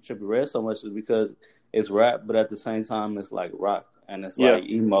Trippie Redd so much is because it's rap, but at the same time it's like rock, and it's like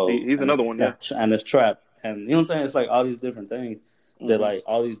emo. He's another one, and it's trap. And you know what I'm saying? It's like all these different things that like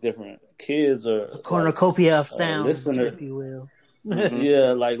all these different kids are a cornucopia of sounds, if you will.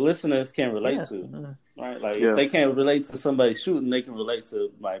 Yeah, like listeners can relate to, right? Like if they can't relate to somebody shooting, they can relate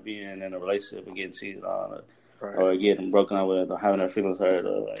to like being in a relationship and getting cheated on, or getting broken up with, or having their feelings hurt,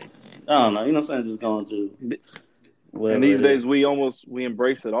 or like, I don't know, you know what I'm saying? Just going through. And these days we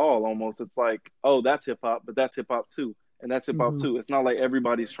embrace it all. Almost, it's like, oh, that's hip hop, but that's hip hop too, and that's hip hop too. It's not like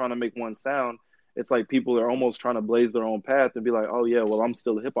everybody's trying to make one sound. It's like people are almost trying to blaze their own path and be like, oh yeah, well, I'm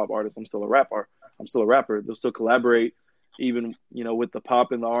still a hip hop artist. I'm still a rapper. They'll still collaborate, even, with the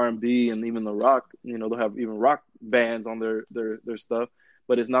pop and the R&B and even the rock. They'll have even rock bands on their stuff,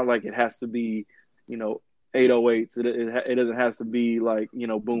 but it's not like it has to be, 808s. It doesn't have to be like,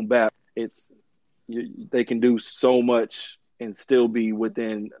 boom bap. They can do so much and still be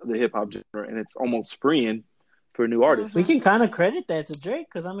within the hip hop genre, and it's almost freeing for new artists. We can kind of credit that to Drake,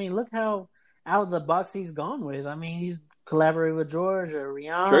 because I mean, look how out of the box he's gone with. I mean, he's collaborated with Georgia,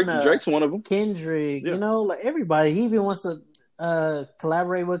 Rihanna, Drake's one of them, Kendrick, like everybody. He even wants to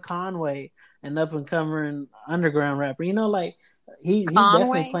collaborate with Conway, an up and coming underground rapper. Like he's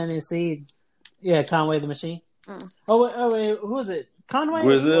definitely planting a seed. Yeah, Conway the Machine. Oh wait, who is it? Conway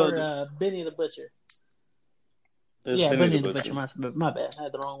or Benny the Butcher? Benny the Butcher. My bad, I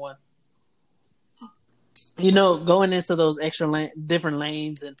had the wrong one. You know, going into those extra different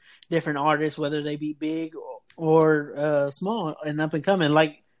lanes and different artists, whether they be big or small and up and coming,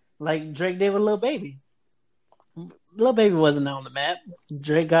 like Drake did with Lil Baby. Lil Baby wasn't on the map.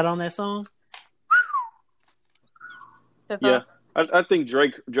 Drake got on that song. Yeah, I think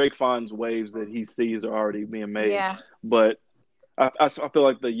Drake finds waves that he sees are already being made. Yeah. But I feel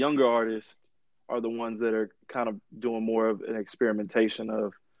like the younger artists are the ones that are kind of doing more of an experimentation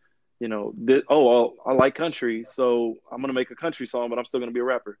of, you know, I like country, so I'm going to make a country song, but I'm still going to be a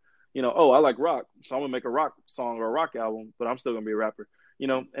rapper. You know, I like rock, so I'm going to make a rock song or a rock album, but I'm still going to be a rapper. You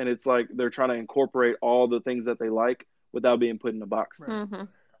know, and it's like they're trying to incorporate all the things that they like without being put in a box. Right. Mm-hmm.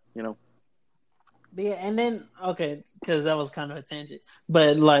 You know? Yeah, and then, okay, because that was kind of a tangent,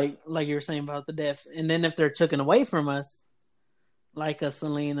 but like you were saying about the deaths, and then if they're taken away from us, like a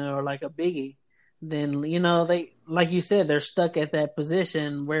Selena or like a Biggie, then, you know, they, like you said, they're stuck at that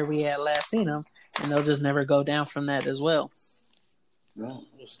position where we had last seen them, and they'll just never go down from that as well. No,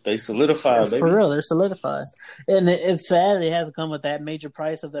 they solidified. For real, they're solidified, and it's sad it hasn't come with that major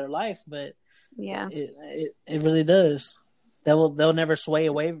price of their life, but yeah, it really does. They'll never sway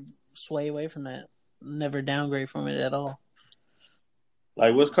away from that, never downgrade from it at all.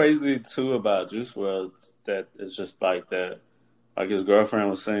 Like, what's crazy too about Juice WRLD that it's just like that. Like his girlfriend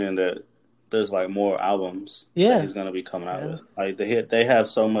was saying that there's like more albums that he's gonna be coming out with. Like they have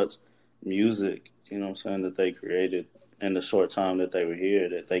so much music, you know what I'm saying, that they created in the short time that they were here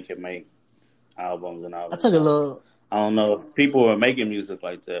that they could make albums and albums. I don't know if people were making music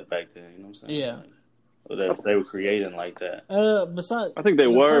like that back then, you know what I'm saying? Yeah. Or that they were creating like that. I think they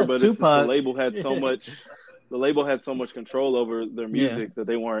were, but it's just the label had so much the label had so much control over their music that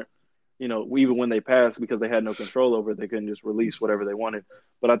they weren't, you know, even when they passed, because they had no control over it, they couldn't just release whatever they wanted.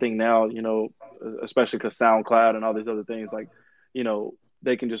 But I think now, you know, especially because SoundCloud and all these other things, like, you know,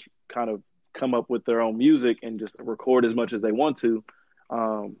 they can just kind of come up with their own music and just record as much as they want to,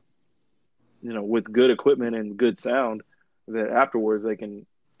 you know, with good equipment and good sound, that afterwards they can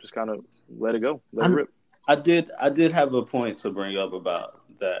just kind of let it go, let it rip. I did have a point to bring up about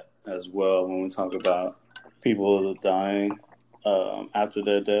that as well when we talk about people dying after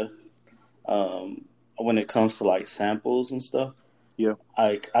their death. When it comes to like samples and stuff,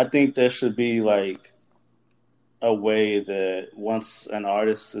 like I think there should be like a way that once an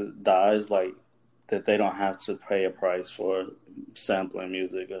artist dies, like that they don't have to pay a price for sampling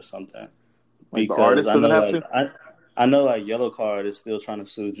music or something. Like because I know like Yellow Card is still trying to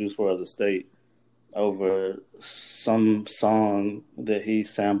sue Juice WRLD's estate over some song that he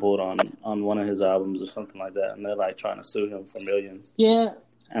sampled on one of his albums or something like that, and they're like trying to sue him for millions. Yeah.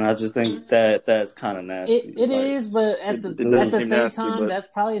 And I just think that that's kind of nasty. It is, but at the same time, that's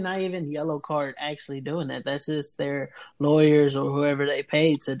probably not even Yellow Card actually doing that. That's just their lawyers or whoever they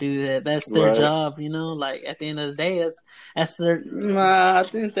paid to do that. That's their job, you know. Like at the end of the day, that's their. Nah, I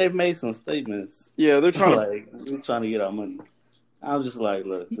think they've made some statements. Yeah, they're trying we're trying to get our money. I was just like,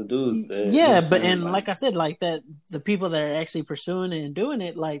 look, the dude's dead. Yeah, but like I said, like that, the people that are actually pursuing it and doing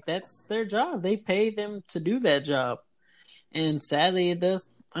it, like that's their job. They pay them to do that job, and sadly, it does.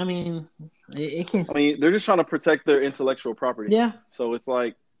 I mean, it can. I mean, they're just trying to protect their intellectual property. Yeah. So it's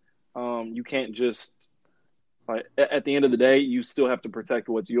like, you can't just like at the end of the day, you still have to protect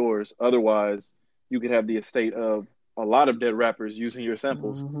what's yours. Otherwise, you could have the estate of a lot of dead rappers using your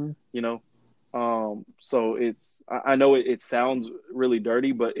samples. Mm-hmm. You know, so it's. I know it sounds really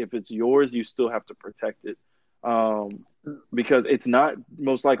dirty, but if it's yours, you still have to protect it, because it's not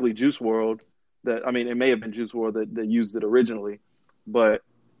most likely Juice WRLD that. I mean, it may have been Juice WRLD that used it originally, but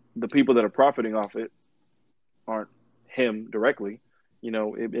the people that are profiting off it aren't him directly. You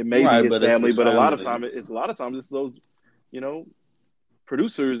know, it may be his family, but a lot of times it's those, you know,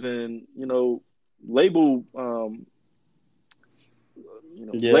 producers and, you know, label,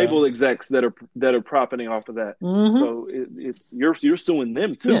 label execs that are profiting off of that. Mm-hmm. So it's you're suing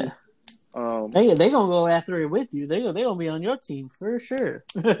them too. Yeah. They gonna go after it with you. They gonna be on your team for sure.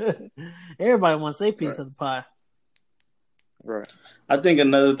 Everybody wants their piece of the pie. Right. I think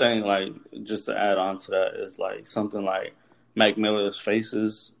another thing, like, just to add on to that, is like something like Mac Miller's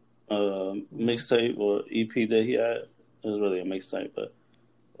Faces mixtape or EP that he had. It was really a mixtape, but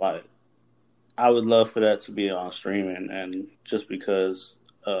like I would love for that to be on streaming, and just because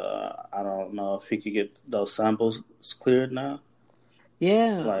I don't know if he could get those samples cleared now.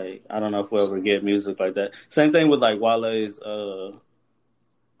 Yeah. Like I don't know if we'll ever get music like that. Same thing with like Wale's.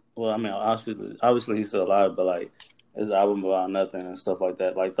 Well, I mean, obviously he's still alive, but like his album About Nothing and stuff like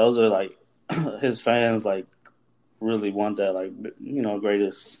that. Like those are like his fans like really want that, like, you know,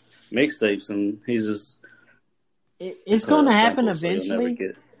 greatest mixtapes, and he's just it's going to happen eventually.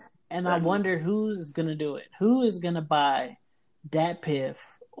 And I wonder who's going to do it. Who is going to buy Dat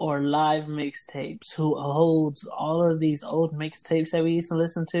Piff or Live mixtapes? Who holds all of these old mixtapes that we used to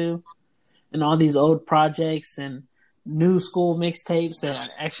listen to, and all these old projects and new school mixtapes that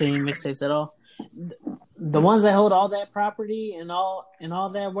actually ain't mixtapes at all. The ones that hold all that property and all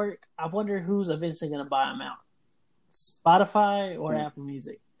that work, I wonder who's eventually going to buy them out. Spotify or Apple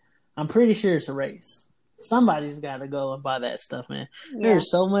Music? I'm pretty sure it's a race. Somebody's got to go and buy that stuff, man. Yeah.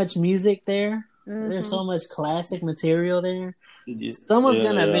 There's so much music there. Mm-hmm. There's so much classic material there. Yeah. Someone's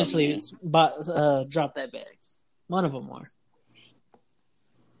going to eventually drop that bag. One of them are.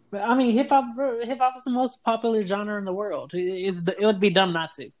 But I mean, hip hop is the most popular genre in the world. It would be dumb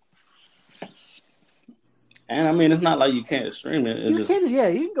not to. And I mean, it's not like you can't stream it. You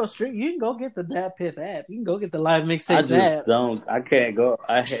can go stream. You can go get the Dat Piff app. You can go get the Live Mixtapes app. I can't go.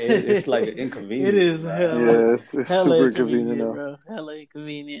 It's like an inconvenience. It is it's super inconvenient, bro. Hella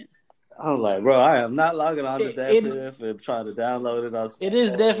inconvenient. I'm like, bro, I am not logging on to Dat Piff and trying to download it. It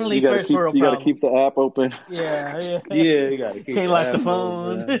is definitely first world problems. You got to keep the app open. Yeah. You got to keep. Can't lock the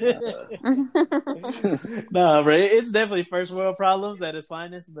phone. Nah, bro, it's definitely first world problems at its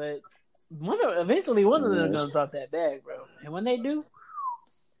finest, but. Eventually, one of them gonna drop that bag, bro. And when they do,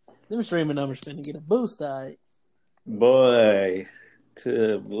 them streaming numbers finna get a boost, alright. Boy.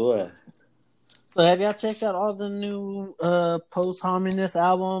 So, have y'all checked out all the new post-harmonious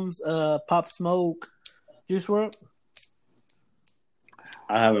albums? Pop Smoke, Juice WRLD.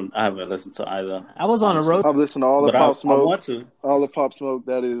 I haven't listened to either. I was on a road. I've listened to all the Pop Smoke. I want to. All the Pop Smoke.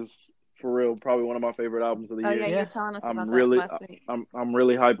 That is. For real, probably one of my favorite albums of the year. Yeah, you're telling us about that last week. I'm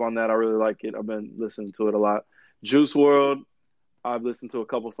really hype on that. I really like it. I've been listening to it a lot. Juice WRLD, I've listened to a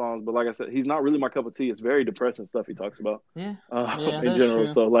couple songs, but like I said, he's not really my cup of tea. It's very depressing stuff he talks about. In general. True.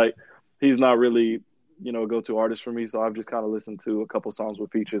 So like, he's not really, a go-to artist for me. So I've just kind of listened to a couple songs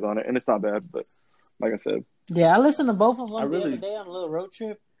with features on it, and it's not bad. But like I said, I listened to both of them the other day on a little road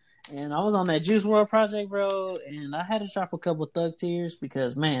trip. And I was on that Juice WRLD project, bro, and I had to drop a couple Thug tears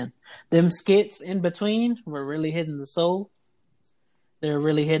because, man, them skits in between were really hitting the soul. They were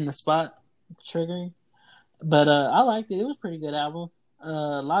really hitting the spot, triggering. But I liked it. It was a pretty good album.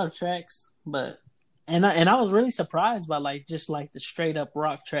 A lot of tracks, and I was really surprised by just the straight up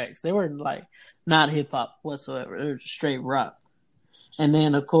rock tracks. They were not hip hop whatsoever. They were just straight rock. And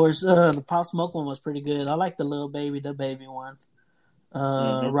then of course the Pop Smoke one was pretty good. I like the Lil Baby, the Baby one.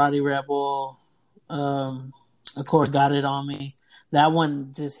 Roddy Rebel, of course, Got It On Me. That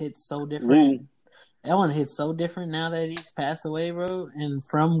one just hits so different. That one hits so different now that he's passed away, bro. And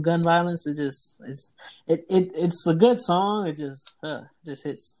from gun violence, it's a good song. It just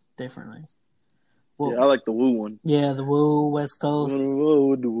hits differently. Well, I like the Woo one. Yeah, the Woo, West Coast. The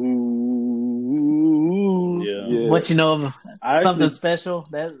Woo. Yeah. What you know of something special?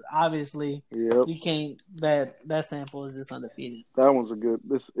 That obviously you can't. That sample is just undefeated. That one's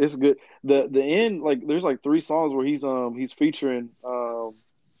it's good. The end, there's 3 songs where he's featuring or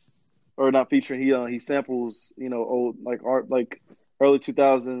not featuring. He samples old art early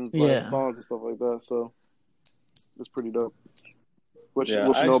 2000s songs and stuff like that. So it's pretty dope. What you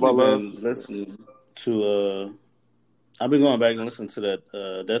know about love? Listening to I've been going back and listening to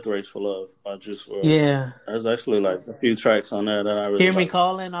that Death Race for Love by Juice WRLD. Yeah. There's actually a few tracks on there that I really Hear Me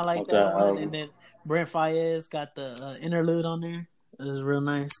Calling, I like that one. And then Brent Faiyaz got the interlude on there. It was real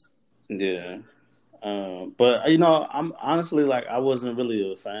nice. Yeah. But I'm honestly I wasn't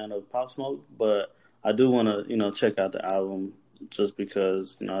really a fan of Pop Smoke, but I do want to check out the album just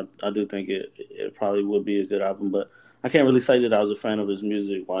because I do think it probably would be a good album, but I can't really say that I was a fan of his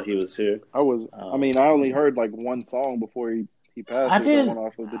music while he was here. I was. I only heard one song before he passed. I didn't. One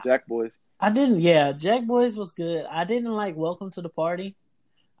off of the Jack Boys. I didn't. Yeah, Jack Boys was good. I didn't like Welcome to the Party.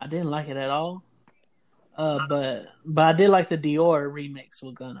 I didn't like it at all. But I did like the Dior remix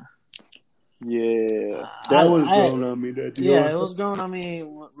with Gunna. Yeah, that was growing on me. That Dior. Yeah, it was growing on me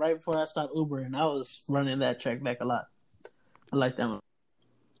right before I stopped Ubering. I was running that track back a lot. I like that one.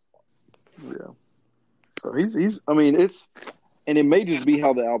 Yeah. So he's it's, and it may just be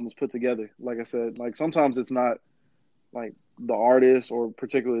how the album's put together. Like I said, sometimes it's not the artist or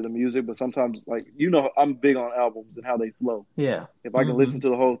particularly the music, but sometimes I'm big on albums and how they flow. Yeah. If I can listen to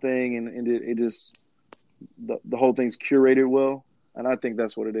the whole thing and it just the whole thing's curated well, and I think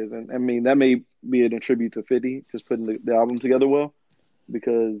that's what it is. And that may be an attribute to 50 just putting the album together well, but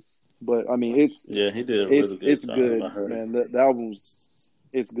it's he did a really good it's job. Good, man. The album's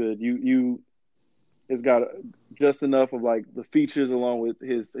it's good. it's got just enough of like the features along with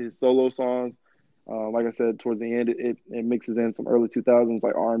his solo songs. Like I said, towards the end, it mixes in some early 2000s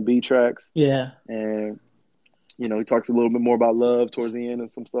like R&B tracks. Yeah, and he talks a little bit more about love towards the end and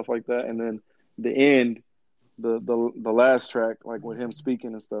some stuff like that. And then the end, the last track, like with him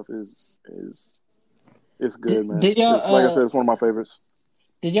speaking and stuff, is it's good, man. Did y'all, like I said, it's one of my favorites.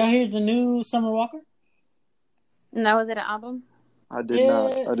 Did y'all hear the new Summer Walker? No, was it an album? I did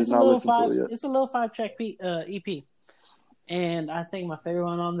not. I did not listen to it yet. It's a little 5-track EP, and I think my favorite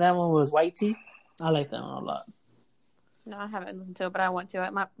one on that one was White Tea. I like that one a lot. No, I haven't listened to it, but I want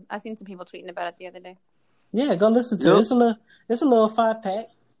to. I seen some people tweeting about it the other day. Yeah, go listen to it. It's a little 5-pack,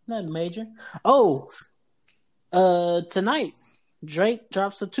 nothing major. Oh, tonight Drake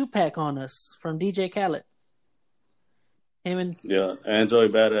drops a 2-pack on us from DJ Khaled. And Joey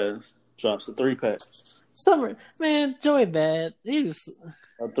Badass drops a 3-pack. Summer, man, Joey Bad. He was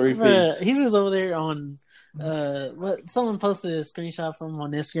a 3-piece. He was over there on what someone posted a screenshot from him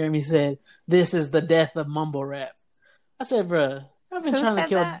on Instagram. He said, "This is the death of mumble rap." I said, "Bruh, I've been trying to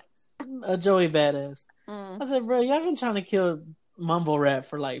kill a Joey Badass." I said, "Bruh, y'all been trying to kill mumble rap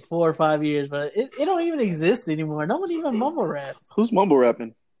for like 4 or 5 years, but it don't even exist anymore. No one even mumble raps. Who's mumble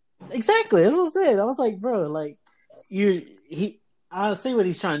rapping?" Exactly, that's what I said. I was like, "Bro, like I see what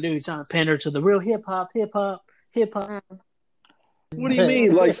he's trying to do. He's trying to pander to the real hip hop. What do you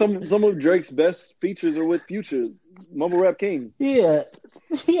mean? Like some of Drake's best features are with Future, mumble rap king. Yeah,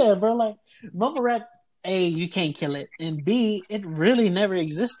 bro. Like mumble rap, A, you can't kill it, and B, it really never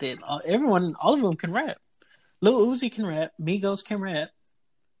existed. All of them can rap. Lil Uzi can rap. Migos can rap.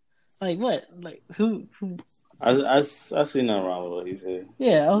 Like what? Like who? I see nothing wrong with what he said.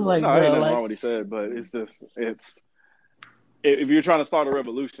 Yeah, I was like, no, bro, ain't nothing wrong with what he said, but it's. If you're trying to start a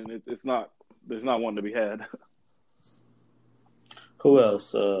revolution, it's not. There's not one to be had. Who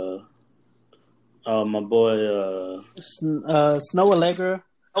else? My boy Snow Allegra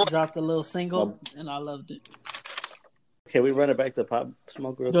dropped a little single, and I loved it. Can we run it back to Pop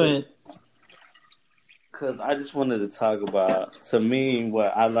Smoke real quick? Go ahead. Because I just wanted to talk about, to me,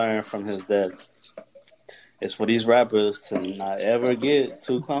 what I learned from his death. It's for these rappers to not ever get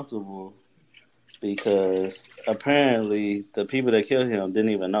too comfortable. Because apparently the people that killed him didn't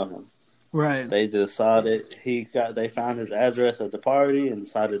even know him. Right. They just saw that they found his address at the party and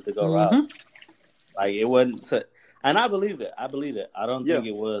decided to go rob. Like it wasn't, and I believe it. I don't think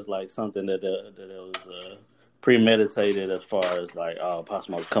it was like something that it was premeditated as far as like, oh, Pop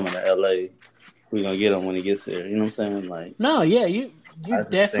Smoke's coming to LA. We're gonna get him when he gets here. You know what I'm saying? Like, no, yeah, you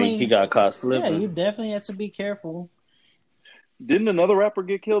definitely think he got caught slipping. Yeah, you definitely have to be careful. Didn't another rapper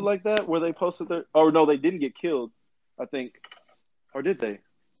get killed like that? Where they posted their? Oh no, they didn't get killed. I think, or did they?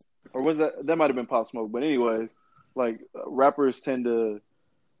 Or was that? That might have been Pop Smoke. But anyways, like rappers tend to.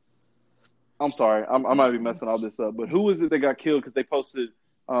 I'm sorry, I might be messing all this up. But who was it that got killed? Because they posted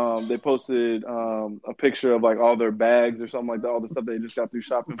a picture of like all their bags or something like that, all the stuff they just got through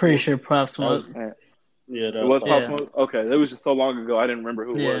shopping. Pretty sure Pop Smoke. It was Pop Smoke. Okay, that was just so long ago. I didn't remember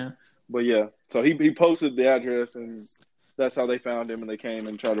who it was. But yeah, so he posted the address and. That's how they found him, and they came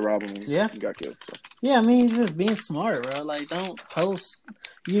and tried to rob him. And he got killed. So. Yeah, I mean, just being smart, bro. Like, don't post.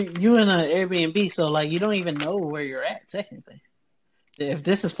 You in an Airbnb, so like you don't even know where you're at technically. If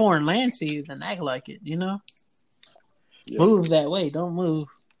this is foreign land to you, then act like it. You know, move that way. Don't move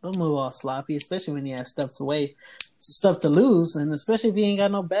all sloppy, especially when you have stuff to lose, and especially if you ain't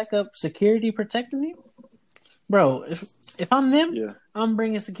got no backup security protecting you. Bro, if I'm them, I'm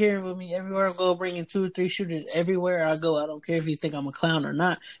bringing security with me everywhere I go, bringing 2 or 3 shooters everywhere I go. I don't care if you think I'm a clown or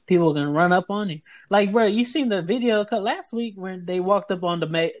not. People are going to run up on you. Like, bro, you seen the video last week when they walked up on the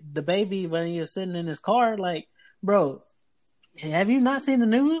baby when he was sitting in his car? Like, bro, have you not seen the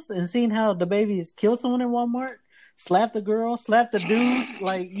news and seen how the baby's killed someone in Walmart? Slapped the girl, slapped the dude.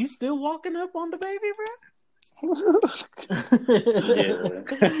 Like, you still walking up on the baby, bro? You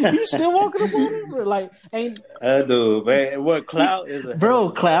still walking up on him? Like, ain't I do, man. What clout is a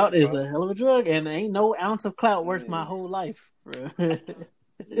clout is a hell of a drug, and ain't no ounce of clout worth my whole life, bro.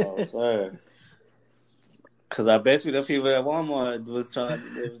 No, sir. Because I bet you the people at Walmart was trying.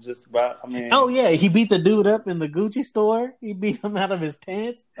 It was just about. I mean, oh yeah, he beat the dude up in the Gucci store. He beat him out of his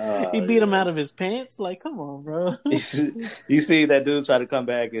pants. He beat him out of his pants. Like, come on, bro. You see that dude try to come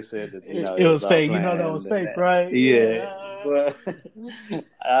back and said that it was fake. You know that was fake, right? Yeah. But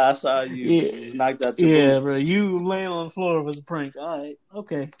I saw you knocked out your boots. Bro. You laying on the floor was a prank. All right,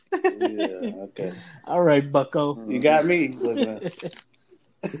 okay. Okay. All right, Bucko. You got me.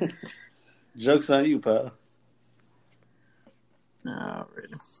 Joke's on you, pal. Alright.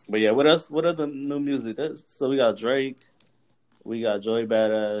 But yeah, what else? What other new music? So we got Drake, we got Joey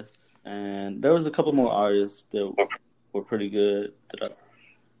Badass, And there was a couple more artists that were pretty good that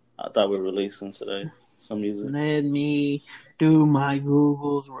I thought were releasing today. Some music. Let me do my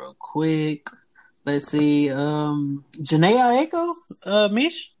Googles real quick. Let's see. Janae Aiko,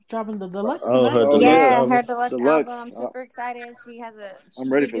 Mish, dropping the deluxe tonight. Her deluxe album. I'm super excited.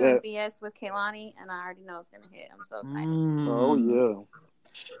 I'm ready for that. BS with Kehlani, and I already know it's gonna hit. I'm so excited. Oh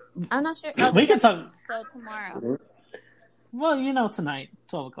yeah. I'm not sure. We can talk. So tomorrow. Well, tonight,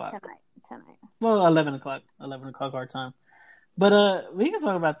 12 o'clock. Tonight. Well, 11 o'clock. 11 o'clock our time. But we can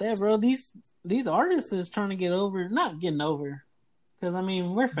talk about that, bro. These artists is trying to get over, not getting over, because I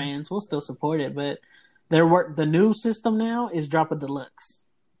mean we're fans, we'll still support it. But the new system now is drop a deluxe.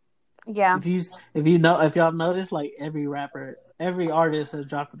 Yeah. If y'all have noticed, like every artist has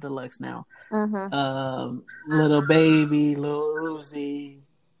dropped a deluxe now. Mm-hmm. Lil Baby, Lil Uzi,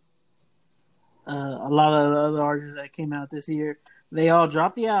 a lot of the other artists that came out this year, they all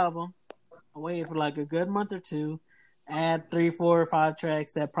dropped the album, waited for like a good month or two. Add 3, 4, or 5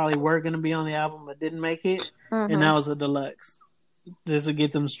 tracks that probably were going to be on the album but didn't make it, and that was a deluxe, just to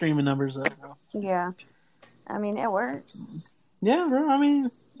get them streaming numbers up, bro. Yeah, I mean it works. Yeah, bro. I mean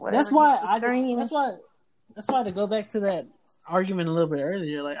that's why to go back to that argument a little bit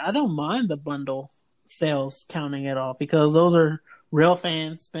earlier. Like I don't mind the bundle sales counting at all because those are real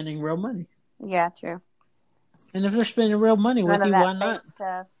fans spending real money. Yeah, true. And if they're spending real money with you, why not?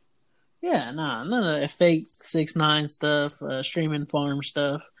 Stuff. Yeah, none of that fake 6ix9ine stuff, streaming farm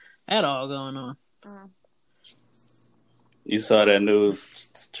stuff at all going on. You saw that new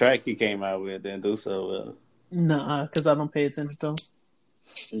track he came out with, didn't do so well. Nah, because I don't pay attention to him.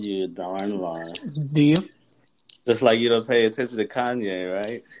 You darn lying. Do you? Just like you don't pay attention to Kanye,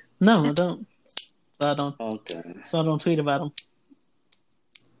 right? No, I don't. So I don't. Okay. So I don't tweet about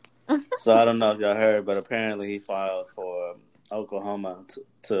him. So I don't know if y'all heard, but apparently he filed for Oklahoma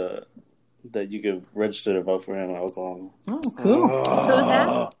to that you can register to vote for him in Oklahoma. Oh, cool. Who's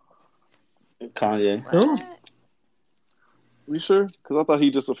that? Kanye. Cool. You sure? Because I thought he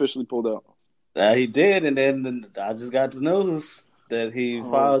just officially pulled out. He did, and then I just got the news that he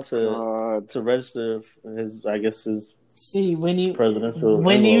filed to register his See, presidential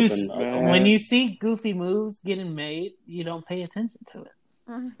when you see goofy moves getting made, you don't pay attention to it.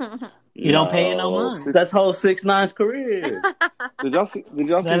 You don't pay it no mind. That's whole 6ix9ine's career. Did y'all see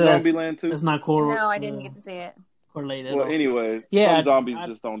Zombieland too? It's not correlated. No, I didn't get to see it. Correlated. Well, anyway, some zombies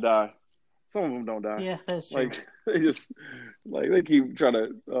just don't die. Some of them don't die. Yeah, that's true. Like they keep trying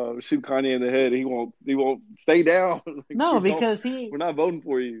to shoot Kanye in the head. He won't stay down. Because we're not voting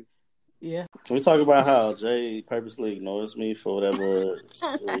for you. Yeah. Can we talk about how Jay purposely ignores me for whatever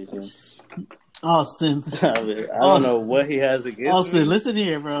reasons? Austin. I don't know what he has against Austin, me. Listen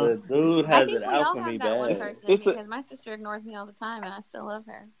here, bro. The dude has it out for me bad. Because my sister ignores me all the time, and I still love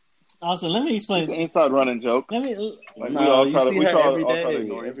her. Austin, let me explain. It's an inside running joke. We try every day,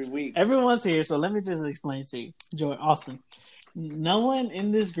 every week. Everyone's here, so let me just explain to you, Austin. No one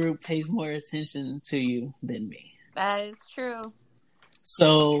in this group pays more attention to you than me. That is true.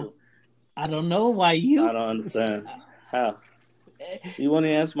 So I don't know why you. I don't understand how. You won't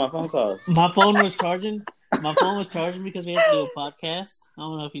even answer my phone calls. My phone was charging. My phone was charging because we had to do a podcast. I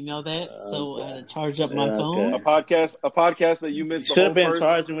don't know if you know that. So I had to charge up my phone. Okay. A podcast that you missed. Should have been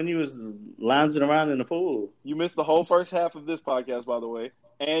charging when you was lounging around in the pool. You missed the whole first half of this podcast, by the way,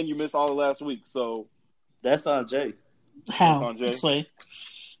 and you missed all of last week. So that's on Jay. How? That's on Jay. This way.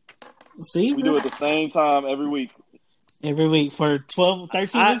 See, we do it the same time every week. Every week for 12,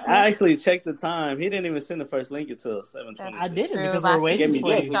 13 weeks? I actually checked the time. He didn't even send the first link until 7:26. I did it because we're waiting for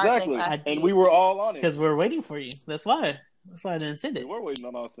you. Exactly. And we were all on it. Because we're waiting for you. That's why. That's why I didn't send it. We were waiting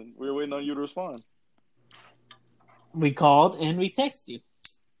on Austin. We were waiting on you to respond. We called and we texted you.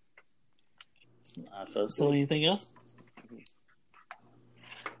 So anything else?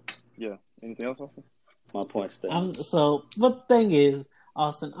 Yeah. Anything else, Austin? My point stands. But the thing is,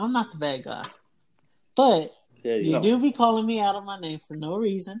 Austin, I'm not the bad guy. But you do be calling me out of my name for no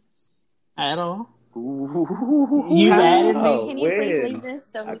reason at all. You added me. Can you please leave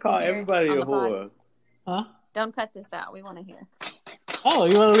this so we call everybody a whore. Huh? Don't cut this out. We want to hear. Oh,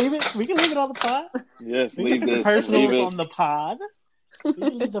 you want to leave it? We can leave it on the pod. Yes, leave this. The personals on the pod.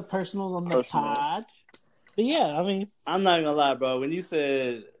 Leave the personals on the pod. But yeah, I mean, I'm not gonna lie, bro. When you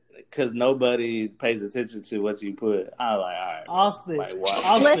said because nobody pays attention to what you put, I was like, all right, Austin. Like,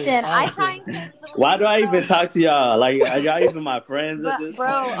 why? Listen, I try and why do I even talk to y'all? Like, are y'all even my friends at this point? Bro,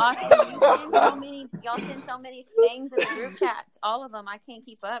 Austin, y'all send so many things in the group chats. All of them, I can't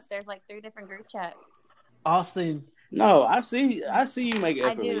keep up. There's like 3 different group chats. Austin. No, I see you make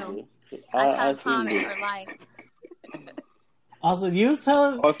effort. I do. I comment or like. Also, you was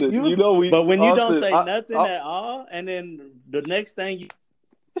telling Austin, but when you don't say nothing at all, and then the next thing you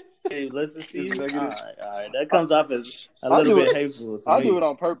hey, let's just see. All right, that comes off as a little bit hateful to me. I'll do it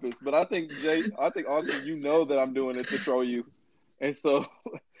on purpose, but I think Austin, you know that I'm doing it to troll you, and so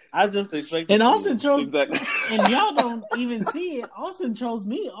I just expect. And Austin trolls, and y'all don't even see it. Austin trolls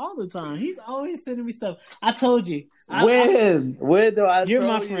me all the time. He's always sending me stuff. I told you. When do I? You're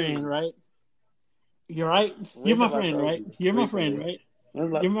my friend, right? You're right. You're my friend, right? You're my friend, right?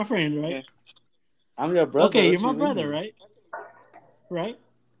 You're my friend, right? I'm your brother. Okay, you're my brother, right? Right?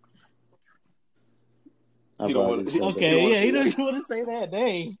 Okay, yeah, he doesn't want to say that.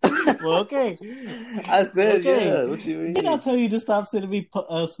 Dang. Well, okay. I said, yeah. What you mean? Did I tell you to stop sending me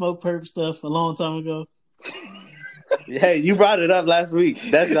smoke perp stuff a long time ago? Yeah, you brought it up last week.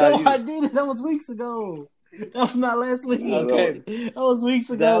 That's not you. I did. That was weeks ago. That was not last week. Okay. That was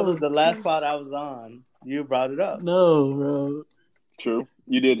weeks ago. That was the last part I was on. You brought it up. No, bro. True.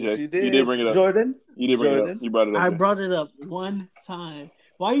 You did, Jay. You did. You did bring it up. Jordan? You did bring it up. You brought it up. I brought it up one time.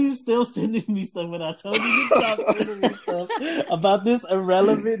 Why are you still sending me stuff when I told you to stop sending me stuff about this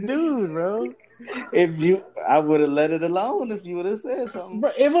irrelevant dude, bro? I would have let it alone if you would have said something.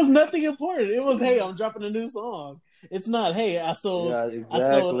 Bro, it was nothing important. It was, hey, I'm dropping a new song. It's not, hey, I sold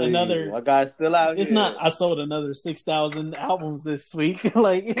another. My guy's still out It's here. not, I sold another 6,000 albums this week.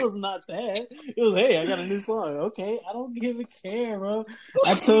 Like, it was not that. It was, hey, I got a new song. Okay, I don't give a care, bro.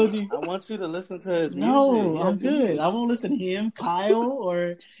 I told you. I want you to listen to his music. No, I'm good. I won't listen to him, Kyle,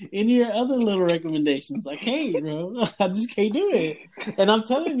 or any of your other little recommendations. I can't, bro. I just can't do it. And I'm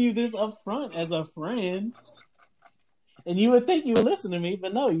telling you this up front as a friend. And you would think you would listen to me,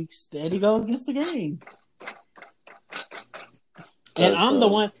 but no, you steady go against the grain. And I'm the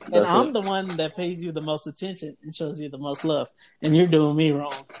one that pays you the most attention and shows you the most love. And you're doing me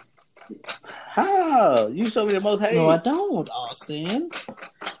wrong. How? You show me the most hate. No, I don't, Austin.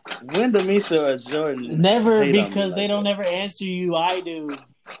 When do Misha or Jordan? Never, because they don't ever answer you. I do.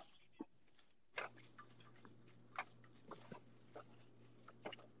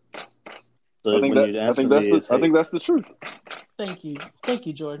 So I think that's the truth. Thank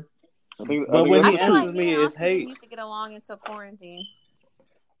you, Jordan. But when he answers me, it's hate. We used to get along until quarantine.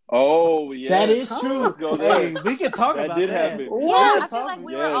 Oh yeah, that is true. Hey, we can talk about that. Did happen. Yeah, I feel like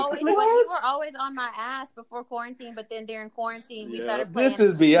we were always on my ass before quarantine, but then during quarantine we started playing. This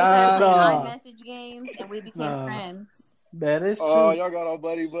is beyond iMessage games, and we became friends. That is true. Oh, y'all got all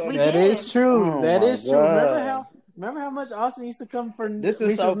buddy. That is true. Oh, that is true. Remember how much Austin used to come for this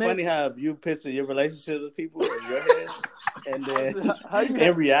is so funny how you picture your relationship with people in your head, and then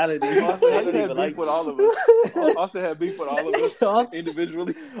in reality, Austin had beef with all of us. Austin had beef with all of us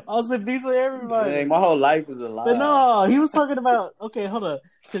individually. Austin beef with everybody. Dang, my whole life is a lie. But no, he was talking about hold up,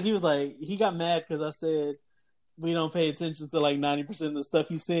 because he was like, he got mad because I said we don't pay attention to like 90% of the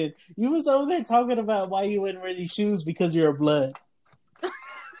stuff you said. You was over there talking about why you wouldn't wear these shoes because you're a blood.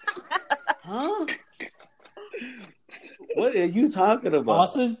 Huh? What are you talking about?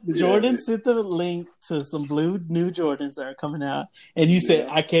 Also, Jordan sent the link to some blue new Jordans that are coming out, and you said,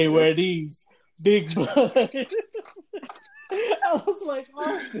 I can't wear these. Big blood. I was like,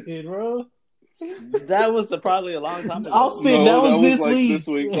 Austin, bro. That was probably a long time ago. Austin, that was this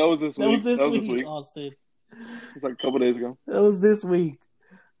week. That was this week, Austin. It's like a couple days ago. That was this week.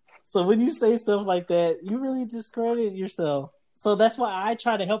 So when you say stuff like that, you really discredit yourself. So that's why I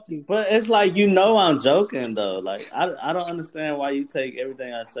try to help you. But it's like, I'm joking, though. Like, I don't understand why you take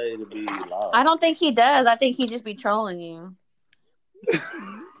everything I say to be law. I don't think he does. I think he just be trolling you.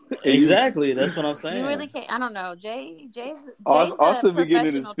 Exactly. That's what I'm saying. You really can't. I don't know. Jay's Austin be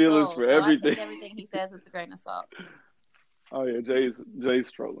getting his feelings for everything. I take everything he says with a grain of salt. Oh, yeah. Jay's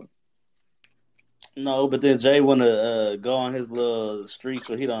trolling. No, but then Jay want to go on his little streaks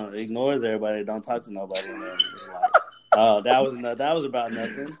where he ignores everybody, don't talk to nobody. And then oh, that was about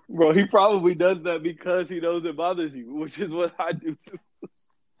nothing. Bro, he probably does that because he knows it bothers you, which is what I do too.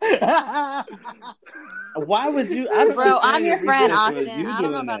 Why would you? Bro, I'm your friend, Austin. I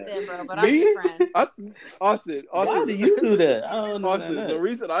don't know about them, bro, but I'm your friend. Austin. Why do you do that? I don't know. Austin, the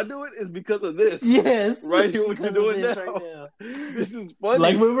reason I do it is because of this. Yes. Right here, what you're doing now. Right now. This is funny.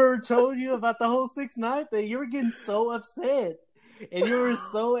 Like when we were told you about the whole 6ix9ine thing, you were getting so upset. And you were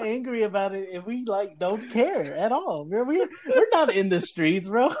so angry about it, and we don't care at all. We're not in the streets,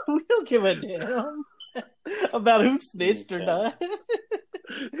 bro. We don't give a damn about who snitched or not.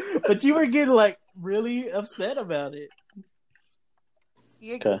 But you were getting really upset about it.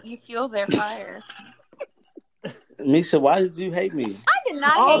 You fuel their fire. Misha, why did you hate me? I did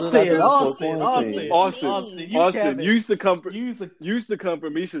not Austin used to come for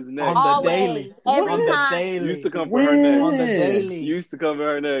Misha's neck on the daily. Every time. Used to come for her neck on the daily. Used to come for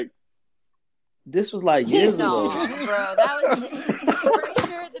her neck. This was like years ago, bro. That was for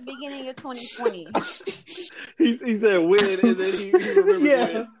sure at the beginning of 2020. He said win, and then he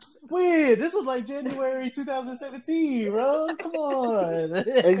remembered win. This was like January 2017, bro. Come on.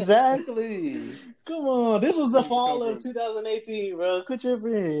 Exactly. Come on. This was the fall of 2018, bro. Quit your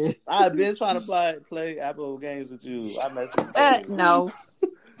brain. I've been trying to play Apple games with you. I messaged you. No.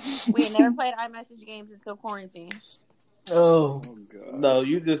 We had never played iMessage games until quarantine. Oh God. No,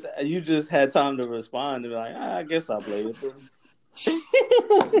 you just had time to respond and be like, I guess I'll play with them.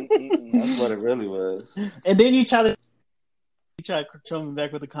 That's what it really was. And then you try to control me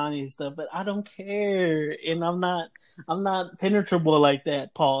back with the Kanye stuff, but I don't care, and I'm not penetrable like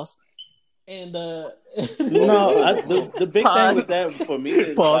that. Pause. And the big thing with that for me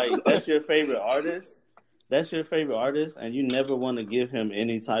is like that's your favorite artist. That's your favorite artist, and you never want to give him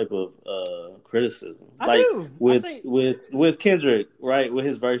any type of criticism. With Kendrick, right? With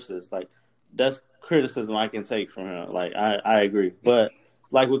his verses, like that's criticism I can take from him. Like I agree, but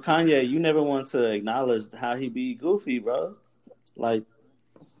like with Kanye, you never want to acknowledge how he be goofy, bro. Like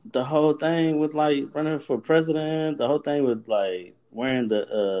the whole thing with like running for president, the whole thing with like wearing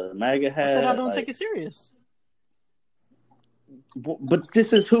the MAGA hat. I said I don't take it serious. But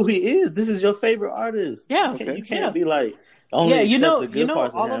this is who he is. This is your favorite artist. Yeah, you can't be like only accept the good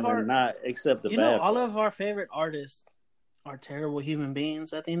parts of him and not accept the bad. All of our favorite artists are terrible human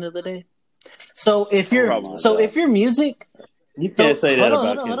beings at the end of the day. So if your music, you can't say that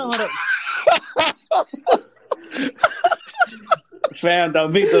about hold up. Fam,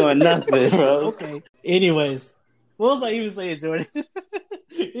 don't be doing nothing, bro. Okay. Anyways, what was I even saying, Jordan?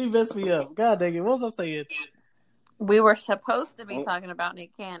 He messed me up. God dang it! What was I saying? We were supposed to be talking about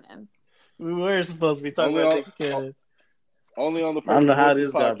Nick Cannon. We were supposed to be talking about Nick Cannon. Only on the I don't know how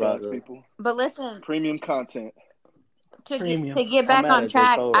this got about people. But listen, premium content. To get back on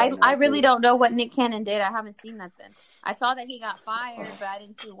track, I really don't know what Nick Cannon did. I haven't seen nothing. I saw that he got fired, but I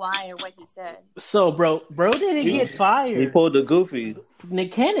didn't see why or what he said. So, bro didn't get fired. He pulled the goofy.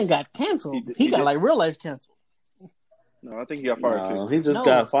 Nick Cannon got canceled. He got like real life canceled. No, I think he got fired too. He just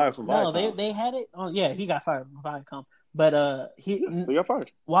got fired from Viacom. No, they had it on. Yeah, he got fired from Viacom. But he got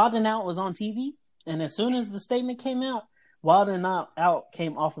fired. Wild 'N Out was on TV, and as soon as the statement came out, Wild 'N Out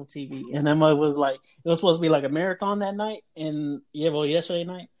came off of TV, and Emma was like, it was supposed to be like a marathon that night, and yesterday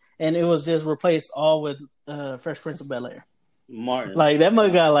night, and it was just replaced all with Fresh Prince of Bel-Air. Martin, like that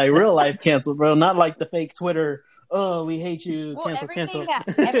mug got like real life canceled, bro. Not like the fake Twitter. Oh, we hate you. Well, cancel.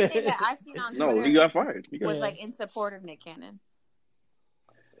 Everything that I've seen on Twitter, he got fired. Was like in support of Nick Cannon.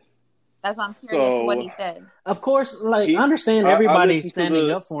 That's why I'm curious what he said. Of course, like I understand everybody's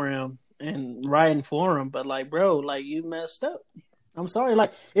standing up for him and riding for him, but like, bro, like you messed up. I'm sorry.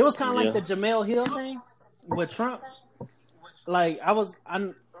 Like it was kind of like the Jemele Hill thing with Trump. Like I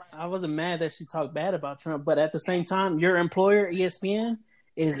wasn't mad that she talked bad about Trump, but at the same time, your employer ESPN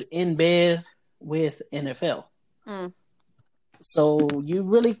is in bed with NFL. So you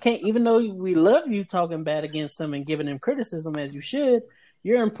really can't, even though we love you talking bad against them and giving them criticism as you should,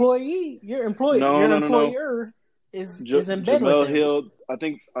 your employer is in bed with them. Hill, I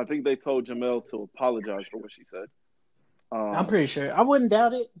think they told Jemele to apologize for what she said. I'm pretty sure. I wouldn't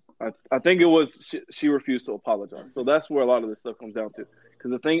doubt it. I think it was she refused to apologize. So that's where a lot of this stuff comes down to.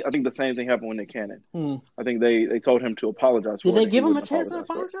 Because I think the same thing happened with Nick Cannon. I think they told him to apologize. Did they give him a chance to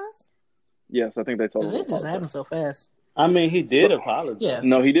apologize? Yes, I think they told him. It just happened so fast. I mean, he did apologize. Yeah.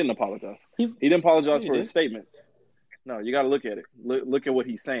 No, he didn't apologize. He didn't apologize for his statement. No, you got to look at it. Look at what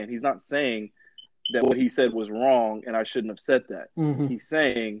he's saying. He's not saying that what he said was wrong and I shouldn't have said that. Mm-hmm. He's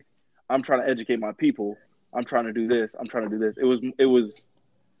saying, I'm trying to educate my people. I'm trying to do this. I'm trying to do this. It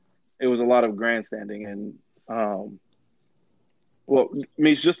was a lot of grandstanding and well,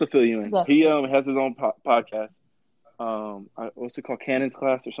 Mish, just to fill you in, he has his own podcast. What's it called? Cannon's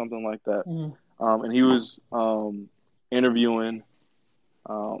Class or something like that. Mm-hmm. And he was interviewing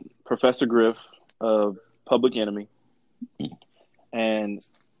Professor Griff of Public Enemy. And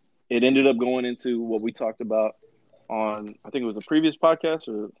it ended up going into what we talked about on, I think it was a previous podcast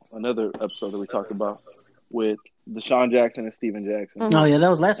or another episode that we talked about with Deshaun Jackson and Steven Jackson. Oh, yeah, that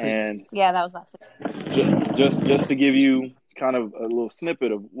was last week. And yeah, that was last week. Just to give you kind of a little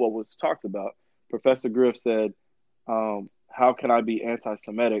snippet of what was talked about, Professor Griff said, how can I be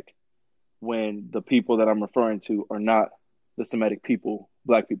anti-Semitic when the people that I'm referring to are not the Semitic people,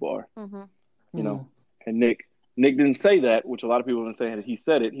 black people are? Mm-hmm. You know, and Nick didn't say that, which a lot of people have been saying that he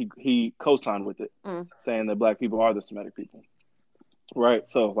said it. He co-signed with it, saying that black people are the Semitic people. Right.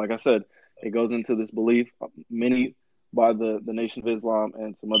 So, like I said, it goes into this belief, many by the Nation of Islam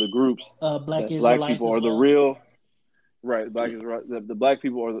and some other groups, Black that black people are the real. Right. The black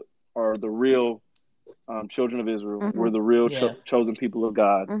people are the real children of Israel. Mm-hmm. We're the real chosen people of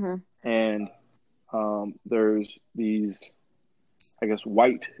God. Mm-hmm. And there's these, I guess,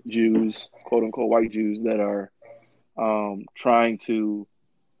 white Jews, quote unquote white Jews, that are trying to,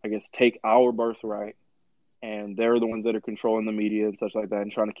 I guess, take our birthright, and they're the ones that are controlling the media and such like that,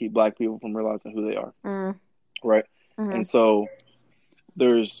 and trying to keep black people from realizing who they are. Right. Mm-hmm. And so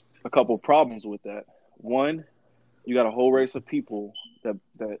there's a couple of problems with that. One, you got a whole race of people that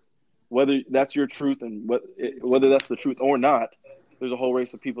whether that's your truth and whether that's the truth or not, there's a whole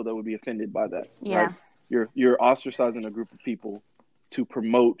race of people that would be offended by that. Yeah. Right? You're ostracizing a group of people to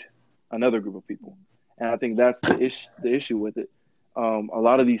promote another group of people. And I think that's the issue with it. A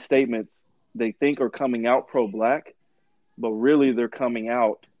lot of these statements they think are coming out pro-black, but really they're coming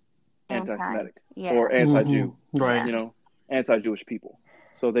out anti-Semitic or anti-Jew, right? You know, anti-Jewish people.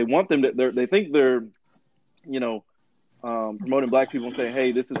 So they want them to. They think they're, you know, promoting black people and saying,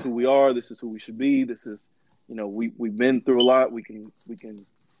 "Hey, this is who we are. This is who we should be. This is, you know, we've been through a lot. We can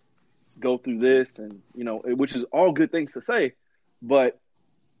go through this, and you know, which is all good things to say, but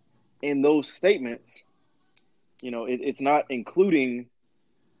in those statements, you know, it's not including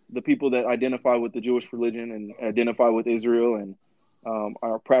the people that identify with the Jewish religion and identify with Israel and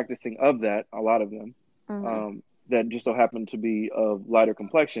are practicing of that, a lot of them, that just so happen to be of lighter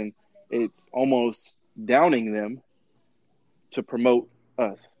complexion. It's almost downing them to promote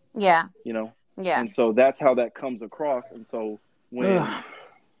us. Yeah. You know? Yeah. And so that's how that comes across. And so when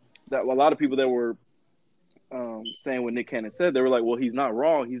a lot of people that were saying what Nick Cannon said, they were like, well, he's not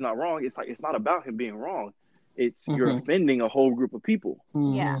wrong. He's not wrong. It's like, it's not about him being wrong. It's you're offending a whole group of people.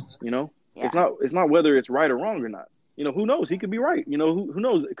 Yeah. You know, it's not whether it's right or wrong or not. You know, who knows? He could be right. You know, who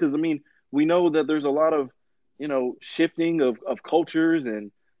knows? Because I mean, we know that there's a lot of, you know, shifting of cultures,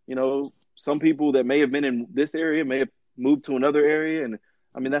 and, you know, some people that may have been in this area may have moved to another area. And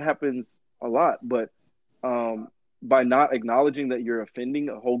I mean, that happens a lot, but by not acknowledging that you're offending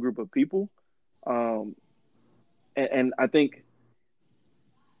a whole group of people. And I think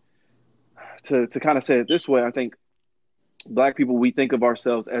to kind of say it this way, I think black people, we think of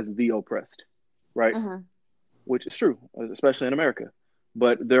ourselves as the oppressed, right? Which is true, especially in America.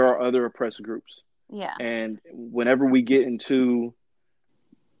 But there are other oppressed groups. Yeah. And whenever we get into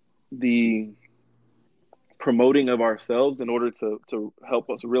the promoting of ourselves in order to help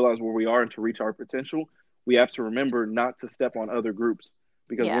us realize where we are and to reach our potential, we have to remember not to step on other groups,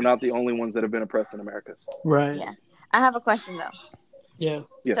 because we're not the only ones that have been oppressed in America. Right. Yeah. I have a question though. Yeah.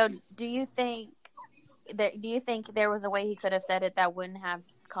 So do you think there was a way he could have said it that wouldn't have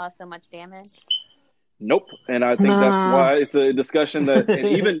caused so much damage? Nope. And I think that's why it's a discussion that,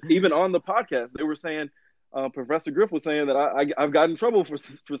 and even on the podcast, they were saying, Professor Griff was saying that I've gotten in trouble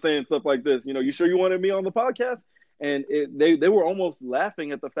for saying stuff like this. You know, you sure you wanted me on the podcast? And they were almost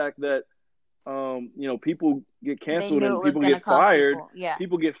laughing at the fact that, you know, people get canceled and people get fired.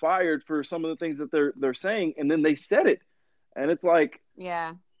 People get fired for some of the things that they're saying, and then they said it. And it's like,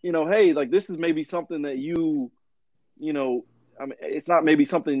 you know, hey, like, this is maybe something that you know, I mean, it's not maybe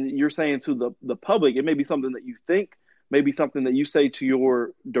something that you're saying to the public. It may be something that you think, maybe something that you say to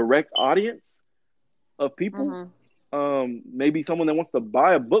your direct audience of people. Maybe someone that wants to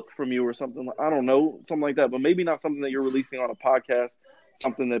buy a book from you or something. I don't know, something like that. But maybe not something that you're releasing on a podcast,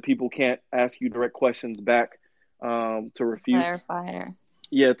 something that people can't ask you direct questions back to refute. Clarifier.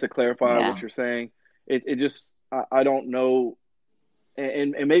 Yeah, to clarify what you're saying. It just, I don't know.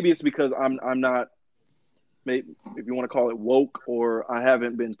 And maybe it's because I'm not, maybe if you want to call it woke, or I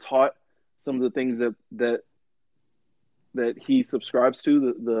haven't been taught some of the things that he subscribes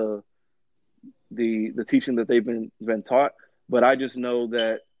to, the teaching that they've been taught. But I just know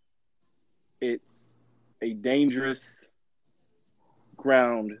that it's a dangerous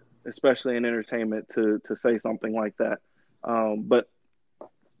ground, especially in entertainment, to say something like that. But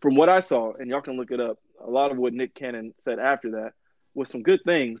from what I saw, and y'all can look it up, a lot of what Nick Cannon said after that was some good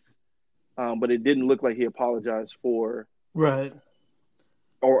things, but it didn't look like he apologized for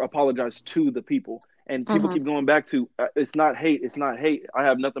or apologized to the people. And people keep going back to, it's not hate. It's not hate. I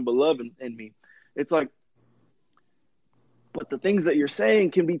have nothing but love in me. It's like, but the things that you're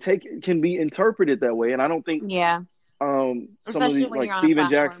saying can be interpreted that way. And I don't think, some especially of these, like Steven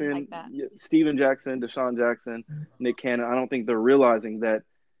Jackson, Deshaun Jackson, Nick Cannon, I don't think they're realizing that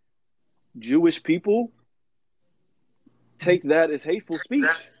Jewish people take that as hateful speech.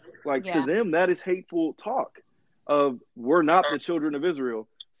 Like, to them, that is hateful talk of, we're not the children of Israel,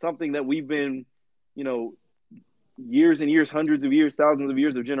 something that we've been, you know, years and years, hundreds of years, thousands of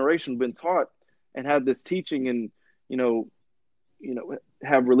years of generation been taught and had this teaching and,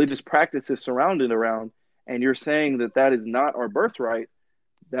 have religious practices surrounded around, and you're saying that is not our birthright,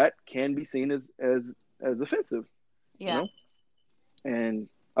 that can be seen as offensive. Yeah. And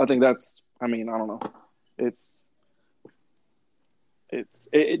I think that's, I don't know.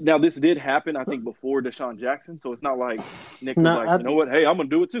 Now this did happen, I think, before Deshaun Jackson, so it's not like Nick was you know what, hey, I'm gonna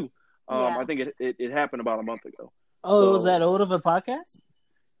do it too. I think it happened about a month ago. Oh, so, was that old of a podcast?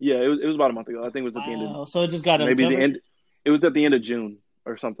 Yeah, it was about a month ago. I think it was at the end of. So it just got maybe the end. It was at the end of June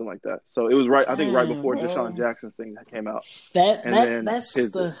or something like that. So it was right. I think right before Deshaun Jackson's thing that came out. That's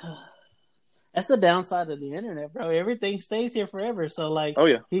the downside of the internet, bro. Everything stays here forever. So like, oh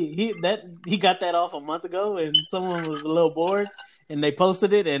yeah, he got that off a month ago, and someone was a little bored, and they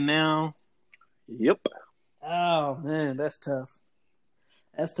posted it, and now. Yep. Oh man, that's tough.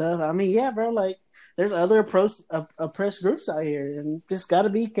 That's tough. Yeah, bro. Like, there's other oppressed groups out here, and just got to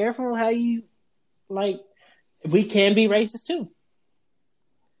be careful how you like. We can be racist too.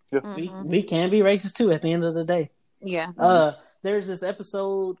 Yeah. Mm-hmm. We can be racist too. At the end of the day. Yeah. There's this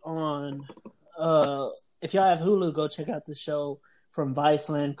episode on. If y'all have Hulu, go check out the show from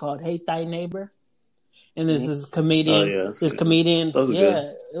Viceland called "Hate Thy Neighbor." And this is comedian. Oh, yeah. This comedian. It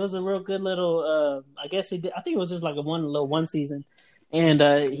was a real good little. I guess he did. I think it was just like one season. And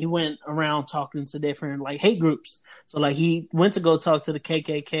he went around talking to different like hate groups. So like he went to go talk to the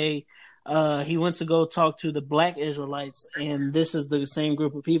KKK. He went to go talk to the Black Israelites, and this is the same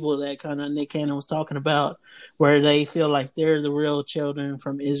group of people that kind of Nick Cannon was talking about, where they feel like they're the real children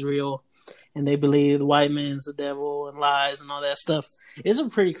from Israel, and they believe the white man's the devil and lies and all that stuff. It's a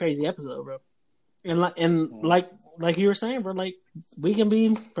pretty crazy episode, bro. And like you were saying, bro, like we can be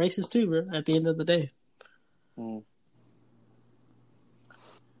racist too, bro. At the end of the day. Mm.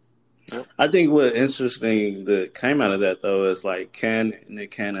 I think what interesting that came out of that though is like, can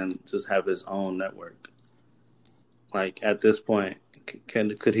Nick Cannon just have his own network? Like at this point,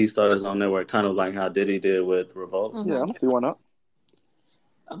 could he start his own network, kind of like how Diddy did with Revolt? Mm-hmm. Yeah, I don't see why not.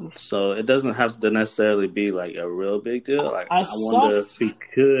 So it doesn't have to necessarily be like a real big deal. Like I wonder if he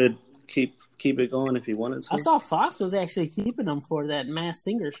could keep it going if he wanted to. I saw Fox was actually keeping him for that Masked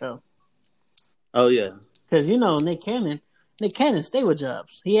Singer show. Oh yeah, because Nick Cannon stay with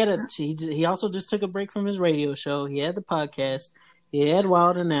jobs. He also just took a break from his radio show. He had the podcast. He had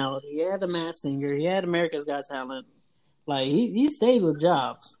Wild and Out. He had the Masked Singer. He had America's Got Talent. Like he stayed with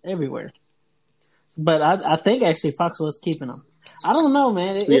jobs everywhere. But I think actually Fox was keeping him. I don't know,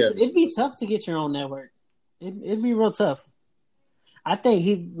 man. It'd be tough to get your own network. It'd be real tough. I think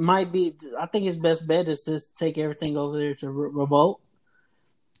I think his best bet is just take everything over there to Revolt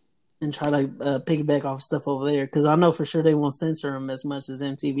and try to piggyback off stuff over there, because I know for sure they won't censor him as much as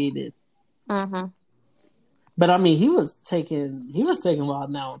MTV did. Mm-hmm. But he was taking Wild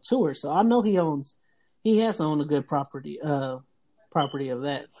Now on tour, so I know he has to own a good property of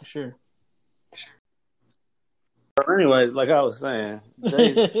that for sure. Anyways, like I was saying,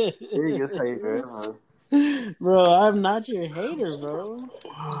 Jay biggest hater ever. Bro, I'm not your hater, bro.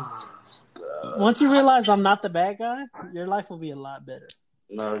 Once you realize I'm not the bad guy, your life will be a lot better.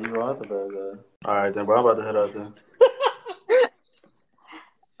 No, you are the bad guy. All right, then, bro. I'm about to head out then.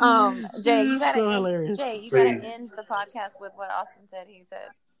 Jay, you gotta end the podcast with what Austin said. He said,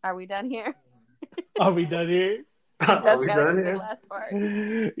 "Are we done here?" Are we done here? Are we done here? The last part.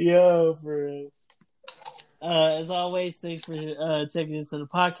 Yo, for real. As always, thanks for checking into the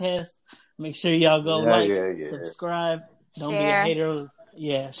podcast. Make sure y'all go subscribe. Don't be a hater.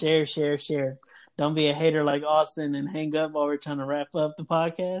 Yeah, share. Don't be a hater like Austin and hang up while we're trying to wrap up the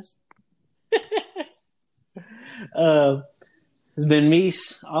podcast. It's been me,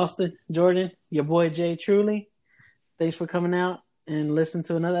 Austin, Jordan, your boy Jay Truly. Thanks for coming out and listening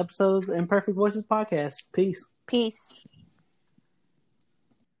to another episode of the Imperfect Voices podcast. Peace.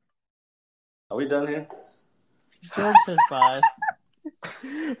 Are we done here? George says bye.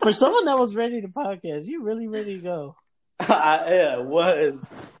 For someone that was ready to podcast, you really ready to go. I was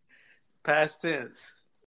past tense.